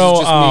I don't this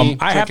is know. just me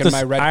I have drinking to.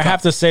 my red I cup.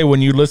 have to say,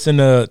 when you listen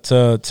to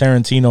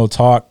Tarantino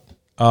talk,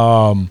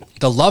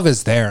 The love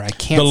is there. I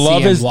can't the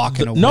love see him is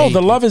walking away. No,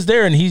 the love is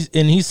there, and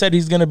he said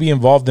he's going to be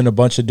involved in a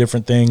bunch of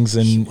different things,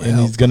 and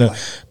he's going to.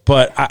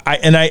 But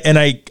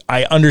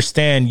I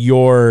understand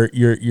your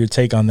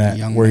take on that,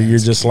 Young where you're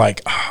man's just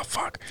like, oh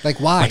fuck, Like,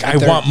 why? Like, I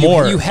want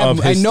more of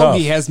I his know stuff.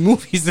 he has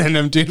movies in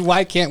him, dude.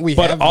 Why can't we have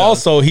But those?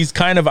 also, he's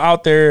kind of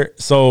out there.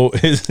 So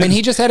And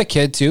he just had a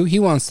kid, too. He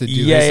wants to do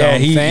Yeah, his yeah,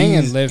 own he- thing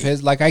and he's- live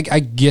his... Like, I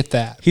get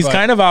that. he's But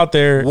kind of out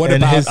there. What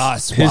and about his,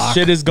 us, His Wok?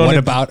 shit is going What to...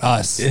 about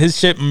us? His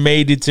shit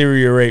may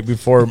deteriorate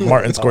before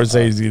Martin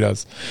Scorsese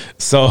does.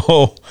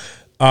 So,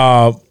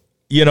 for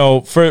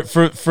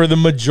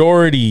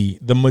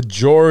the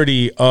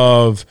majority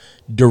of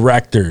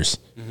directors,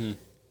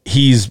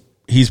 he's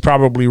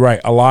probably right.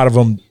 A lot of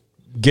them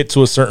get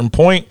to a certain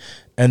point,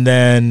 and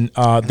then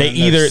they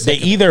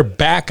either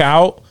back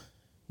out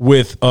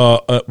with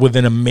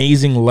an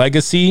amazing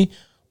legacy,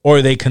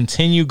 or they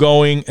continue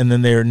going, and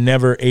then they're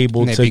never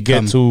able They to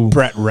get become to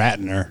Brett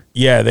Ratner.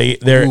 Yeah, they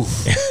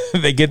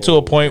they get to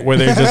a point where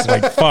they're just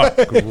like, fuck.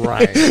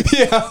 Right.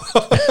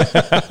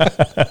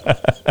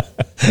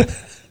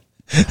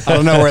 I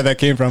don't know where that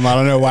came from. I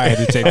don't know why I had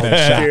to take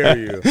that shot. Dare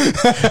you?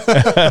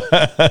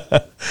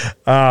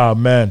 Oh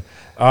man.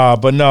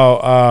 But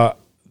no,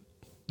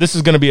 this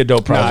is gonna be a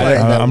dope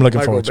project. I'm looking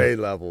Michael forward to Bay it.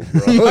 level,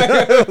 bro.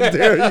 How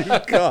dare you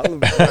call him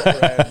Brett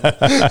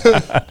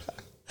Ratner?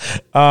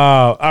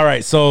 All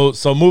right, so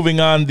moving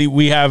on,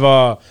 we have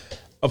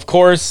of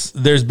course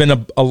there's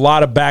been a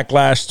lot of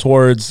backlash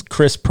towards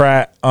Chris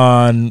Pratt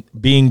on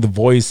being the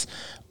voice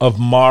of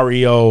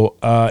Mario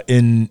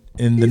in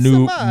the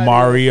new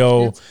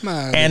Mario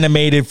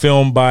animated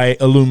film by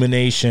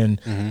Illumination.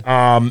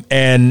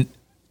 And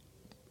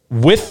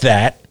with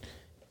that,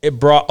 it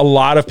brought a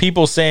lot of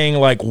people saying,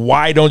 like,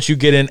 why don't you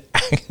get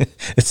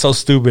it's so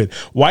stupid.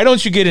 Why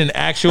don't you get an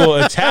actual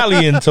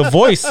Italian to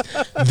voice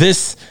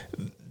this?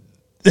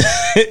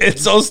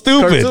 It's so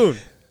stupid. Cartoon.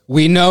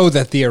 We know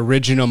that the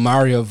original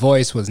Mario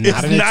voice was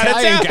not an not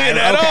Italian Italian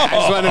guy. at Okay, I just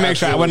all. wanted to make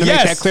sure. I wanted to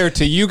Yes. make that clear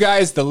to you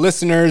guys, the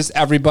listeners,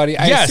 everybody.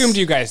 I Yes. assumed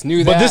you guys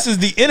knew that. But this is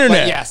the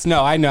internet. But yes,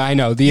 no, I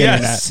know the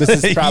Yes.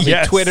 internet. This is probably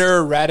Yes.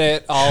 Twitter,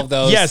 Reddit, all of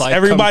those. Yes, like,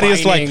 everybody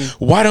is like, combining.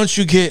 why don't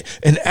you get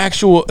an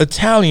actual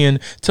Italian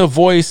to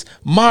voice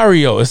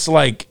Mario? It's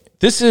like,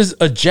 this is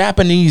a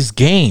Japanese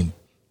game.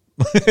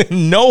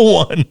 No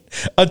one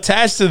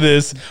attached to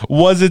this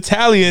was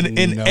Italian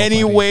in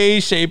any way,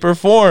 shape, or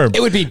form.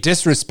 It would be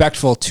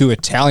disrespectful to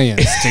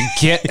Italians to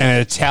get an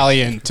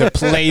Italian to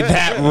play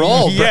that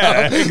role, bro.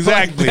 Yeah,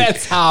 exactly. Like,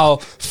 that's how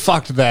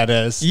fucked that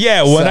is.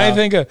 Yeah, when I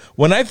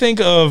think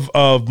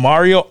of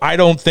Mario, I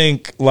don't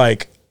think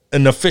like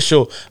an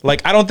official,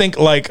 like, I don't think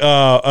like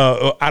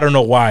I don't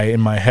know why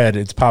in my head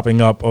it's popping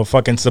up a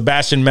fucking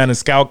Sebastian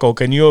Maniscalco.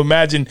 Can you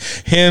imagine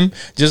him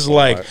just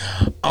like,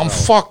 I'm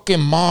fucking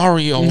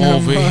Mario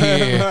over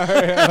here?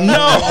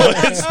 No,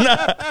 it's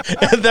not.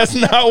 That's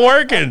not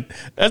working.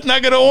 That's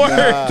not gonna work.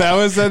 That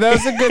was a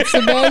good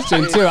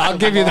Sebastian too. I'll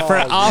give you the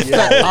off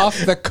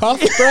the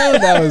cuff, bro.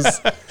 That was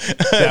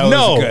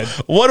No, good.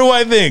 what do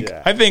I think?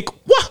 I think,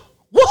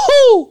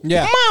 woohoo!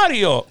 Yeah.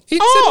 Mario.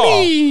 It's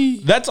me.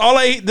 That's all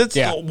that's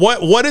Yeah.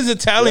 what is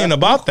Italian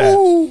about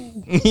that?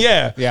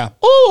 Yeah. Yeah.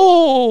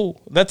 Ooh.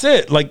 That's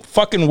it. Like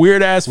fucking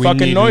weird ass We fucking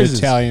need noises.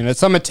 An Italian.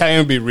 Some Italian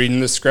would be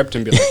reading the script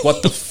and be like,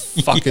 "What the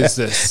fuck is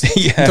this?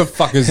 Yeah. What the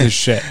fuck is this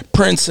shit?"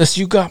 Princess,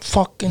 you got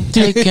fucking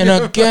taken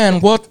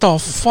again. What the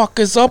fuck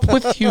is up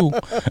with you?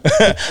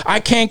 I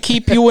can't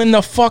keep you in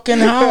the fucking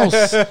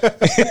house.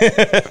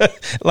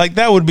 Like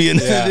that would be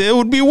it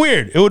would be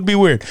weird. It would be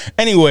weird.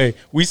 Anyway,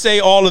 we say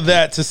all of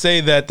that to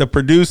say that the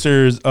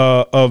producers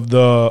of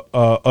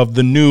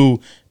the new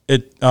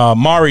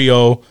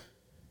Mario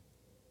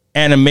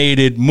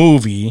animated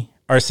movie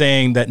are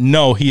saying that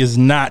no, he is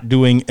not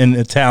doing an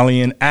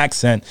Italian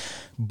accent,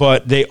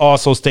 but they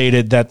also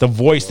stated that the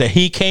voice that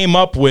he came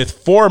up with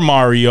for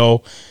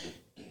Mario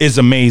is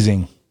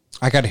amazing.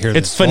 I got to hear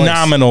this. It's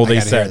phenomenal, they I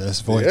gotta said. hear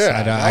this voice.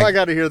 Yeah, now I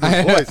got to hear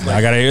this voice.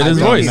 I gotta hear this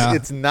I voice. don't know.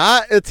 It's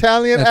not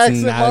Italian That's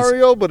accent not as-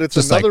 Mario, but it's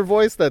just another like-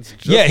 voice that's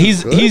just Yeah, as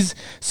he's good. he's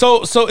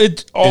so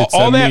it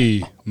all that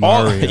me,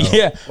 Mario. All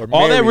that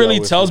Mario really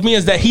if tells it's me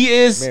is that he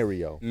is.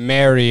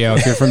 Mario.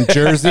 If you're from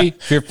Jersey,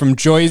 if you're from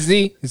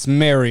Jersey, it's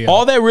Mario.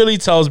 All that really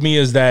tells me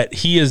is that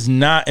he is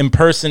not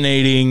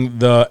impersonating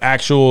the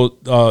actual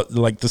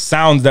like the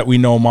sounds that we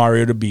know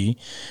Mario to be,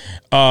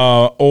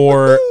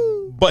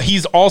 but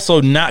he's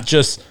also not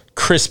just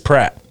Chris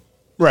Pratt,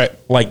 right.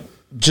 like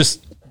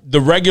just the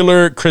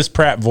regular Chris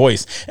Pratt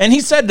voice. And he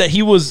said that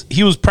he was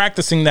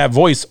practicing that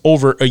voice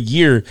over a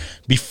year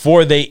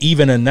before they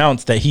even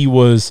announced that he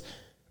was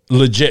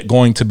legit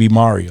going to be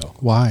Mario.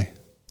 Why?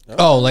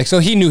 Oh, like so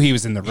he knew he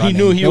was in the running.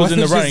 He knew he was in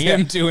the It wasn't running. just Yeah.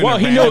 him doing Well, a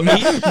he knew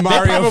random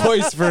Mario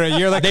voice for a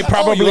year. Like They you want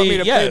probably me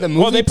to play the movie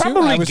well, they too? I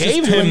probably was just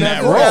gave doing him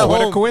that voice. role.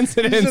 What a He's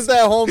coincidence! just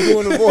at home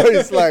doing a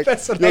voice like, yo,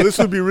 this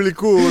would be really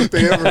cool if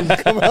they ever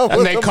come out with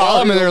And they a call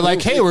him and Mario they're like,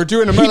 movie. "Hey, we're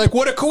doing a Mario." Like,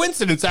 what a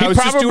coincidence! I He was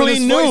just doing probably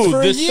this voice knew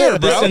for this, a year,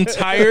 this bro.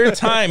 entire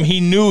time. He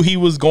knew he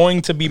was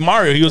going to be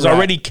Mario. He was Right.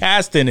 already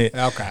cast in it.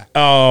 Okay.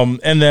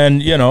 And then,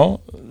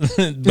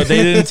 but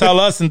they didn't tell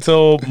us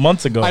until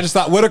months ago. I just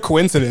thought, what a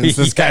coincidence!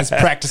 This Yeah. guy's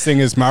practicing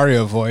his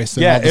Mario voice,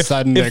 and Yeah, all of a if-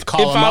 sudden they if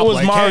call him I up was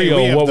like, Mario,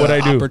 "Hey, we have what would the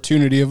I do?"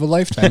 Opportunity of a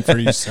lifetime for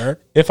you, sir.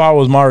 If I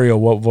was Mario,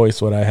 what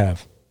voice would I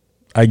have?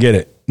 I get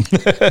it.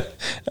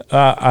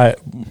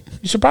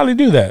 You should probably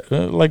do that.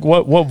 Like,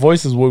 what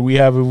voices would we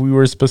have if we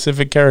were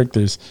specific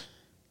characters?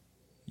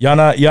 Y'all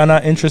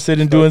not interested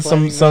in doing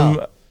some planning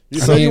now. You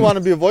said you mean- want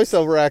to be a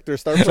voiceover actor.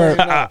 Start planning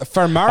now.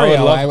 For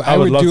Mario, I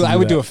would love to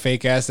do that. a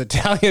fake ass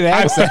Italian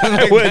accent.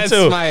 I would that's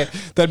too.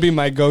 That'd be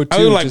my go-to. I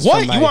was like, just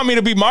what? for my- You want me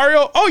to be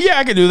Mario? Oh yeah,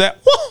 I can do that.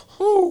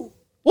 Woohoo!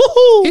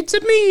 It's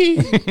a me.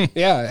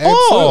 Yeah, absolutely.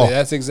 Oh.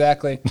 That's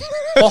exactly.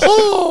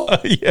 Oh,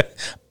 Yeah.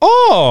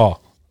 Oh,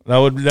 that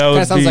would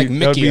sounds be, like that would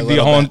Mickey be a the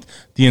little whole bit.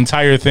 the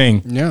entire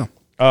thing. yeah.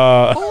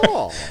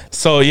 Oh.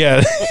 So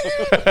yeah.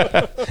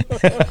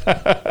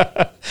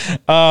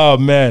 Oh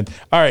man.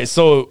 All right.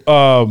 So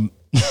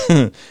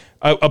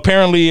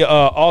apparently,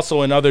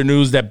 also in other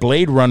news, that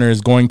Blade Runner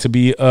is going to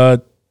be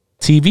a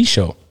TV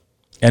show,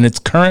 and it's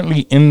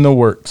currently in the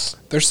works.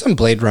 There's some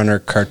Blade Runner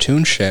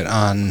cartoon shit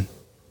on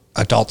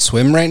Adult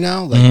Swim right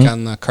now, like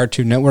on the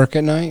Cartoon Network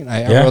at night.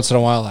 Every Yeah. once in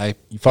a while, I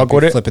fuck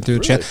with it? flipping through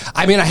the channel.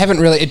 I mean, I haven't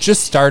really. It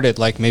just started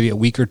like maybe a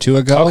week or two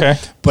ago. Okay.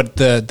 But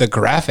the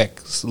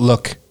graphics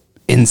look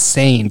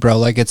insane, bro.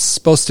 Like it's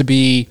supposed to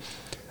be.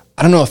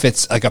 I don't know if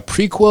it's like a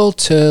prequel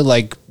to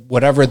like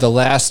whatever the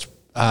last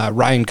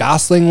Ryan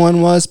Gosling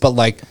one was, but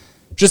like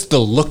just the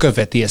look of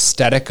it, the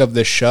aesthetic of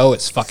the show,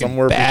 it's fucking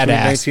Somewhere between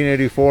badass.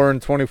 1984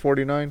 and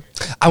 2049.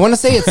 I want to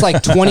say it's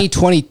like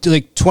 2020,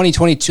 like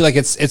 2022. Like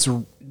it's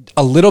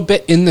a little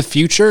bit in the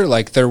future.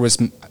 Like there was,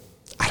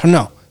 I don't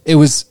know. It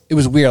was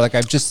weird. Like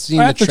I've just seen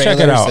I the have to trailers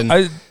check it out.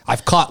 and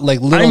I've caught like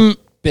little I'm-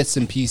 bits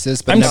and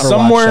pieces, but I'm never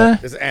somewhere.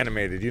 watched it. It's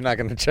animated. You're not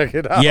going to check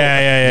it out.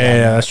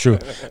 Yeah, that's true.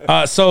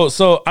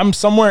 So I'm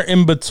somewhere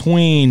in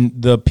between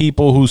the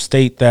people who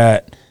state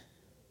that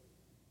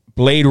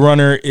Blade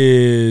Runner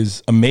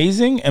is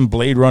amazing and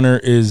Blade Runner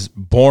is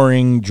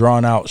boring,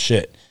 drawn out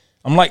shit.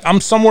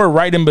 I'm somewhere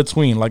right in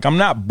between. Like I'm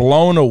not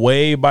blown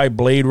away by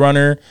Blade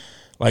Runner.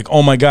 Like,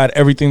 oh my God,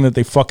 everything that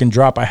they fucking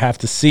drop, I have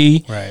to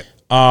see. Right.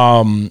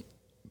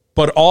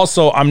 But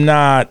also I'm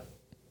not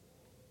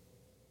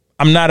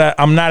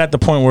at the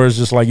point where it's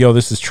just like, yo,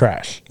 this is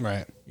trash.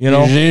 Right. You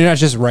know? You're not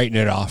just writing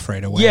it off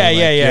right away. Yeah, Like,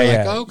 yeah. you're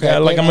Like, Like, okay. yeah,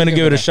 like I'm I'll gonna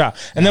give it a shot.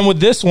 And then with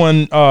this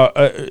one,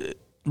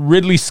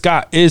 Ridley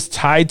Scott is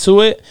tied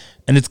to it,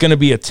 and it's gonna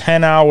be a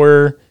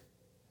 10-hour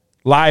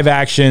live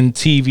action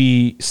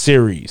TV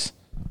series.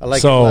 I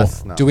like So- it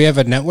less now. Do we have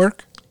a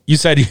network? You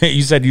said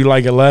you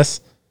like it less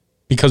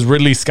because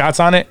Ridley Scott's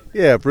on it.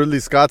 Yeah, if Ridley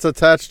Scott's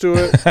attached to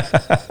it.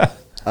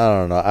 I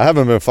don't know. I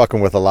haven't been fucking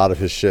with a lot of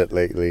his shit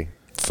lately.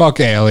 Fuck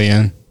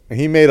Alien.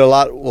 He made a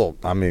lot. Well,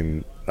 I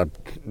mean,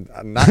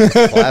 not his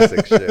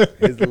classic shit.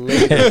 His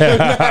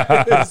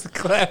latest.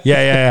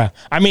 Yeah.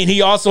 I mean,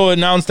 he also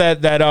announced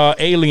that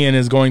Alien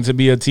is going to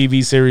be a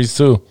TV series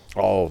too.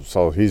 Oh,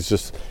 so he's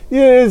just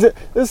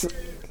this.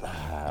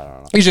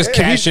 He's just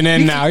cashing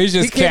in now. He's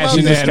just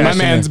cashing in. My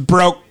man's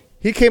broke.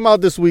 He came out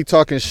this week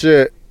talking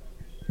shit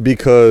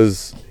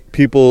because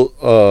people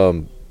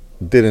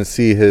didn't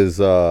see his.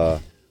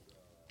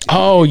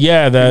 Oh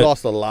yeah, He that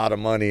lost a lot of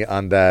money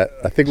on that.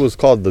 I think it was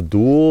called The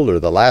Duel or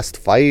The Last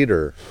Fight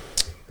or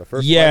the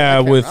first. Yeah, fight.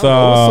 I can't with, remember. It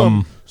was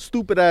some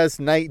stupid ass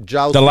night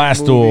jousting. The Last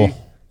movie.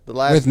 Duel. The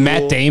Last With Duel.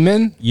 Matt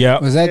Damon?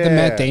 Yep. Was that the Yeah.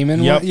 Matt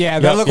Damon Yep. one? Yeah,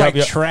 Yep, that looked yep, like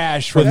yep.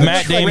 trash. with from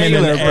Matt the Damon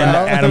trailer, and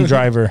bro. Adam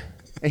Driver.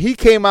 And he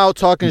came out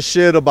talking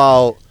shit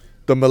about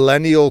the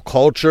millennial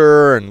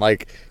culture and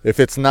like if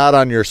it's not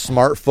on your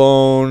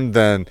smartphone,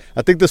 then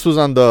I think this was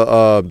on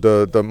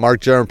the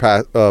Mark Maron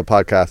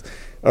podcast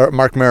or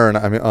Mark Maron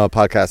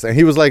podcast, and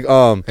he was like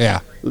Yeah.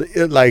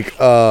 like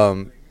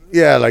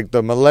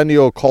the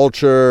millennial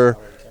culture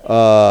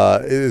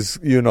is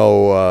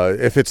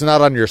if it's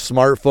not on your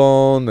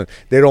smartphone, then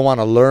they don't want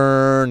to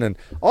learn and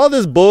all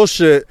this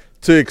bullshit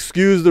to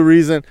excuse the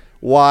reason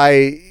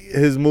why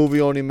his movie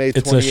only made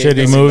It's a $28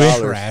 shitty million. movie.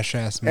 Trash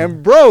ass man.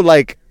 And bro,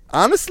 like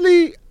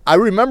honestly, I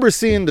remember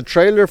seeing the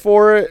trailer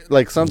for it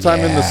like sometime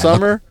in the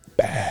summer.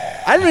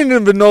 I didn't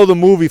even know the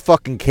movie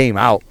fucking came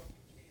out.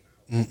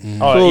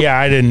 Oh yeah,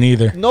 I didn't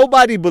either.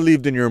 Nobody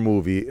believed in your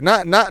movie.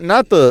 Not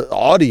the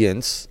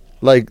audience.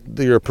 Like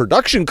your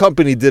production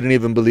company didn't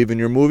even believe in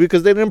your movie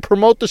because they didn't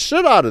promote the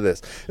shit out of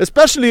this.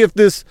 Especially if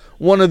this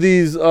one of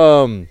these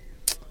theater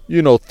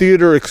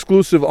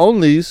exclusive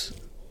onlys.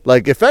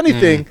 Like if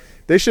anything,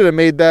 they should have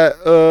made that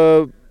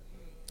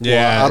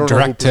I don't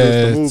direct know who produced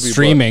the to movie,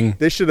 streaming.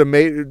 They should have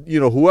made,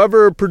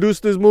 whoever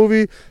produced this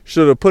movie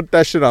should have put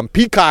that shit on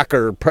Peacock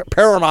or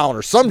Paramount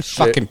or some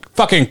shit.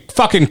 Fucking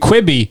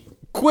Quibi.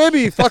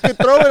 Quibi, fucking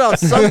throw it on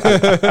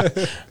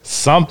something.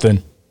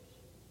 Something.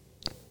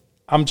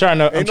 I'm trying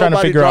to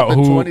Nobody figure out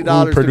dropping who $20 to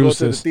go to the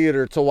produces.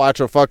 theater to watch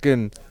a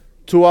fucking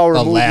 2-hour The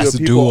movie Last of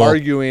people Duel.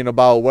 arguing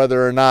about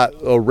whether or not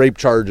a rape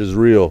charge is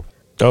real.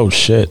 Oh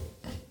shit.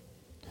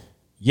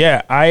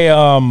 Yeah, I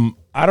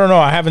don't know.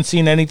 I haven't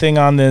seen anything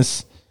on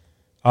this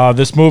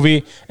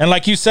movie, and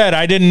like you said,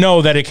 I didn't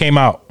know that it came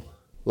out.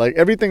 Like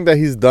everything that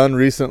he's done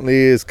recently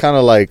is kind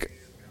of like,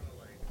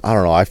 I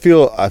don't know. I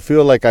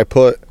feel like I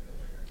put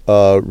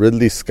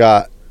Ridley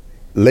Scott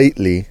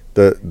lately,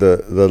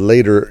 the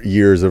later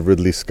years of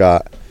Ridley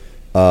Scott,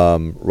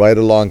 right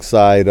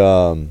alongside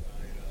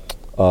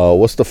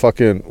what's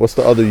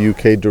the other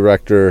UK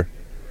director,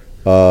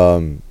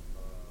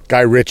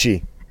 Guy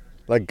Ritchie.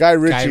 Like Guy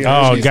Ritchie.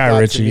 Guy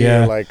Ritchie,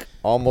 yeah. Are like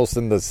almost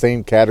in the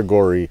same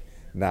category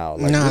now.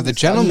 Like, No, the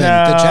gentleman.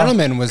 No. The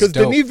gentleman was because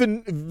dope. Denis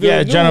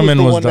Villeneuve Gentleman was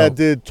the was one that dope.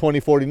 did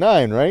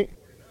 2049, right?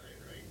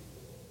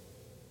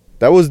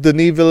 That was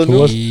Denis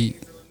Villeneuve.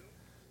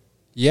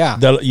 Yeah.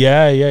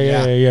 Yeah.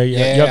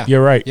 Yep,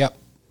 you're right. Yep.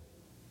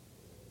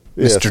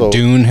 Yeah, Mr. so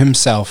Dune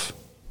himself.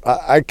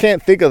 I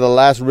can't think of the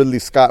last Ridley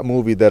Scott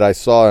movie that I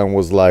saw and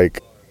was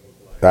like,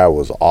 that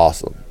was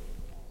awesome.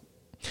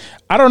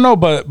 I don't know,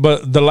 but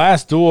The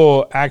Last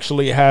Duel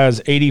actually has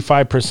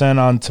 85%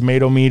 on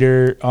Tomato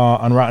Meter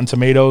on Rotten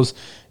Tomatoes,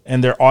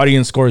 and their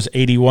audience score is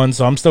 81.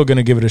 So I'm still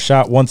gonna give it a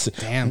shot once it's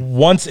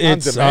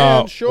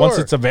demand, sure. once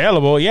it's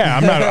available. Yeah,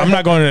 I'm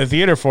not going to the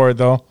theater for it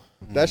though.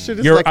 That shit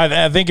is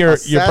I think you're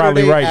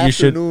probably Saturday right. You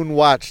should. afternoon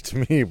watch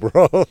to me,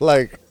 bro.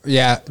 Like,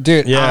 Yeah,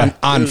 dude. Yeah.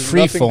 On There's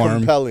nothing Freeform,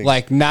 compelling.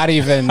 like not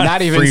even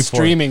Freeform.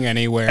 streaming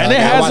anywhere. And Like,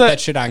 it I has want a- that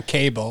shit on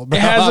cable. Bro.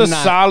 It has I'm a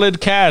not-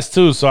 solid cast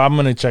too, so I'm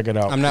gonna check it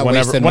out. I'm not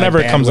whenever wasting my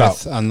it comes out.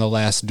 bandwidth on The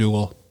Last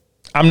Duel.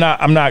 I'm not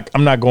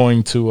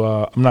going to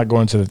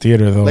the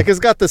theater though. like it's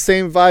got the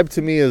same vibe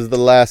to me as The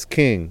Last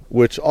King,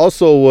 which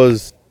also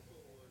was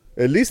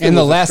at least And it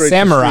The was a Last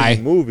straight-to-streaming Samurai.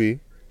 movie.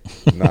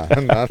 Nah.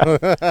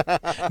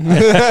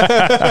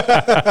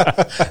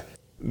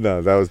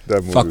 No, that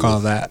movie. Fuck all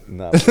was- that.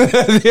 Nah.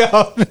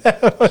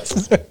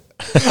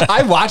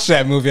 I watched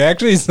that movie. I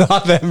actually saw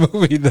that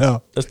movie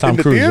though. That's Tom in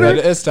the Cruise. theater? Right?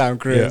 It is Tom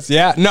Cruise.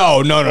 Yeah.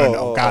 No.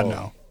 Oh, God oh.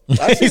 no.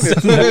 I've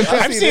seen it.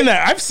 I've seen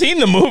that. I've seen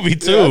the movie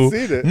too. Yeah,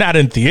 I've seen it. Not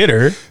in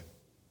theater.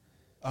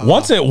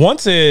 Once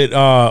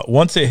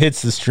it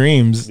hits the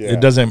streams, Yeah.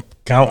 it doesn't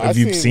count I've if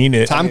you've seen- seen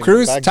it. Tom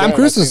Cruise. Back Tom then,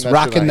 Cruise I've was seen that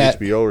rocking shit on that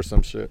HBO or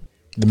some shit.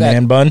 The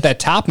man bun. That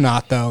top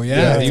knot though.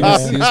 Yeah, he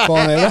was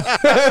pulling it up.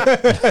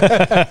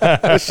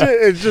 That shit,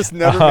 it just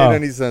never made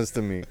any sense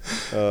to me.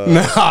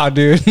 Nah,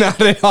 dude, not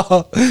at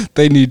all.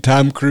 They need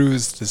Tom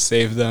Cruise to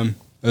save them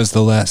as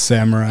the last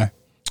samurai.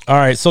 All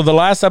right. So the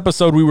last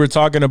episode we were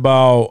talking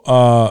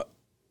about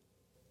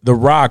The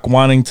Rock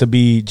wanting to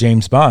be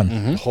James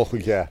Bond. Oh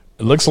yeah,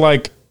 It looks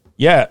like,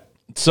 yeah.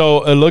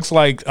 So it looks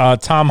like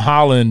Tom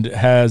Holland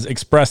has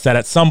expressed that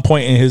at some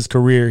point in his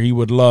career he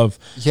would love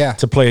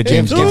to play a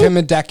James Bond. Give him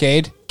a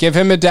decade. Give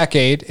him a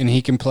decade, and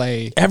he can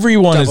play.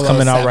 Everyone is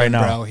coming out 007, right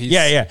now. bro.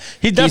 Yeah.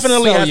 He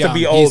definitely so has young. to be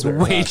He's older.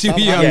 way too Tom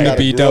young Holland to gotta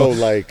be grow dope.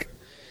 like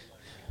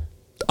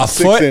A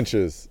 6 foot,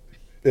 inches,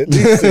 at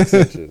least 6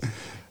 inches.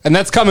 and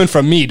that's coming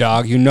from me,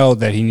 dog. You know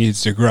that he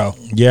needs to grow.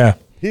 Yeah.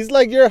 He's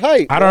like your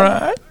height. I don't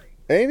know.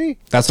 Ain't he?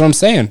 That's what I'm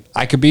saying.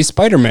 I could be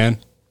Spider-Man.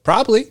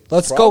 Probably.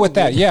 Let's go with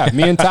that. Yeah,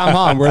 me and Tom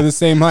Holland, we're the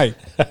same height.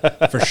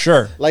 For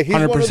sure. Like he's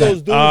 100%. one of those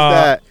dudes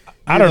that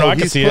I don't know. I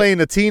can he's see it.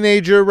 playing a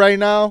teenager right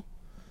now,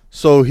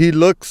 so he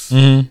looks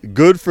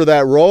good for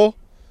that role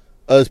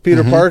as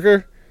Peter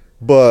Parker.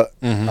 But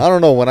I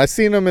don't know. When I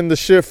seen him in the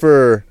shit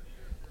for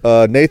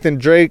Nathan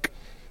Drake,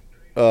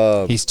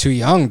 He's too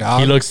young,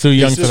 dog. He looks too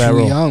young He's for that too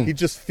role. young. he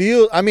just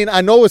feels. I mean,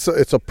 I know it's a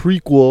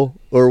prequel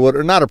or what?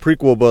 Or not a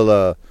prequel,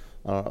 but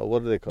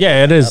what do they call?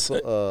 Yeah, it is.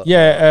 It's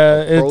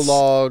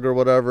prologue or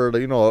whatever.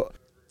 You know,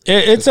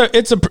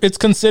 it's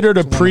considered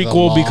a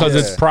prequel because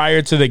it's Yeah.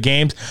 prior to the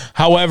games.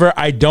 However,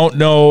 I don't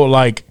know.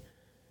 Like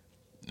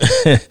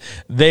they're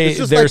it's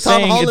just like Tom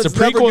saying Holland's it's a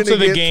never prequel gonna to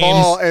the get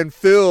tall games. and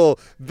fill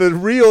the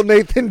real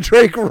Nathan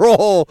Drake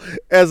role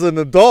as an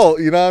adult.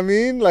 You know what I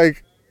mean?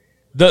 Like.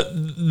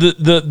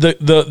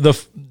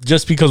 The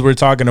just because we're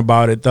talking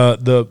about it,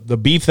 the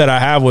beef that I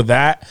have with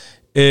that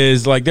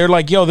is like they're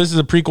like, yo, this is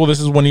a prequel.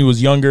 This is when he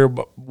was younger,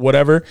 but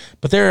whatever.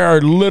 But there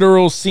are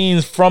literal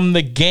scenes from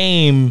the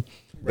game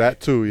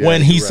That too, yeah,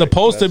 when you're he's right.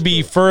 supposed to That's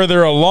be true.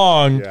 further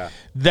along Yeah.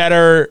 that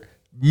are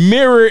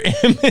mirror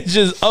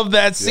images of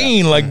that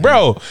scene. Like,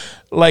 bro,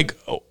 like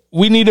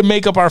we need to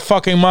make up our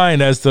fucking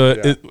mind as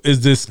to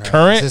is this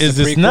current? Is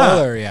a this prequel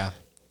not? or, yeah.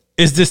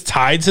 Is this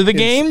tied to the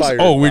games? Inspired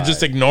Oh, we're by.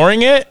 just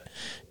ignoring it?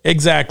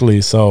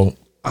 Exactly. So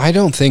I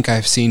don't think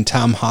I've seen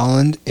Tom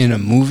Holland in a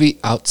movie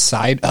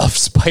outside of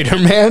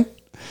Spider-Man.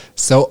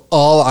 So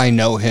all I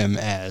know him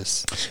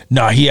as.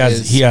 no, he has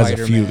Is a few.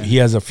 Spider-Man. He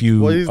has a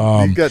few.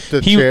 Well, he got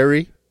the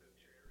Cherry.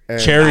 and-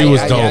 Cherry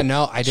was dope. Yeah,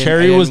 no, I didn't.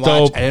 Cherry I didn't was watch,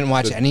 dope. I didn't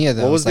watch any of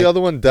those. What was Like, the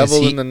other one? is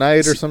Devil he- in the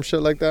Night or some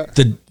shit like that?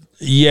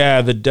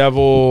 The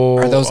devil.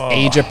 Are those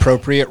age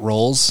appropriate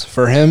roles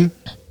for him?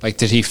 Like,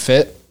 did he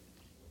fit?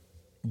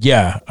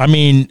 Yeah, I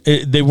mean,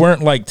 they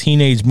weren't like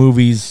teenage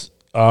movies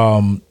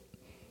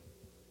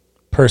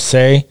per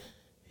se.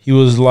 He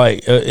was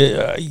like,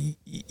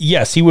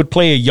 yes, he would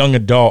play a young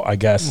adult, I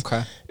guess.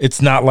 Okay.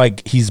 It's not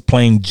like he's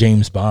playing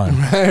James Bond,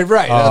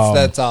 Right.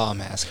 That's all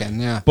I'm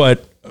asking. Yeah.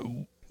 but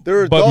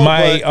They're But adult,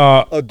 my,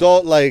 but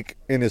adult like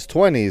in his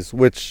 20s,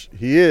 which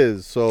he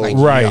is. So Like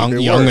Right. young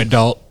They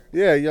adult.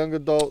 yeah, young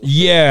adult.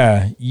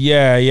 yeah.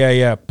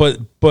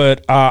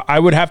 But I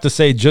would have to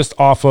say just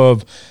off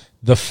of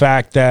the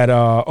fact that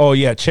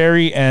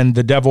Cherry and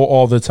the Devil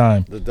All the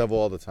Time. The Devil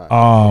All the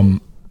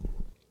Time.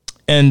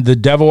 And the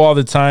Devil All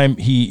the Time,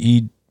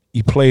 he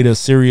played a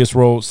serious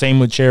role. Same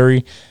with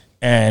Cherry,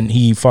 and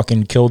he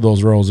fucking killed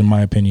those roles in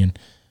my opinion.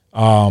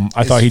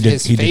 I thought he did.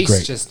 His He did face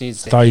great. just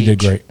needs to I thought he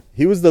did age. great.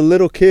 He was the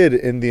little kid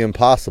in The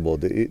Impossible.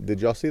 Did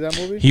y'all see that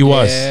movie? He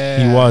was.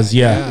 Yeah, He was.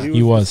 Yeah. yeah. He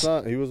the was.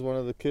 son. He was one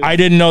of the kids. I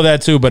didn't know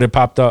that too, but it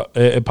popped up.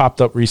 It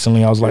popped up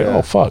recently. I was like, Yeah.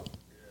 oh fuck.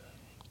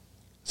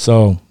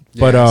 So,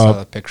 I saw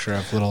the picture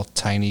of little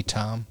tiny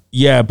Tom.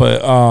 yeah,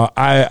 but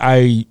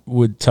I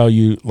would tell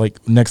you,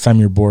 like, next time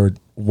you're bored,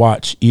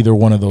 watch either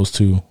one of those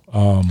two.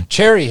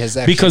 Cherry has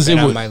actually Because been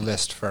it on would- my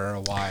list for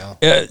a while.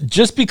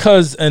 Just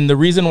because, and the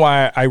reason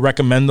why I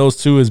recommend those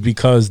two is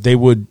because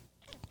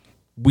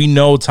we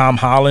know Tom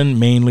Holland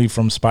mainly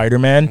from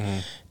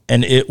Spider-Man,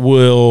 and it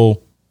would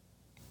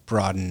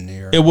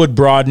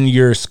broaden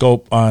your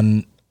scope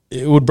on.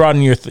 It would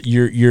broaden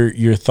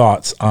your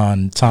thoughts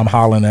on Tom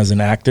Holland as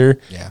an actor.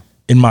 Yeah.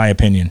 In my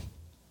opinion.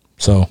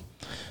 So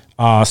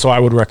I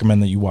would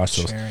recommend that you watch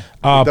those. Cherry.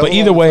 But Devil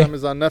either All the way, Time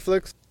is on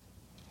Netflix.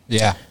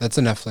 Yeah, that's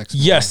a Netflix.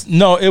 yes,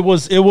 no, it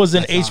was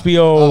an HBO.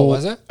 Oh,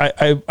 was it?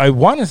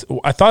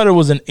 I thought it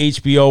was an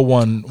HBO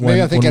one.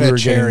 Maybe I'm thinking when we of were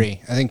getting-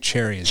 Cherry. I think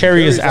Cherry is.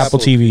 Cherry is Cherry's Apple Apple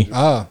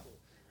TV.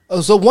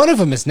 Oh, so one of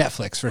them is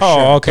Netflix for Oh,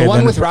 sure. okay, The one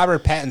then- with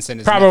Robert Pattinson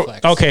is Probably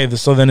Netflix. okay.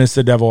 So then it's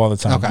the Devil All the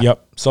Time. Okay.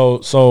 Yep.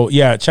 So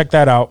yeah, check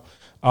that out.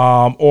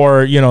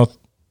 Or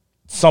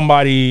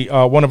somebody,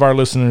 one of our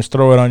listeners,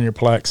 throw it on your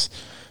Plex,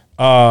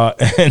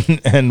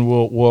 and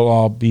we'll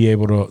all be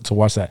able to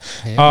watch that.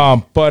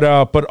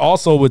 But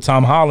also with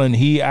Tom Holland,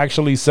 he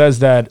actually says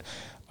that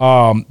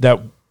that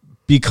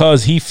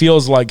because he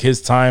feels like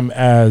his time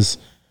as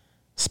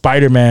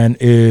Spider-Man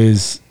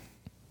is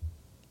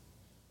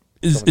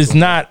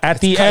not at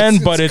the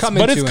end, but it's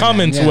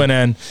coming to an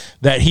end.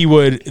 That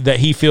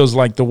he feels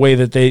like the way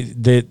that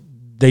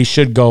they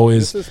should go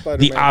is This is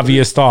Spider-Man the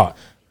obvious thought.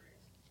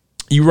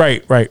 You're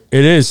right.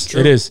 It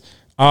is.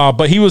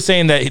 But he was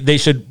saying that they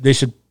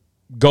should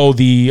go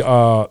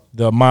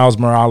the Miles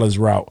Morales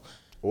route.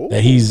 Ooh.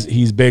 That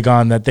he's big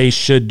on that. They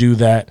should do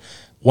that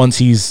once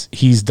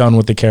he's done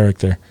with the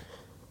character.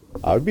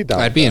 I would be down.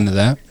 I'd be into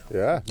that.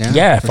 Yeah.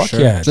 Yeah, for fuck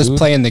yeah, Just dude.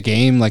 playing the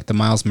game like the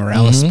Miles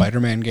Morales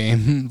Spider-Man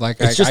game. Like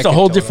It's just I a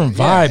whole could different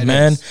totally- yeah, vibe, it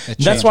man. is. It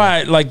That's changes.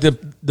 why, like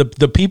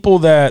the people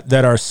that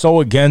are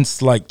so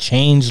against like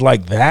change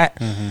like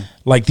that,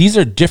 like these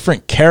are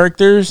different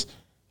characters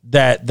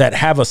that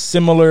have a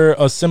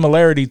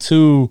similarity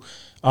to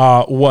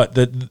what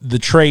the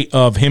trait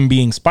of him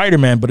being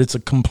Spider-Man, but it's a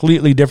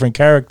completely different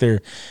character.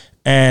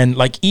 And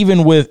like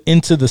even with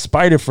Into the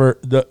Spider-Verse,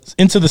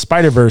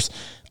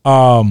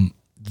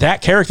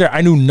 that character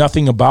I knew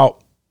nothing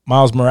about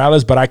Miles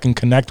Morales, but I can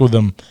connect with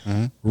him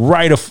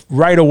right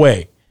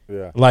away.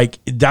 Yeah. Like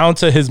down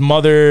to his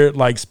mother,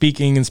 like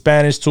speaking in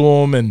Spanish to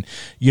him, and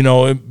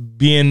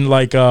being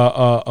like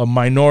a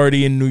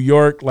minority in New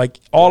York, like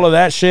all of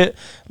that shit.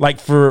 Like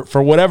for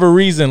whatever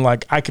reason,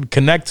 like I could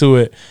connect to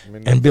it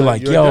and be that's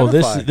like, how you "Yo,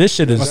 identify. this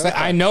shit is."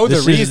 I know the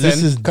this reason.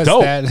 is 'cause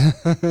dope.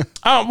 that-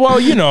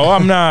 Well,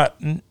 I'm not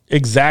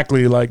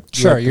exactly like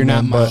Sure, you're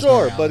not them, Miles but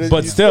Sure, but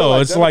But you still,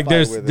 it's like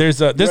identify with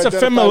there's it. a You identify with that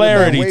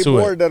familiarity way to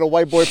more it. than a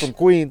white boy from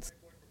Queens.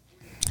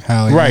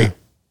 Hell yeah.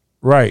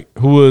 Right.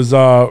 Who was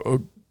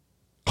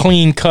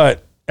clean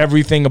cut.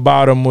 Everything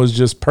about him was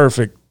just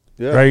perfect.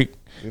 Yeah. Right.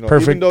 Even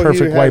Perfect though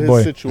he white had his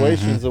boy.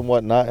 situations and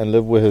whatnot, and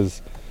lived with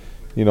his,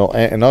 aunt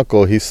and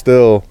uncle, he's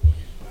still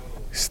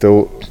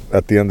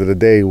at the end of the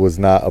day was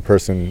not a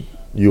person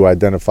you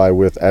identify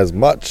with as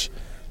much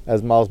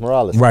as Miles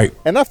Morales. Right.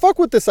 And I fuck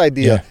with this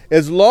idea Yeah.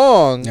 as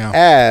long Yeah.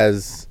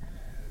 as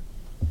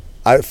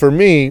for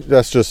me,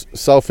 that's just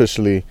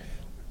selfishly,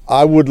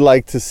 I would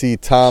like to see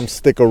Tom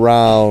stick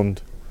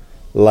around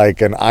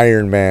like an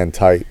Iron Man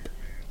type.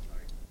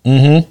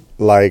 Mm-hmm.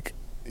 Like,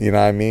 you know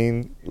what I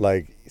mean?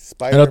 Like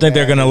I don't think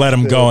they're gonna let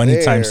him go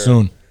anytime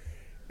soon.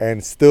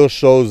 And still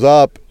shows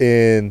up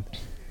in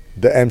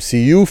the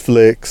MCU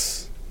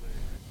flicks,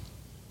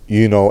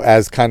 you know,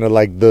 as kind of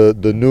like the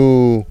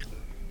new,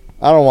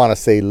 I don't want to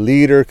say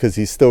leader because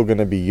he's still going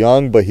to be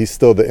young, but he's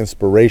still the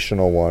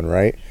inspirational one,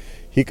 right?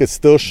 He could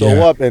still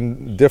show up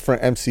in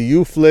different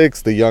MCU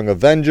flicks, the Young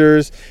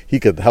Avengers. He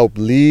could help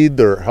lead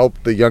or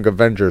help the Young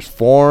Avengers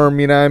form,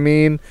 you know what I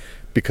mean?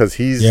 Because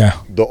he's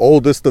the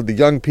oldest of the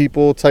young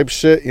people type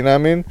shit, you know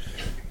what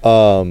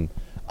I mean?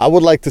 I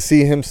would like to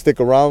see him stick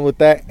around with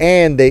that.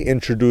 And they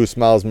introduce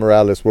Miles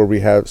Morales where we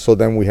have, so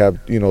then we have,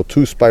 you know,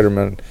 2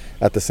 Spider-Men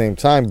at the same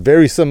time.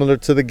 Very similar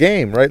to the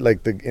game, right?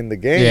 Like in the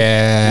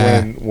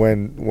game,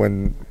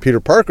 when Peter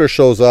Parker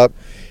shows up,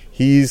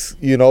 he's,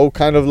 you know,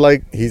 kind of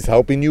like he's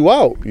helping you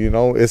out. You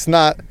know, it's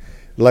not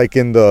like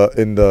in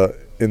the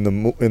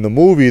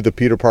movie, the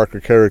Peter Parker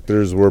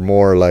characters were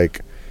more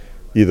like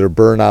either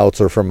burnouts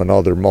or from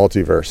another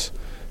multiverse.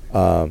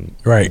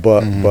 Right.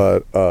 But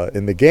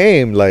in the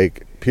game,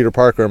 like Peter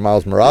Parker and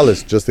Miles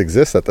Morales just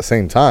exist at the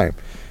same time.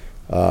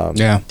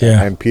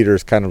 And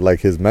Peter's kind of like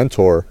his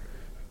mentor,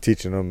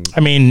 teaching him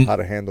how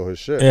to handle his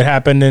shit. It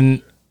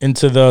happened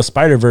into the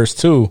Spider-Verse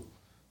too,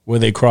 where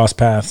they cross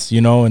paths,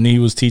 you know, and he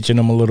was teaching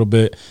him a little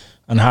bit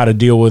on how to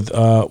deal with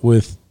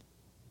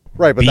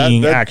right, but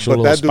being that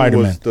actual dude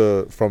Spider-Man.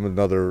 was from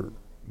another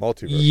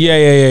multiverse.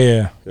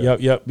 Yeah.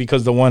 Yep.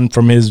 Because the one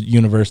from his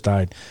universe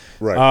died.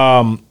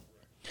 Right.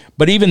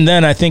 But even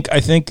then, I think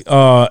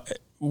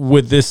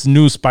with this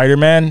new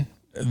Spider-Man,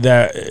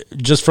 that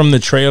just from the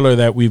trailer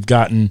that we've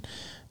gotten,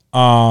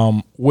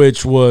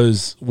 which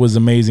was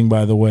amazing,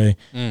 by the way,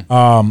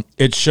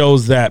 it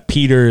shows that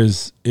Peter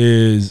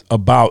is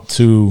about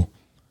to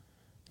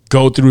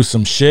go through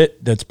some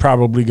shit that's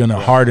probably going to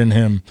harden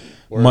him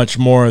much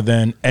more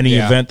than any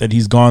event that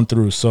he's gone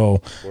through.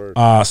 So,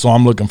 so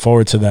I'm looking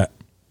forward to that.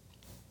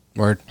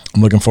 I'm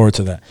looking forward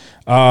to that.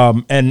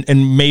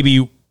 And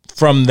maybe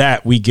from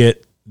that we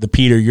get the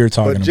Peter you're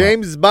talking about.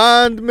 James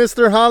Bond,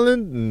 Mr.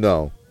 Holland,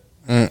 no.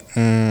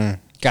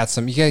 Got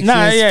some. His he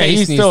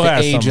face still needs to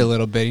has age some. a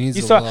little bit. He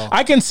needs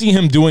I can see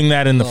him doing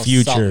that in the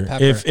future.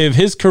 If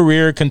his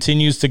career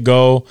continues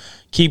to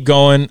keep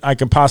going, I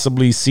could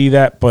possibly see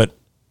that. But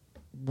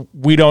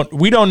we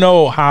don't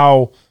know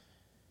how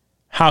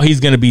he's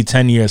going to be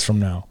 10 years from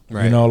now.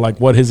 Right. You know, like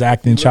what his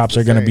acting chops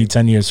are going to be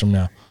 10 years from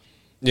now.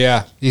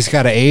 Yeah, he's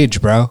got to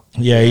age, bro.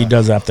 Yeah, he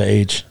does have to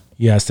age.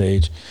 He has to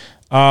age.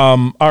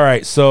 All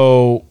right,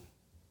 so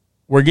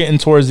we're getting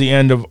towards the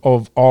end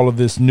of all of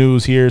this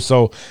news here.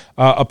 So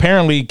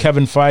apparently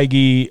Kevin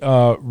Feige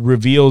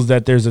reveals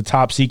that there's a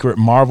top secret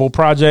Marvel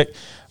project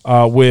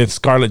with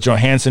Scarlett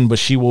Johansson, but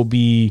she will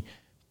be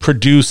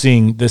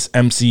producing this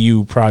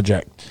MCU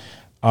project.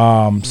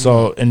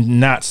 So and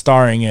not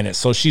starring in it.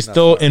 So she's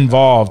still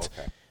involved.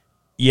 Oh, okay.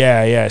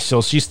 Yeah.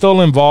 So she's still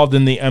involved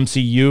in the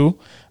MCU,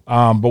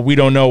 but we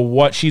don't know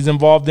what she's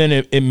involved in.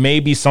 It may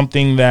be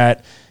something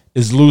that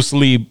is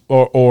loosely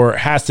or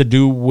has to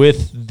do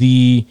with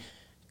the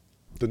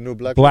new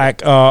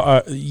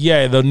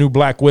the new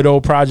Black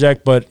Widow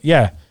project. But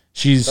yeah,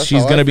 she's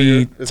going to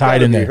be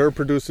tied in there. Her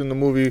producing the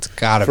movie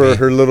for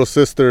her little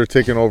sister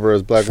taking over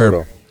as Black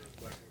Widow.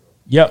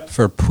 Yep,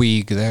 for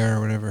Puig there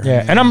or whatever.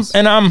 Yeah,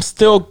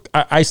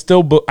 I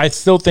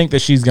still think that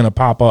she's going to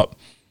pop up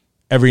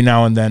every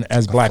now and then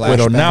as Black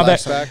Widow. Now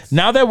that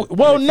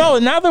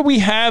we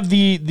have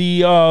the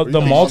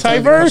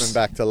multiverse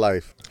back to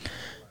life.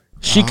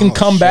 She can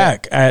come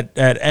back at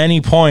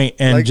any point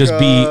and like, just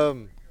be.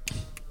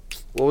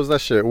 What was that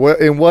shit?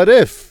 In What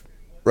If,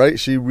 right?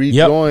 She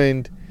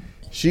rejoined.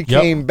 Yep. She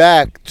came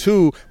back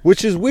too,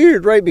 which is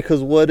weird, right?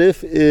 Because What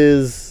If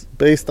is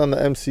based on the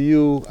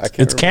MCU.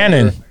 It's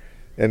canon,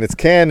 and it's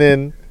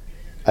canon.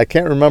 I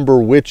can't remember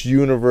which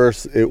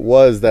universe it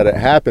was that it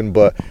happened,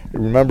 but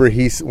remember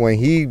when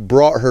he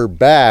brought her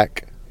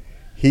back,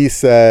 he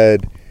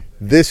said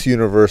this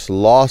universe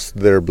lost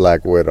their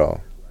Black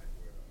Widow.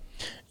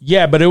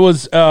 Yeah, but it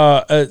was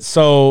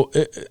so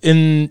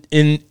in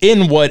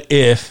What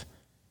If,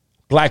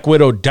 Black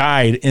Widow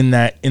died in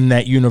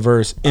that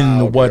universe in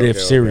the What If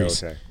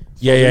series. Okay.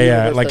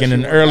 Yeah. Like in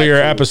an earlier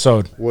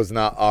episode. Was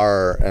not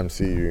our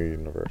MCU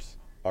universe.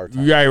 Our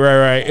time.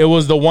 Right. It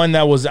was the one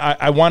that was.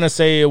 I want to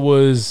say it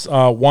was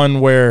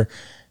one where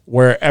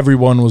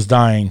everyone was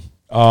dying.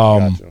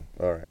 Gotcha.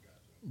 All right.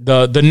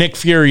 The Nick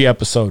Fury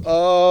episode.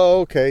 Oh,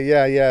 okay.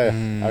 Yeah.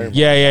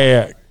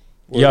 Yeah.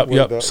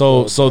 Yep.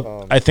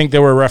 So I think they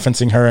were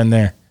referencing her in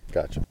there.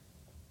 Gotcha.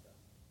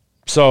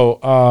 So,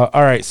 all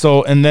right.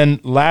 So, and then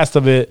last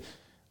of it,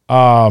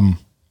 Keanu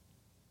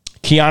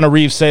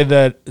Reeves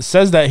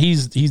says that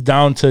he's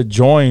down to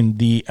join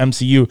the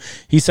MCU.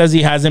 He says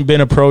he hasn't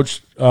been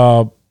approached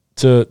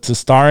to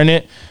star in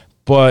it,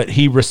 but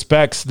he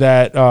respects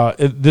that.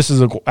 This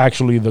is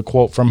actually the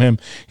quote from him.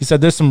 He said,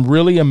 "There's some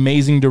really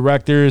amazing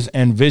directors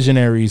and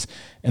visionaries,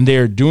 and they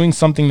are doing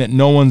something that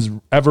no one's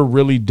ever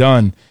really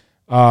done."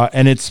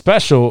 And it's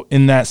special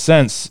in that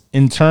sense,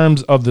 in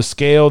terms of the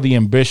scale, the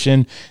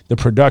ambition, the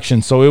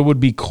production. So it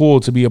would be cool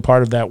to be a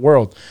part of that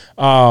world.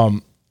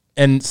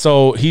 And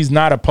so he's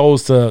not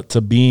opposed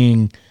to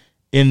being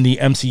in the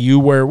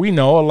MCU, where we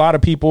know a lot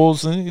of people.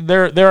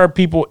 There are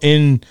people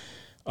in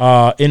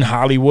in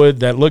Hollywood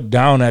that look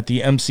down at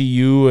the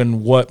MCU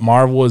and what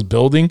Marvel is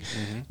building.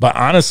 But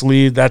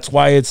honestly, that's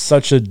why it's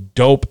such a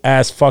dope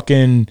ass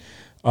fucking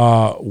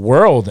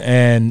world,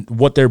 and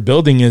what they're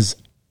building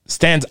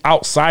stands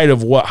outside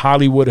of what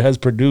Hollywood has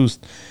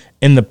produced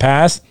in the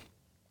past.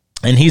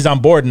 And he's on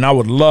board, and I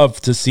would love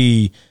to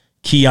see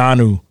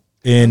Keanu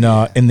in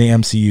the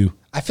MCU.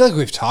 I feel like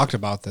we've talked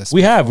about this.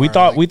 We have. We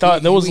before.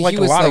 thought there was he like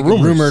a lot of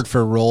rumors. rumored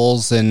for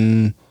roles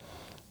and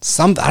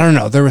I don't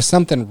know. There was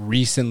something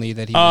recently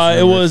that he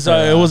was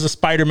it was a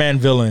Spider-Man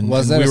villain.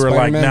 Was and that we a were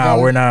like, Spider-Man nah,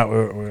 villain? we're not.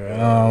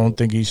 I don't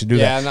think he should do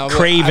that. no, but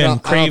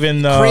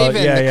Craven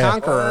the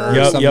Conqueror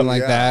or something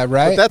like that,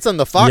 right? But that's on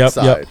the Fox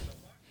side.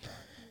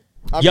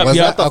 Yep, Was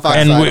yep. that the Fox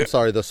And side? we- I'm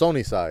sorry, the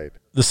Sony side.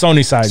 The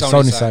Sony side. Sony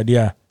Sony side. side,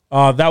 yeah.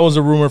 That was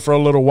a rumor for a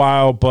little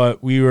while,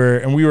 but we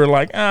were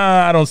like,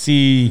 I don't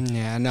see.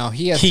 Yeah, no,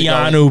 he has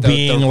Keanu to go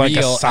being like a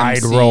real side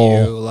MCU,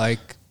 role. like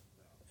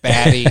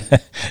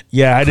baddie.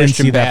 Yeah, I didn't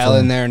Christian see that. Bale from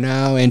in him. there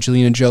now,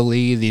 Angelina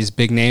Jolie, these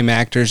big name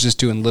actors just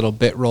doing little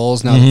bit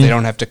roles now Mm-hmm. that they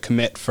don't have to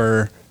commit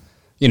for,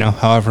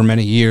 however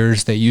many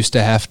years they used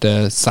to have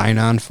to sign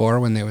on for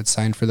when they would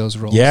sign for those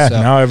roles. Yeah,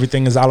 So, now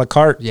everything is a la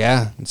carte.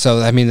 yeah. So,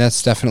 I mean,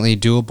 that's definitely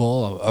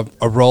doable.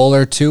 A role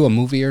or two, a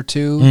movie or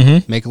two,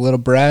 Mm-hmm. make a little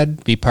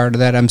bread, be part of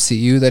that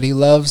MCU that he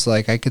loves.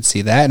 Like, I could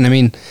see that. And I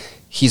mean,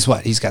 he's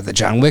got the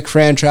John Wick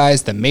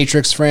franchise, the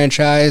Matrix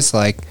franchise.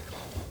 Like,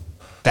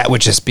 that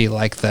would just be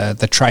like the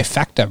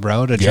trifecta,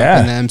 bro, to Yeah. jump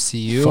in the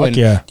MCU. Fuck and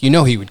yeah.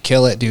 he would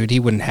kill it, dude. He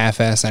wouldn't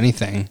half-ass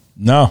anything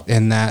No,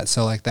 in that.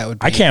 So, like, that would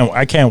be... I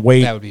can't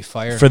wait That would be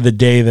fire. for the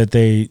day that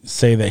they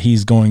say that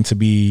he's going to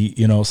be,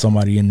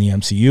 somebody in the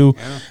MCU.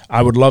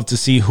 I would love to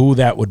see who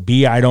that would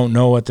be. I don't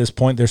know at this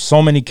point. There's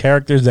so many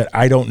characters that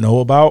I don't know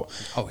about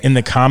in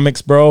the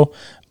comics, bro.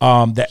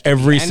 That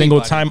every single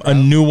Anybody, time bro. a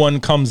new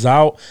one comes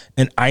out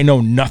and I know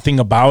nothing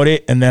about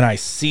it, and then I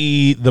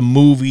see the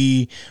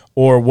movie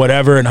or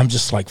whatever, and I'm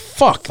just like,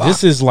 fuck.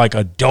 This is like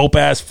a dope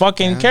ass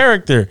fucking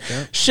character.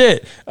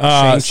 Shit.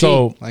 Shang-Chi,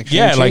 So like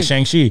yeah, Shang-Chi. like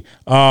Shang-Chi.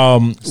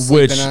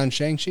 Sleeping Which on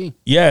Shang-Chi.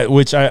 yeah,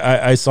 which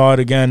I saw it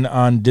again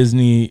on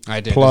Disney I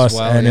did Plus, as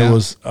well, and yeah. it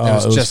was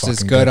just as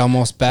fucking good,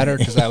 almost better,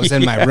 because I was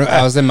in my room.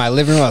 I was in my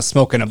living room. I was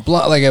smoking a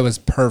blunt. Like, it was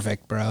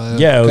perfect, bro.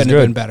 Yeah, it was couldn't good.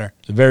 have been better.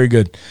 Very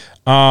good.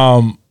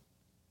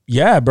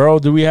 Yeah, bro.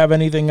 Do you have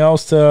anything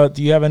else that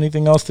you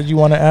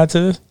want to add to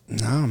this?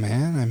 No,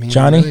 man. I mean,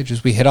 Johnny? really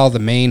just we hit all the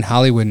main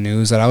Hollywood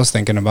news that I was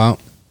thinking about.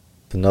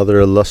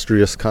 Another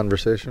illustrious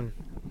conversation.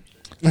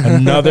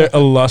 Another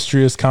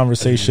illustrious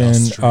conversation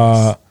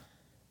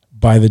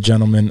by the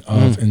gentleman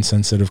of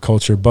Insensitive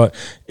Culture. But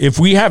if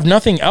we have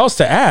nothing else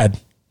to add,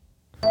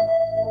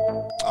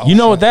 you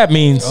know what that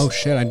means. Oh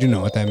shit, I do know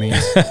what that means.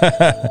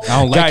 I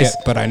don't like Guys,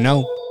 it, but I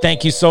know.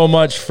 Thank you so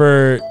much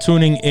for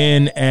tuning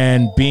in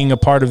and being a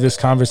part of this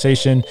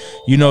conversation.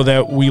 You know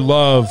that we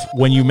love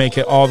when you make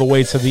it all the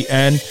way to the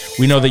end.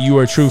 We know that you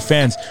are true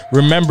fans.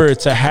 Remember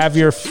to have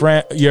your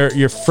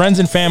friends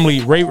and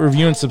family rate,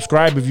 review, and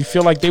subscribe if you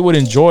feel like they would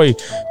enjoy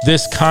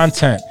this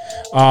content.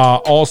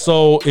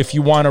 Also, if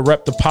you want to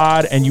rep the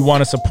pod and you want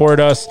to support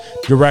us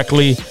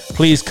directly,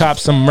 please cop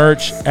some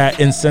merch at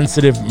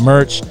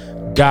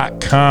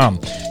insensitivemerch.com.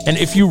 And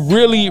if you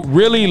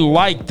really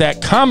like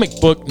that comic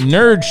book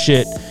nerd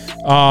shit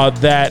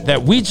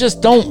that we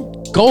just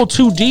don't go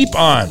too deep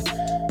on,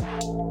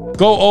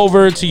 go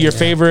over to your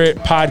favorite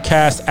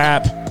podcast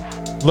app,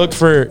 look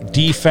for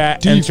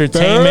DFAT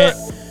Entertainment,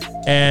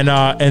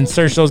 and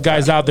search those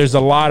guys out. There's a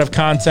lot of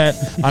content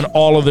on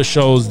all of the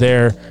shows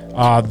there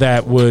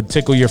that would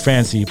tickle your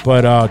fancy.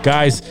 But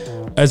guys,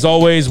 as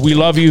always, we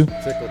love you.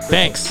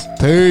 Thanks.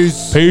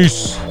 Peace.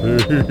 Peace.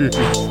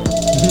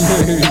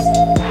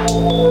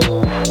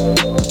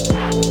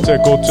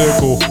 Tickle,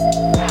 tickle.